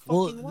 bro. It's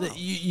fucking wild.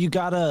 You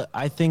gotta.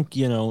 I think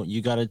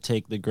you gotta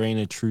take the grain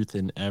of truth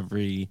in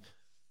every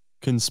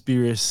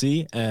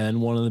conspiracy,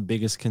 and one of the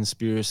biggest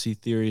conspiracy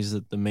theories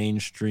that the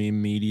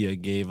mainstream media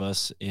gave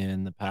us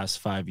in the past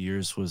 5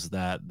 years was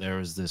that there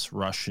was this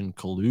Russian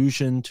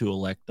collusion to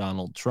elect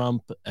Donald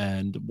Trump.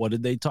 And what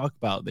did they talk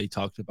about? They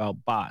talked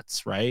about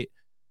bots, right?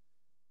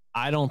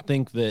 I don't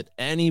think that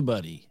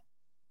anybody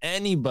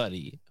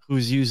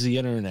who's used the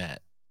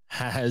internet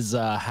has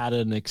had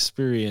an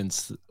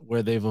experience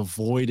where they've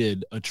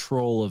avoided a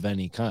troll of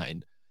any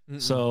kind.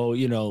 So,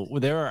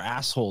 there are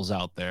assholes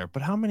out there,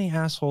 but how many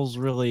assholes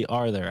really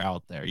are there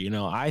out there?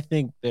 I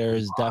think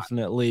there's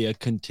definitely a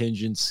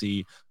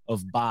contingency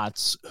of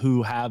bots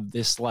who have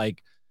this,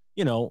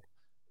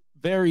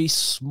 very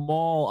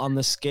small on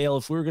the scale.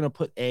 If we were going to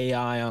put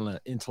AI on an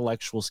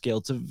intellectual scale,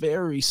 it's a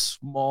very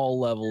small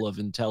level of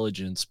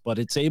intelligence, but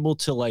it's able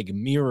to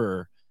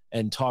mirror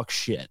and talk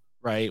shit.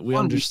 Right, we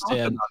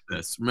understand about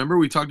this. Remember,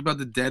 we talked about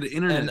the dead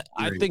internet. And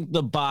I think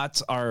the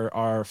bots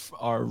are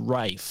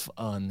rife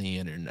on the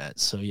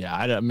internet. So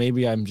yeah,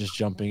 maybe I'm just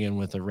jumping in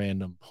with a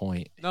random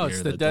point. No,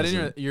 it's the dead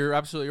internet. You're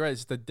absolutely right.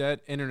 It's the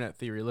dead internet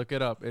theory. Look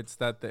it up. It's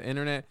that the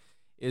internet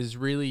is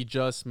really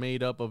just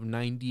made up of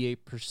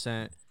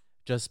 98%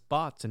 just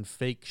bots and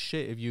fake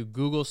shit. If you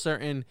Google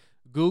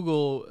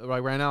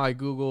right now, I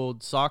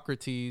Googled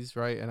Socrates,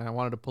 right, and I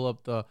wanted to pull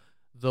up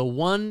the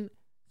one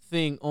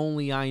thing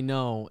only I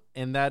know,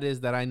 and that is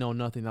that I know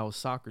nothing. That was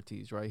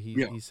Socrates, right?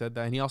 He said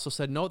that, and he also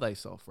said know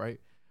thyself, right?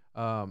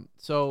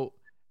 So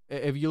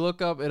if you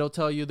look up, it'll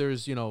tell you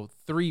there's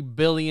 3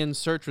 billion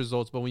search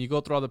results, but when you go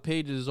through all the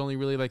pages, there's only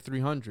really like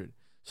 300.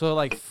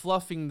 So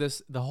fluffing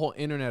the whole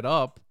internet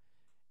up,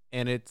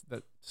 and it's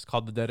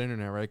called the dead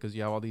internet, right? Because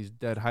you have all these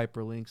dead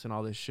hyperlinks and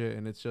all this shit,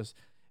 and it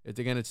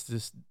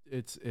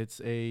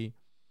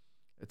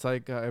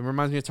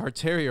reminds me of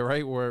Tartaria,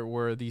 right?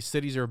 Where these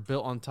cities are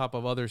built on top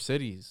of other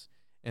cities,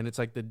 and it's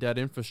like the dead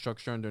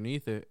infrastructure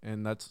underneath it,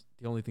 and that's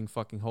the only thing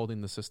fucking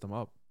holding the system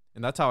up.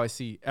 And that's how I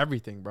see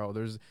everything, bro.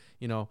 There's,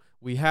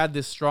 we had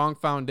this strong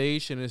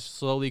foundation, is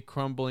slowly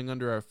crumbling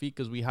under our feet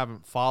because we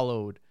haven't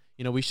followed.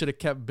 We should have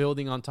kept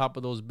building on top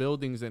of those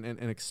buildings and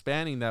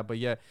expanding that, but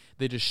yet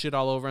they just shit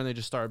all over and they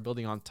just started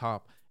building on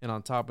top,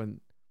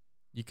 and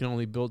you can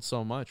only build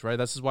so much, right?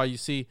 This is why you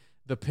see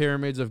the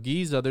pyramids of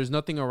Giza, there's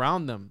nothing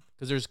around them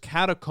because there's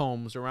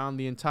catacombs around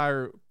the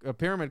entire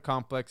pyramid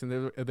complex,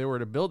 and if they were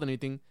to build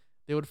anything,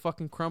 they would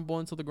fucking crumble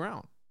into the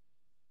ground.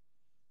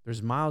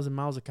 There's miles and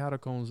miles of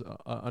catacombs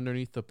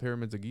underneath the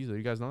pyramids of Giza.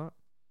 You guys know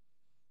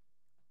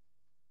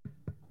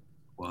that?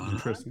 Wow.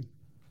 Interesting.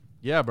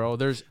 Yeah, bro.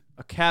 There's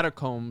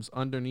catacombs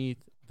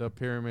underneath the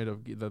pyramid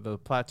of the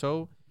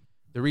plateau.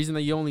 The reason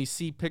that you only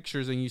see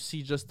pictures and you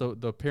see just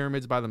the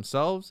pyramids by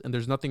themselves and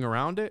there's nothing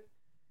around it,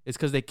 it's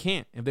because they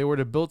can't. If they were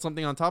to build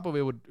something on top of it,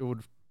 it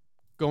would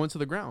go into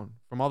the ground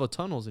from all the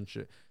tunnels and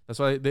shit. That's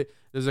why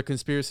there's a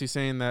conspiracy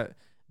saying that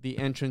the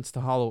entrance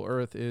to Hollow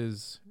Earth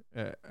is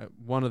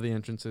one of the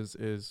entrances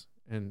is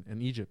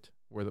in Egypt,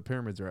 where the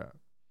pyramids are at.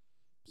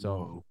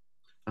 So,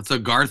 That's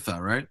Agartha,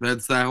 right?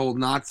 That's that whole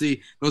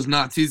Nazi. Those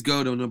Nazis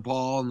go to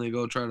Nepal and they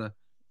go try to.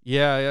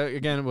 Yeah.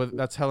 Again,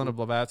 that's Helena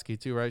Blavatsky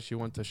too, right? She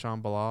went to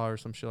Shambhala or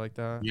some shit like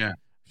that. Yeah.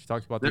 She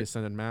talks about the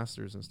ascended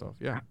masters and stuff.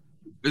 Yeah.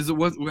 Is it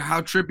what?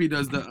 How trippy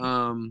does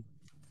the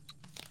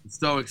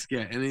Stoics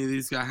get? Any of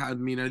these guys? I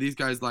mean, are these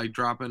guys like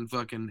dropping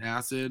fucking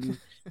acid?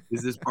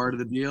 Is this part of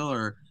the deal,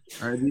 or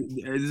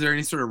is there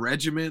any sort of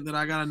regiment that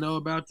I gotta know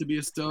about to be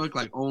a Stoic?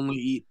 Like only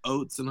eat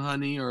oats and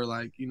honey, or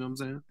like you know what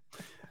I'm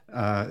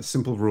saying?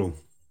 Simple rule: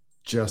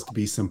 just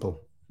be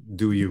simple.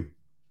 Do you?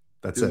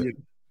 That's it.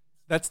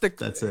 That's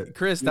it,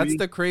 Chris. That's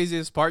the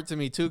craziest part to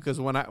me too, because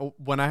when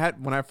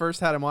I first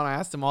had him on, I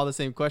asked him all the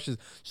same questions.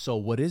 So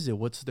what is it?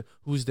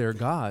 Who's their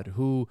God?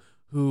 Who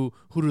do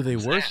they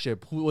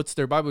worship? What's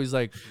their Bible? He's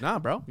like, nah,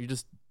 bro. You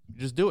just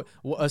do it.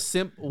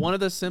 One of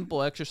the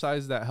simple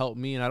exercises that helped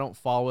me, and I don't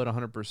follow it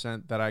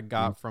 100%, that I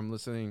got from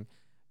listening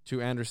to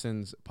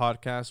Anderson's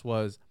podcast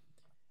was,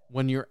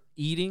 when you're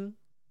eating,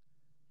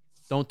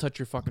 don't touch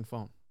your fucking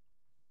phone.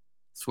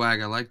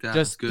 Swag, I like that.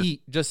 Just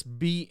eat. Just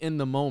be in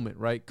the moment,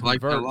 right? I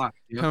like that a lot.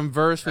 Yep.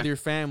 Converse with your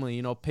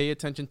family. Pay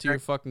attention to your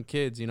fucking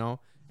kids.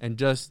 And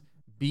just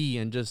be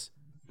and just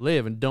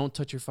live and don't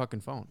touch your fucking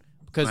phone.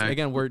 Because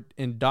again, we're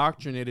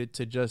indoctrinated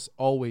to just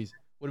always.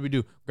 What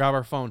do? Grab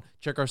our phone,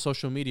 check our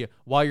social media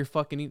while you're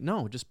fucking eating.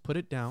 No, just put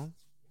it down,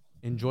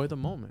 enjoy the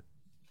moment.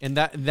 And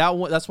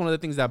that's one of the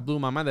things that blew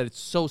my mind. That it's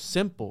so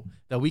simple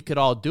that we could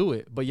all do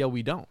it, but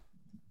we don't.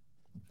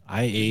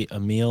 I ate a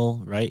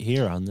meal right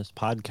here on this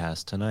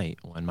podcast tonight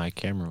when my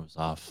camera was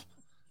off.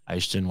 I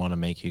just didn't want to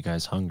make you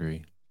guys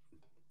hungry.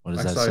 What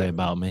does that say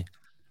about me?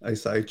 I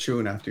saw you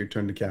chewing after you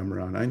turned the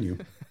camera on. I knew.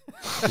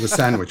 It was a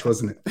sandwich,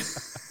 wasn't it?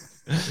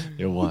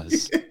 It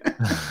was.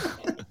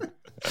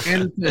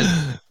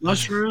 Anderson,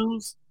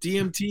 mushrooms,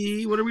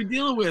 DMT. What are we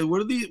dealing with? What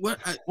are these? Well,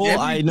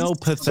 I know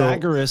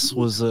Pythagoras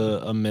was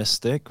a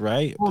mystic,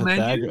 right?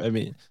 I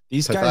mean,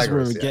 these guys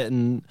were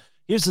getting.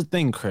 Here's the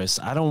thing, Chris.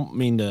 I don't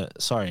mean to.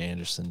 Sorry,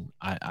 Anderson.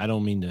 I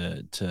don't mean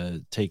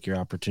to take your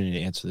opportunity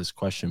to answer this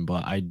question,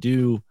 but I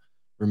do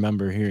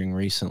remember hearing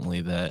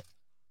recently that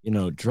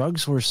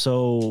drugs were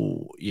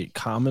so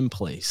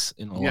commonplace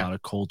in a lot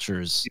of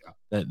cultures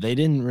that they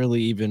didn't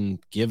really even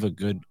give a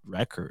good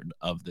record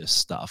of this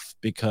stuff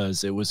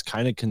because it was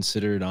kind of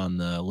considered on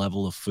the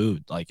level of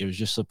food. Like it was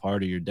just a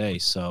part of your day.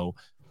 So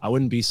I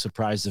wouldn't be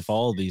surprised if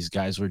all of these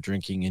guys were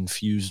drinking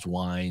infused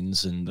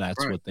wines, and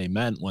that's what they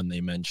meant when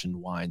they mentioned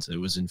wines. It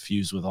was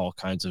infused with all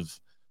kinds of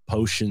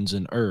potions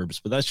and herbs,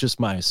 but that's just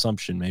my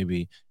assumption.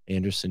 Maybe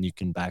Anderson, you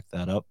can back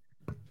that up.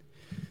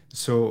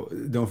 So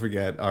don't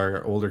forget,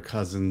 our older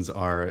cousins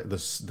are the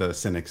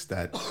cynics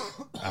that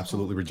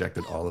absolutely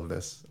rejected all of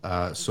this.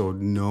 So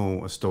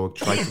no, a Stoic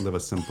tried to live a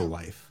simple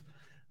life.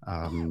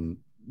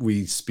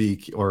 We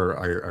speak, or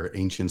our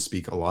ancients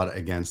speak a lot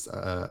against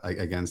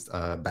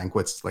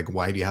banquets. Like,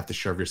 why do you have to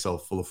shove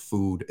yourself full of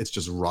food? It's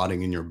just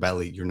rotting in your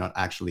belly. You're not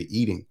actually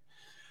eating.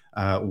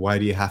 Why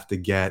do you have to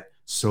get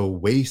so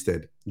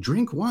wasted?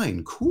 Drink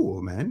wine.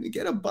 Cool, man.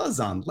 Get a buzz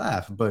on,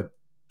 laugh, but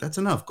that's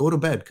enough. Go to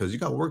bed because you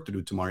got work to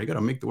do tomorrow. You got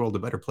to make the world a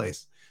better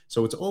place.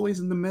 So it's always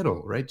in the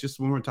middle, right? Just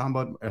when we're talking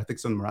about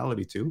ethics and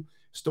morality too,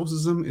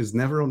 Stoicism is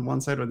never on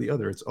one side or the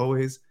other. It's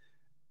always,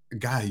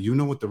 guy, you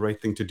know what the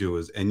right thing to do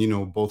is,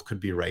 and both could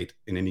be right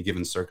in any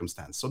given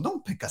circumstance. So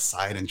don't pick a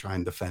side and try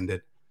and defend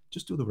it.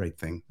 Just do the right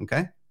thing,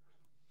 okay?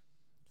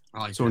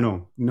 So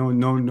no.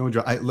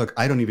 Look,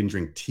 I don't even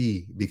drink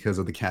tea because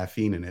of the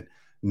caffeine in it.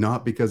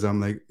 Not because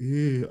I'm like,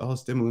 all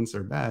stimulants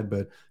are bad,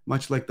 but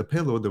much like the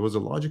pillow, there was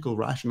a logical,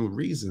 rational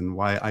reason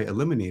why I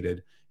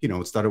eliminated,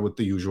 it started with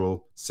the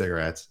usual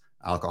cigarettes,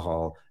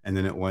 alcohol, and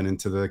then it went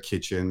into the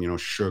kitchen,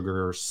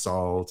 sugar,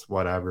 salt,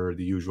 whatever,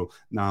 the usual.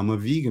 Now I'm a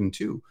vegan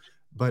too,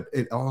 but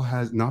it all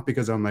has, not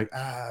because I'm like,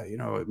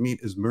 meat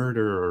is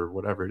murder or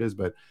whatever it is,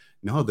 but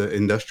no, the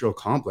industrial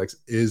complex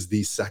is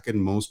the second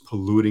most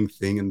polluting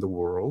thing in the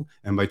world.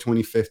 And by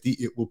 2050,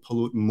 it will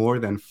pollute more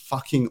than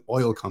fucking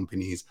oil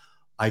companies.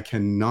 I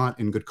cannot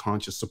in good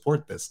conscience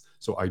support this.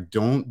 So I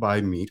don't buy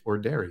meat or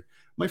dairy.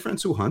 My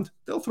friends who hunt,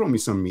 they'll throw me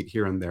some meat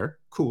here and there.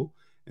 Cool.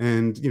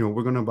 And,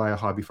 we're going to buy a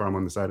hobby farm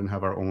on the side and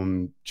have our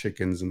own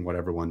chickens and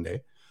whatever one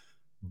day.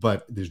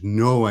 But there's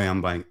no way I'm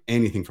buying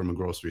anything from a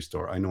grocery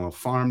store. I know a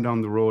farm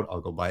down the road.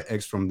 I'll go buy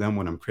eggs from them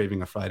when I'm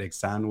craving a fried egg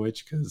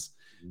sandwich because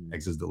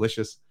eggs is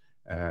delicious.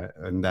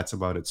 And that's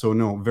about it. So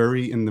no,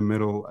 very in the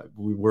middle.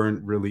 We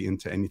weren't really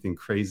into anything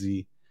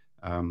crazy.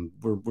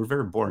 We're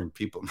very boring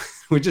people.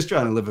 We're just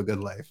trying to live a good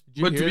life.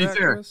 But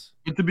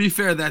to be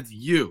fair, that's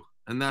you,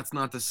 and that's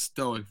not the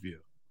Stoic view.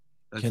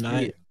 That's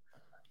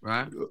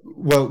right?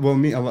 Well,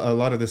 me. A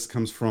lot of this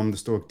comes from the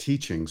Stoic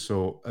teaching.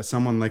 So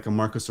someone like a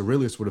Marcus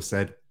Aurelius would have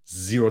said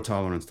zero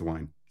tolerance to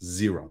wine,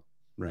 zero,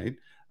 right?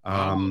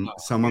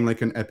 Someone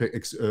like an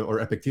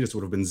Epictetus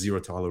would have been zero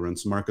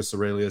tolerance. Marcus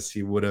Aurelius,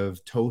 he would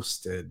have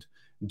toasted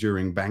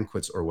during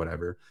banquets or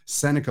whatever.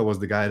 Seneca was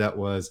the guy that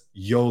was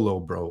YOLO,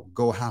 bro.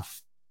 Go have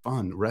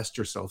fun, rest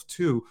yourself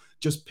too.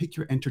 Just pick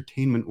your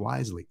entertainment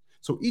wisely.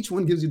 So each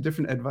one gives you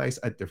different advice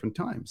at different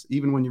times.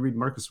 Even when you read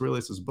Marcus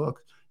Aurelius's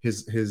book,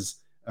 his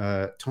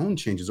tone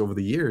changes over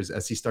the years.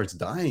 As he starts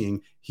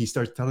dying, he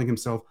starts telling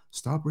himself,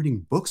 stop reading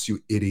books, you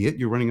idiot,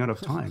 you're running out of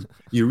time.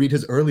 You read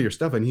his earlier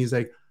stuff and he's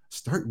like,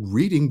 start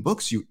reading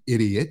books, you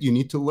idiot, you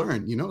need to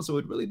learn, so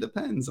it really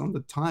depends on the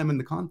time and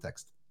the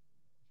context.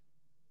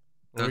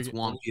 That's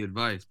wonky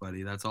advice,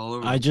 buddy. That's all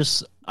over. I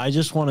just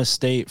want to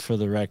state for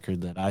the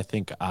record that I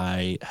think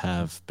I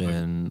have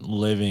been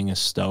living a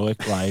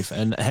stoic life.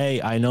 And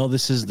hey, I know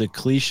this is the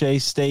cliche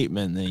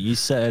statement that you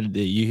said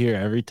that you hear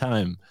every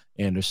time,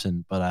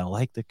 Anderson, but I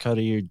like the cut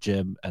of your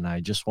jib. And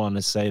I just want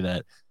to say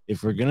that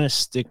if we're going to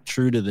stick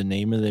true to the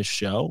name of this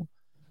show,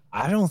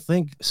 I don't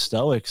think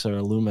Stoics are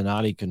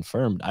Illuminati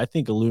confirmed. I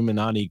think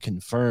Illuminati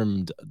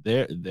confirmed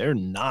they're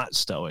not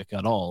Stoic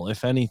at all.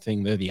 If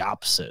anything, they're the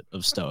opposite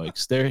of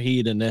Stoics. They're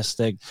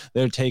hedonistic.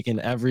 They're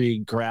taking every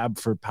grab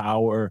for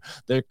power.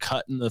 They're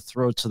cutting the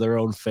throats of their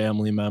own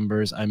family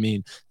members. I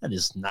mean, that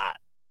is not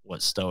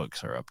what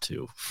Stoics are up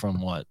to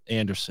from what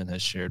Anderson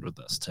has shared with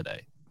us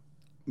today.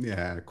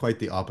 Yeah, quite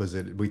the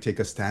opposite. We take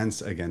a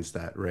stance against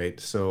that, right?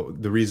 So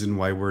the reason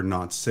why we're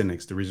not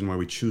cynics, the reason why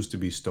we choose to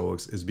be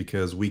Stoics is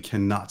because we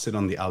cannot sit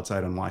on the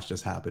outside and watch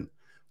this happen.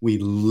 We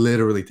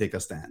literally take a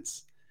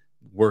stance,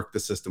 work the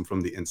system from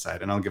the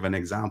inside. And I'll give an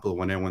example.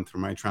 When I went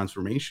through my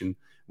transformation,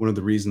 one of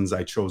the reasons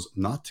I chose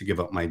not to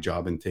give up my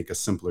job and take a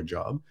simpler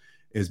job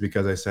is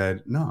because I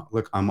said, no,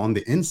 look, I'm on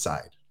the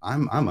inside.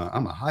 I'm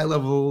a high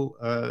level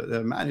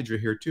manager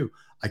here too.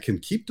 I can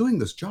keep doing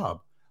this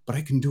job, but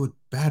I can do it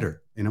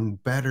better in a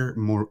better,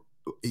 more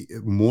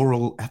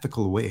moral,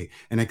 ethical way.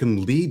 And I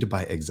can lead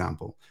by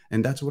example.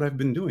 And that's what I've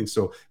been doing.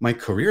 So my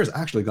career has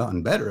actually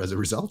gotten better as a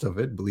result of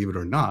it, believe it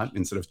or not.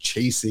 Instead of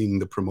chasing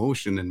the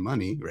promotion and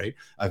money, right?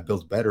 I've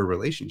built better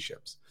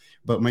relationships.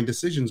 But my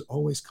decisions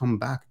always come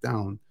back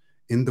down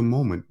in the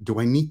moment. Do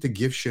I need to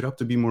give shit up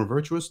to be more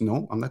virtuous?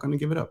 No, I'm not going to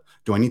give it up.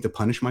 Do I need to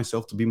punish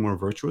myself to be more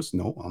virtuous?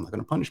 No, I'm not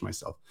going to punish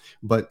myself.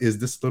 But is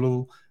this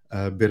little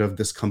bit of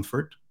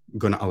discomfort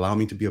going to allow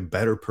me to be a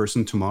better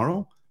person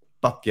tomorrow?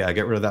 Fuck yeah,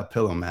 get rid of that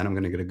pillow, man. I'm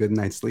going to get a good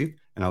night's sleep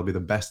and I'll be the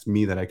best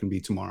me that I can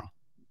be tomorrow.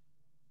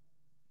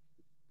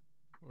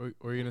 What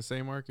were you going to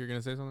say, Mark? You're going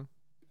to say something?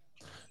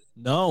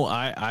 No,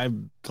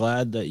 I'm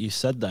glad that you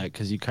said that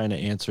because you kind of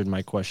answered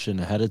my question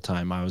ahead of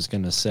time. I was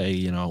going to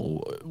say,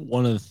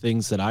 one of the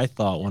things that I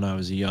thought when I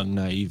was a young,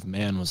 naive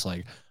man was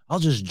like, I'll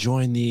just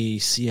join the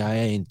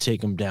CIA and take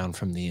them down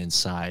from the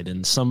inside.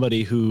 And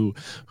somebody who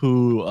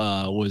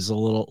was a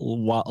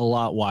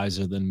lot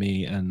wiser than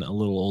me and a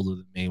little older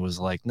than me was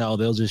like, no,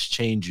 they'll just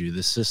change you.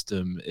 The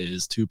system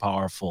is too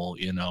powerful,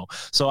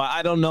 So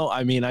I don't know.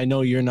 I mean, I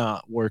know you're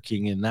not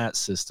working in that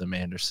system,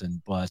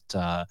 Anderson, but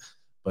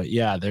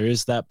yeah, there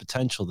is that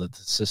potential that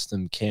the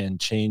system can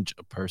change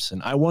a person.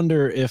 I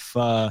wonder if,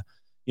 there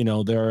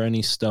are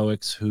any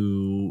Stoics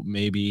who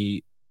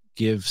maybe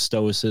give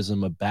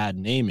Stoicism a bad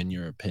name, in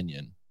your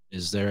opinion.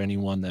 Is there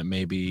anyone that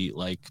maybe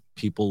like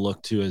people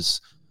look to as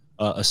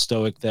a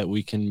Stoic that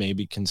we can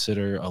maybe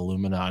consider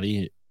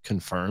Illuminati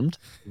confirmed?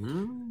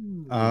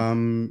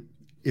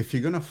 If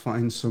you're going to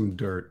find some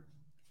dirt,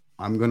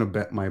 I'm going to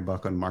bet my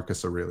buck on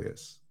Marcus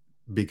Aurelius.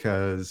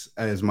 Because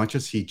as much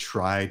as he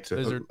tried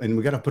to, and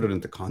we got to put it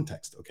into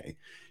context, okay?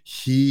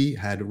 He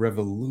had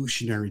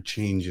revolutionary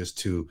changes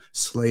to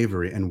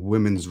slavery and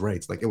women's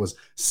rights. Like, it was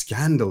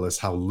scandalous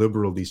how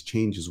liberal these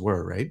changes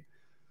were, right?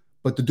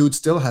 But the dude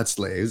still had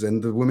slaves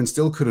and the women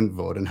still couldn't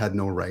vote and had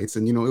no rights.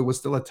 And, it was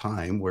still a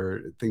time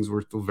where things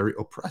were still very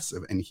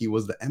oppressive and he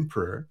was the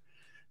emperor.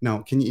 Now,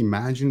 can you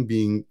imagine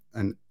being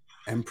an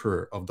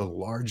emperor of the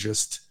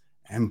largest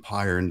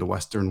empire in the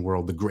Western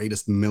world, the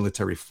greatest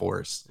military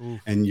force,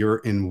 and you're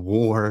in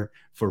war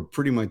for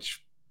pretty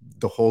much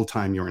the whole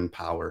time you're in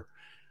power?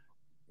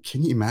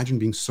 Can you imagine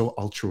being so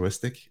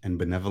altruistic and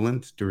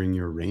benevolent during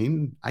your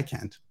reign? I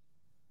can't.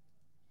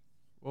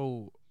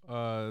 Oh,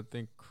 I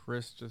think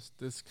Chris just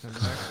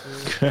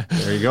disconnected.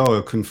 There you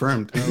go,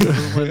 confirmed.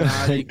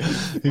 Illuminati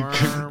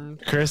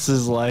confirmed. Chris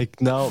is like,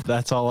 nope,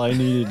 that's all I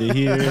needed to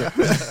hear.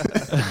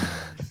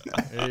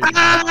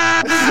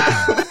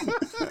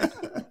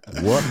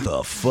 What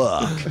the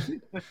fuck?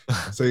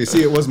 So you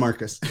see, it was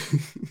Marcus.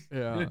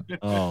 Yeah.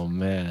 Oh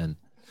man,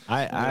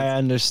 I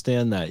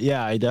understand that.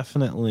 Yeah, I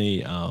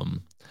definitely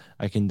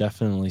I can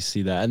definitely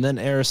see that. And then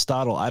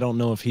Aristotle, I don't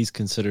know if he's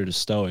considered a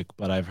Stoic,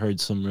 but I've heard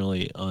some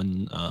really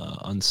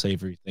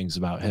unsavory things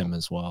about him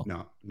as well.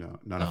 No,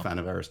 not a fan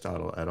of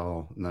Aristotle at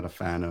all. Not a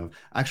fan of,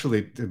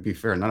 actually, to be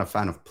fair, not a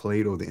fan of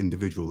Plato, the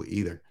individual,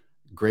 either.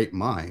 Great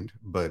mind,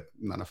 but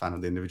not a fan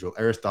of the individual.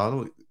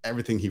 Aristotle,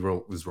 everything he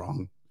wrote was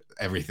wrong.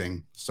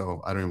 Everything.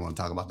 So I don't even want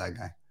to talk about that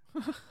guy.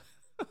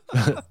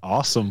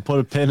 Awesome. Put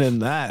a pin in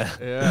that.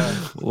 Yeah.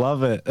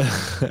 Love it.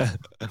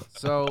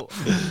 So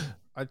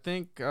I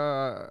think,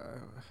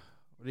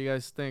 what do you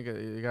guys think?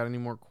 You got any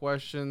more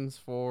questions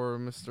for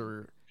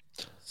Mr.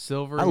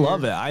 Silver? I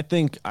love it. I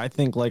think,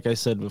 like I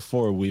said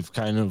before, we've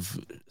kind of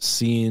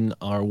seen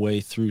our way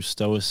through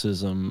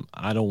Stoicism.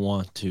 I don't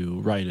want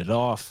to write it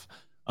off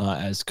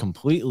as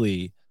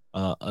completely,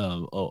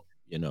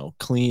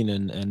 clean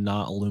and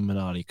not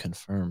Illuminati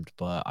confirmed,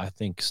 but I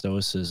think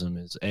Stoicism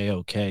is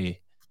A-okay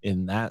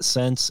in that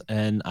sense.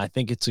 And I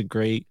think it's a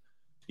great,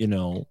 you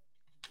know,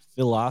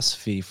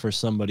 philosophy for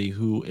somebody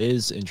who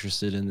is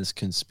interested in this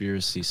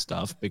conspiracy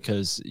stuff,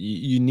 because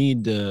you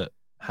need to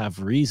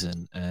have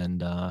reason.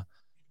 And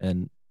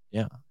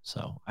yeah,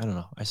 so I don't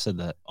know. I said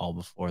that all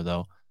before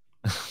though.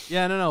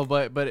 Yeah, no,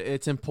 but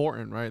it's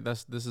important, right?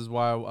 This is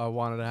why I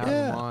wanted to have him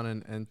Yeah. on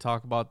and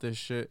talk about this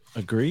shit.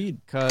 Agreed.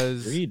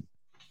 Because Agreed.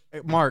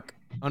 Mark,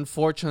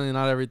 unfortunately,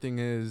 not everything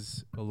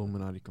is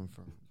Illuminati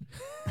confirmed.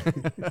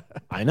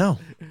 I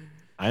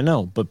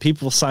know, but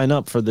people sign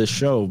up for this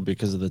show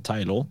because of the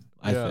title,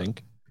 I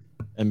think,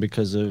 and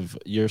because of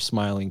your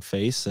smiling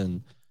face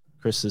and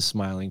Chris's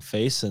smiling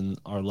face and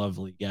our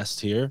lovely guest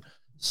here.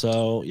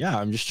 So yeah,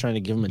 I'm just trying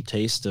to give them a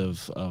taste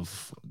of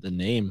the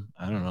name.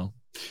 I don't know.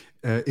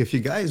 If you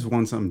guys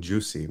want something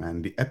juicy,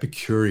 man, the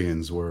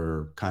Epicureans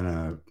were kind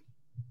of,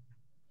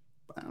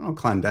 I don't know,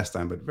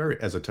 clandestine, but very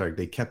esoteric.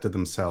 They kept to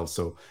themselves.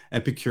 So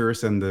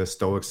Epicurus and the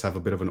Stoics have a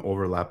bit of an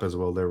overlap as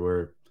well. There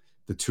were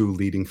the two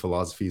leading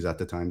philosophies at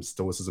the time.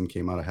 Stoicism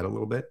came out ahead a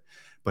little bit,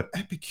 but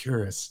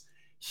Epicurus,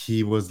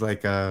 he was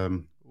like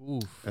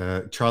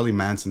Charlie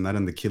Manson, not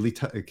in the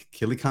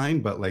killy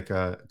kind, but like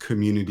a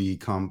community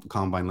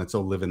combine. Let's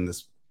all live in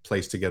this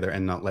place together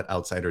and not let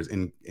outsiders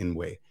in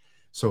way.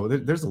 So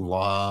there's a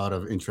lot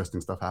of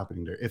interesting stuff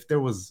happening there. If there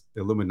was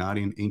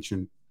Illuminati in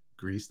ancient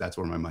Greece, that's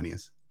where my money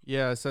is.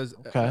 Yeah, it says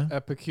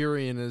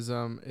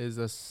Epicureanism is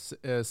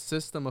a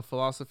system of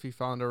philosophy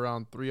found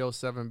around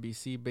 307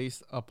 BC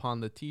based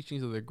upon the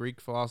teachings of the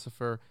Greek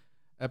philosopher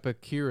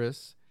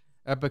Epicurus.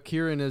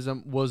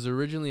 Epicureanism was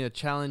originally a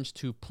challenge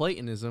to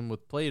Platonism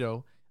with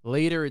Plato.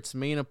 Later, its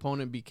main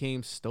opponent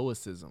became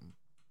Stoicism.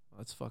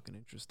 That's fucking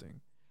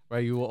interesting.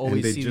 Right, you will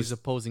always see these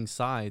opposing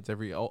sides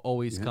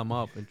always come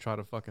up and try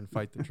to fucking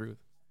fight the truth.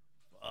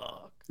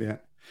 Fuck. Yeah,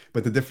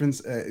 but the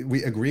difference,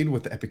 we agreed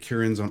with the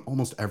Epicureans on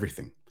almost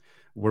everything.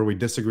 Where we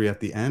disagree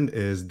at the end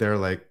is they're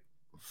like,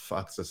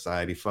 fuck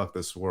society, fuck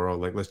this world.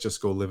 Like, let's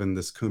just go live in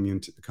this commune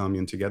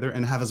together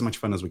and have as much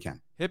fun as we can.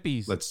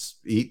 Hippies. Let's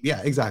eat.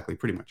 Yeah, exactly,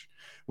 pretty much.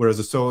 Whereas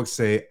the Stoics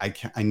say,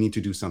 I need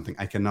to do something.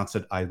 I cannot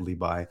sit idly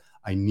by.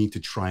 I need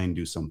to try and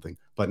do something,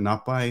 but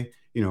not by,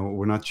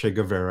 we're not Che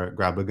Guevara,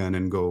 grab a gun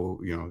and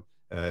go,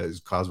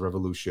 cause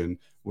revolution.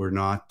 We're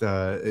not,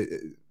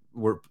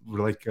 we're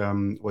like,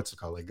 what's it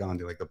called? Like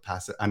Gandhi, like the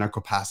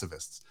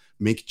anarcho-pacifists.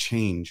 Make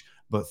change,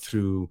 but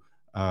through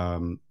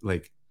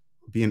like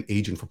be an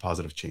agent for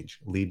positive change,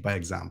 lead by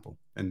example.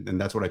 And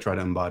that's what I try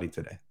to embody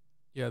today.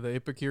 Yeah, the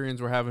Epicureans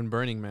were having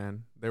Burning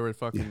Man. They were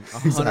fucking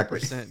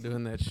 100%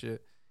 doing that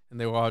shit. And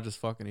they were all just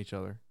fucking each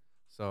other.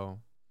 So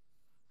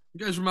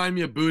you guys remind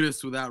me of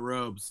Buddhists without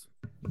robes.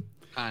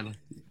 Kind of.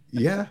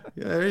 Yeah,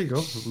 there you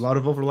go. A lot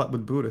of overlap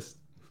with Buddhists.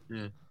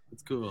 Yeah,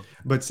 it's cool.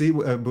 But see,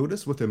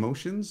 Buddhists with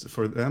emotions,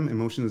 for them,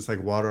 emotion is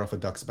like water off a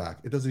duck's back.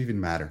 It doesn't even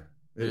matter.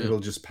 It'll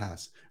just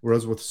pass.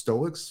 Whereas with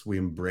Stoics, we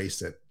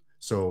embrace it.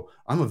 So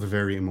I'm a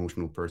very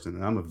emotional person,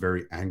 and I'm a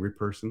very angry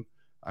person.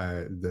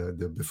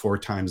 The before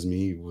times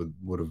me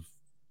would have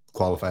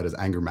qualified as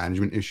anger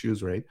management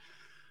issues, right?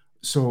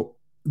 So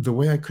the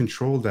way I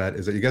control that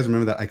is that, you guys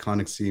remember that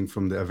iconic scene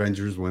from the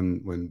Avengers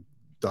when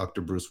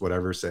Dr. Bruce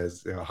whatever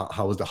says,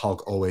 how is the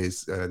Hulk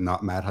always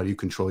not mad? How do you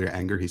control your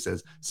anger? He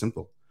says,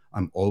 simple,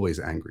 I'm always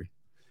angry.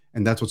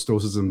 And that's what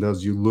Stoicism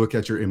does. You look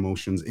at your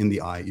emotions in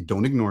the eye. You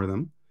don't ignore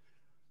them,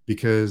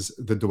 because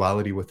the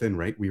duality within,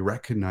 right? We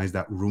recognize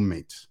that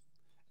roommate,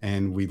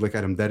 and we look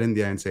at him dead in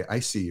the eye and say, I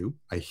see you,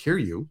 I hear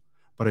you,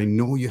 but I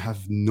know you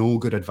have no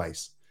good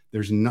advice.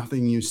 There's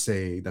nothing you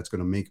say that's going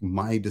to make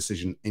my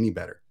decision any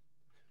better.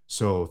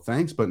 So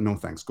thanks, but no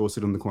thanks. Go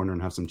sit in the corner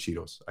and have some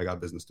Cheetos. I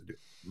got business to do.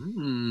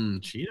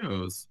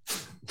 Cheetos.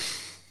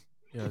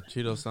 Yeah,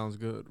 Cheetos sounds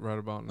good right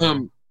about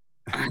now.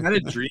 I had a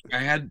dream. I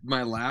had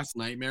my last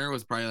nightmare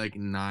was probably like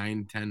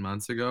 9-10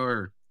 months ago,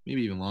 or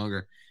maybe even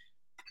longer.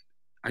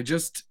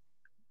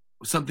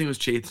 Something was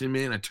chasing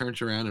me, and I turned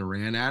around and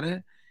ran at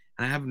it.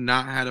 And I have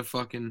not had it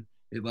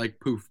like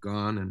poof,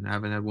 gone, and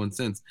haven't had one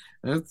since.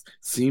 And it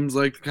seems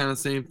like the kind of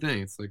same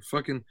thing. It's like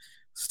fucking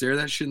stare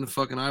that shit in the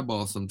fucking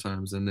eyeball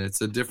sometimes, and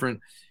it's a different.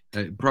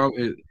 It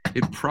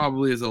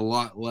probably is a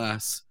lot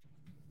less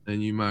than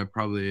you might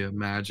probably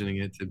imagining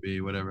it to be,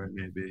 whatever it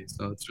may be.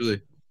 So it's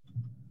really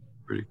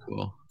pretty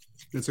cool.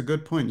 It's a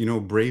good point.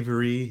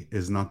 Bravery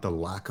is not the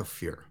lack of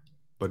fear,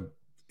 but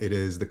it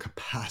is the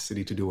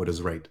capacity to do what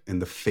is right in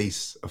the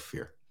face of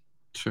fear.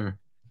 Sure.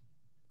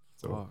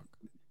 So fuck.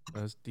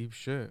 That's deep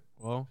shit.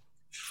 Well,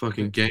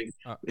 fucking gang.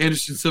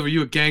 Anderson Silver,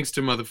 you a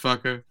gangster,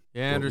 motherfucker.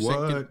 Yeah,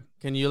 Anderson,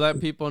 can you let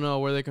people know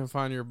where they can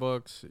find your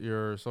books,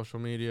 your social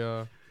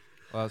media,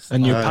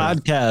 and your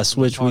podcast,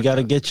 which we got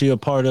to get you a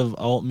part of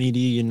Alt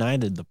Media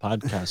United, the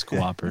podcast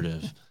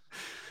cooperative.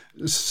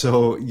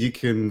 So you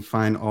can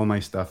find all my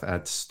stuff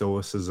at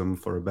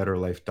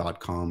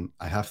stoicismforabetterlife.com.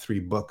 I have 3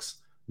 books.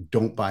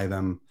 Don't buy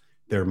them.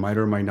 There might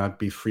or might not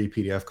be free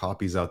PDF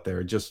copies out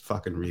there. Just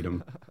fucking read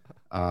them.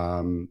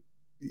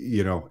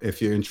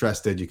 If you're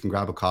interested, you can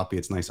grab a copy.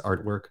 It's nice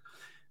artwork.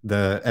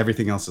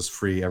 everything else is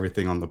free.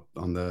 Everything on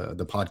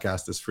the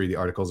podcast is free. The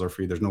articles are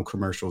free. There's no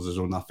commercials. There's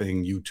no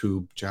nothing.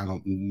 YouTube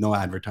channel, no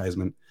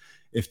advertisement.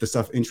 If the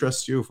stuff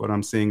interests you, if what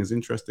I'm saying is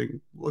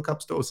interesting, look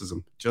up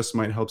Stoicism. Just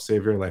might help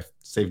save your life.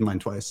 Saved mine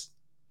twice.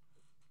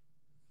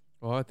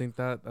 Well, I think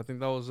that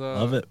was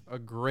Love it. a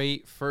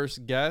great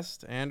first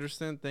guest,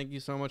 Anderson. Thank you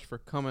so much for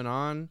coming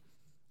on.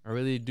 I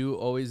really do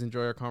always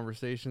enjoy our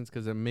conversations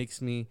because it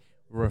makes me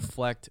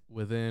reflect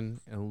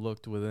within and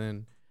looked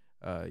within,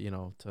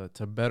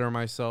 to better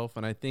myself.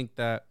 And I think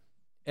that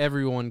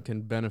everyone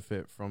can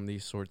benefit from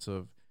these sorts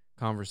of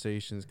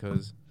conversations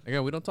because,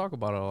 again, we don't talk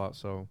about it a lot.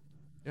 So,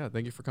 yeah,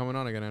 thank you for coming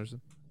on again,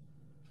 Anderson.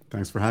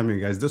 Thanks for having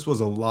me, guys. This was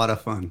a lot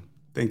of fun.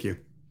 Thank you.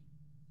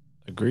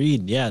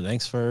 Agreed. Yeah,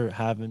 thanks for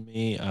having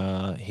me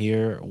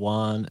here,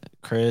 Juan,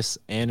 Chris,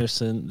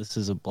 Anderson. This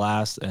is a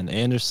blast. And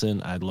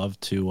Anderson, I'd love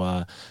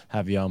to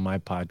have you on my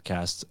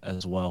podcast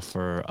as well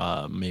for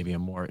maybe a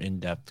more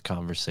in-depth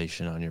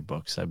conversation on your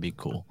books. That'd be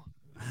cool.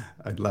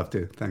 I'd love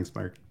to. Thanks,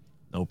 Mark.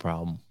 No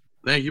problem.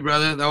 Thank you,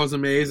 brother. That was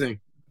amazing.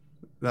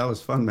 That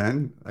was fun,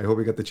 man. I hope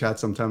we get to chat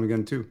sometime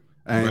again too.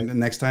 And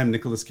next time,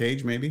 Nicolas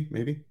Cage, maybe.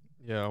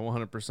 Yeah,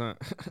 100%.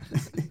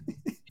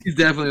 He's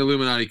definitely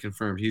Illuminati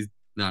confirmed. He's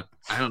not.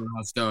 I don't know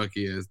how stoic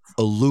he is.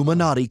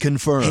 Illuminati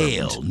confirmed.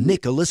 Hail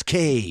Nicolas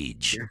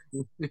Cage.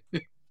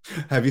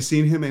 Have you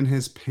seen him in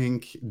his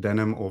pink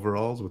denim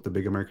overalls with the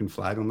big American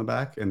flag on the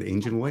back and the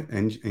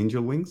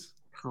angel wings?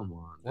 Come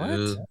on.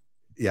 What?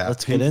 Yeah,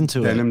 Let's get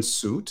into denim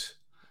suit.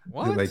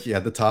 What? Like, yeah,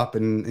 the top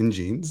in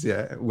jeans,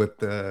 yeah, with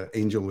the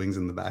angel wings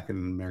in the back and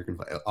an American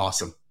flag.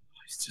 Awesome.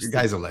 You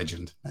guy's a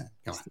legend. Man,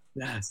 come on.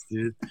 Yes,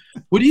 dude.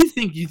 What do you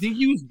think? You think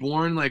he was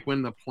born like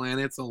when the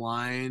planets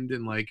aligned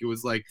and like it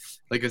was like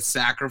a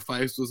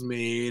sacrifice was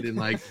made and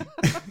like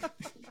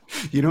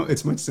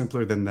It's much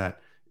simpler than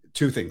that.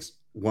 Two things.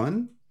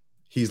 One,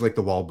 he's like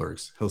the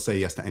Wahlbergs. He'll say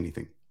yes to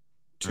anything.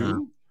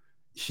 Two,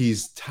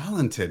 he's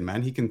talented,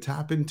 man. He can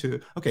tap into,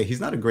 okay, he's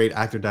not a great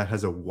actor that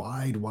has a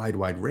wide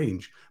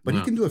range, but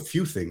he can do a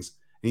few things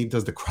and he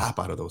does the crap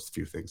out of those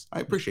few things. I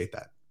appreciate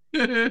that.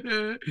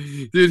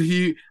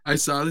 Dude, I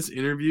saw this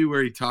interview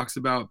where he talks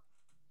about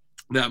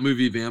that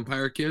movie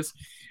Vampire Kiss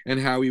and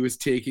how he was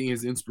taking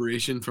his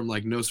inspiration from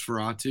like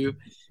Nosferatu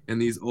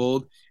and these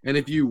old, and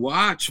if you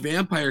watch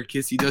Vampire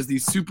Kiss, he does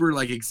these super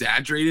like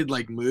exaggerated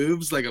like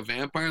moves like a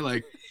vampire,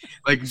 like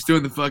he's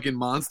doing the fucking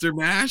monster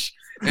mash,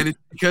 and it's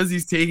because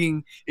he's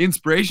taking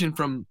inspiration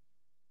from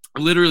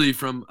literally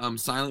from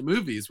silent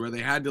movies where they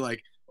had to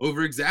like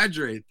over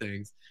exaggerate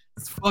things.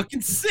 It's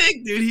fucking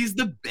sick, dude. He's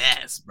the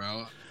best,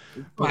 bro.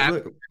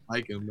 I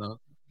like him though.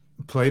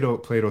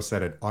 Plato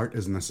said it. Art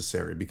is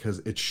necessary because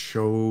it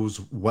shows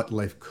what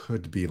life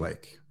could be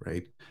like,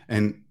 right?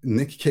 And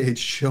Nick Cage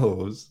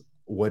shows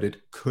what it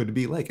could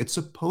be like. It's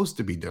supposed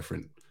to be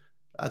different.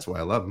 That's why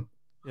I love him.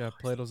 Yeah,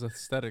 Plato's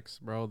aesthetics,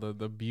 bro. The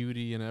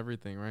beauty and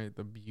everything, right?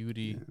 The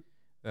beauty.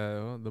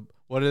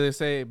 What do they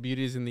say?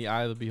 Beauty is in the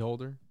eye of the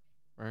beholder,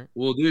 right?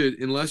 Well, dude,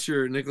 unless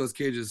you're Nicolas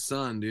Cage's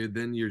son, dude,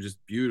 then you're just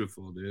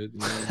beautiful, dude. You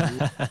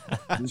know,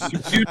 you're just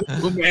a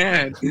beautiful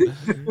man.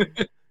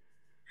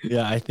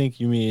 Yeah, I think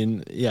you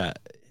mean,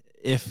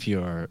 if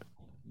you're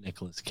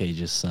Nicolas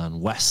Cage's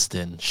son,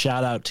 Weston.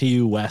 Shout out to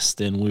you,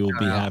 Weston. We will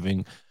be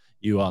having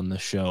you on the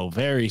show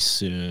very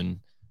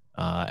soon.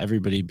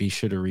 Everybody be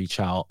sure to reach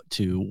out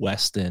to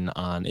Weston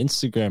on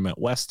Instagram at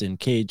Weston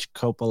Cage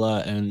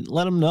Coppola and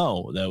let him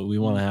know that we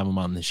want to have him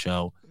on the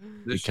show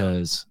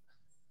because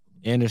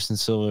Anderson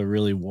Silva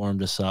really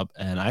warmed us up.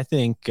 And I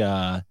think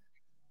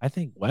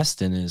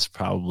Weston is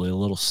probably a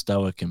little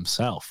stoic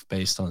himself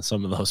based on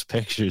some of those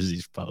pictures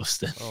he's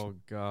posted. Oh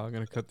God, I'm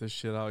gonna cut this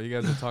shit out. You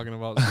guys are talking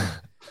about,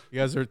 you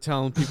guys are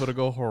telling people to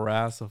go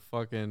harass a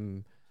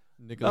fucking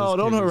Nicolas No,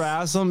 don't Cage's-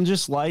 harass them.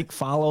 Just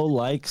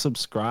follow,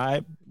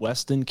 subscribe.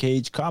 Weston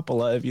Cage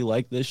Coppola if you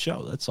like this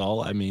show. That's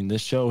all. I mean,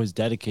 this show is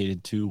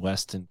dedicated to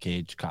Weston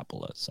Cage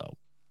Coppola. So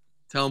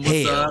Tell him what's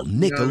Hail up.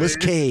 Nicolas You know what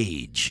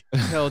Cage.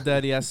 Tell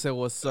Daddy I said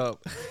what's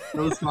up. I mean?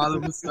 Tell his father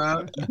what's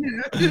up.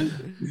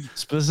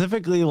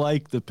 specifically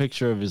like the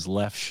picture of his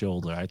left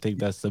shoulder. I think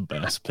that's the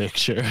best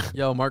picture.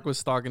 Yo, Mark was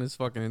stalking his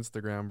fucking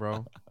Instagram,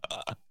 bro.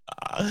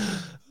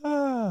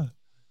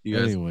 You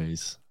guys,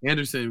 Anyways,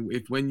 Anderson,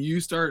 when you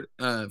start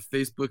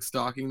Facebook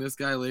stalking this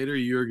guy later,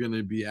 you're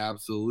gonna be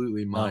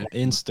absolutely mine.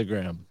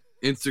 Instagram.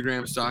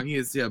 Instagram stalking.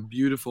 He's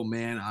beautiful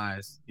man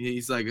eyes.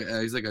 He's like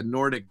a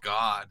Nordic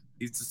god.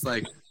 He's just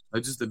like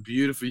just a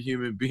beautiful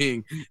human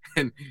being,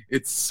 and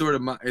it's sort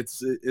of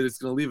it's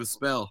gonna leave a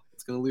spell.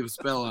 It's gonna leave a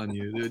spell on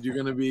you, dude. You're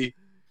gonna be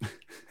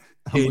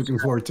I'm looking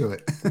forward to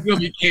it. you're gonna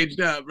be caged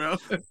up, bro.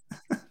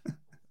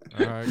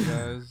 All right,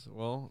 guys.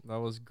 Well, that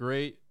was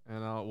great,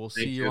 and we'll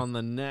see you on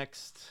the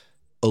next.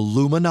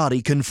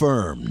 Illuminati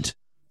confirmed.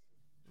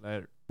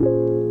 Later.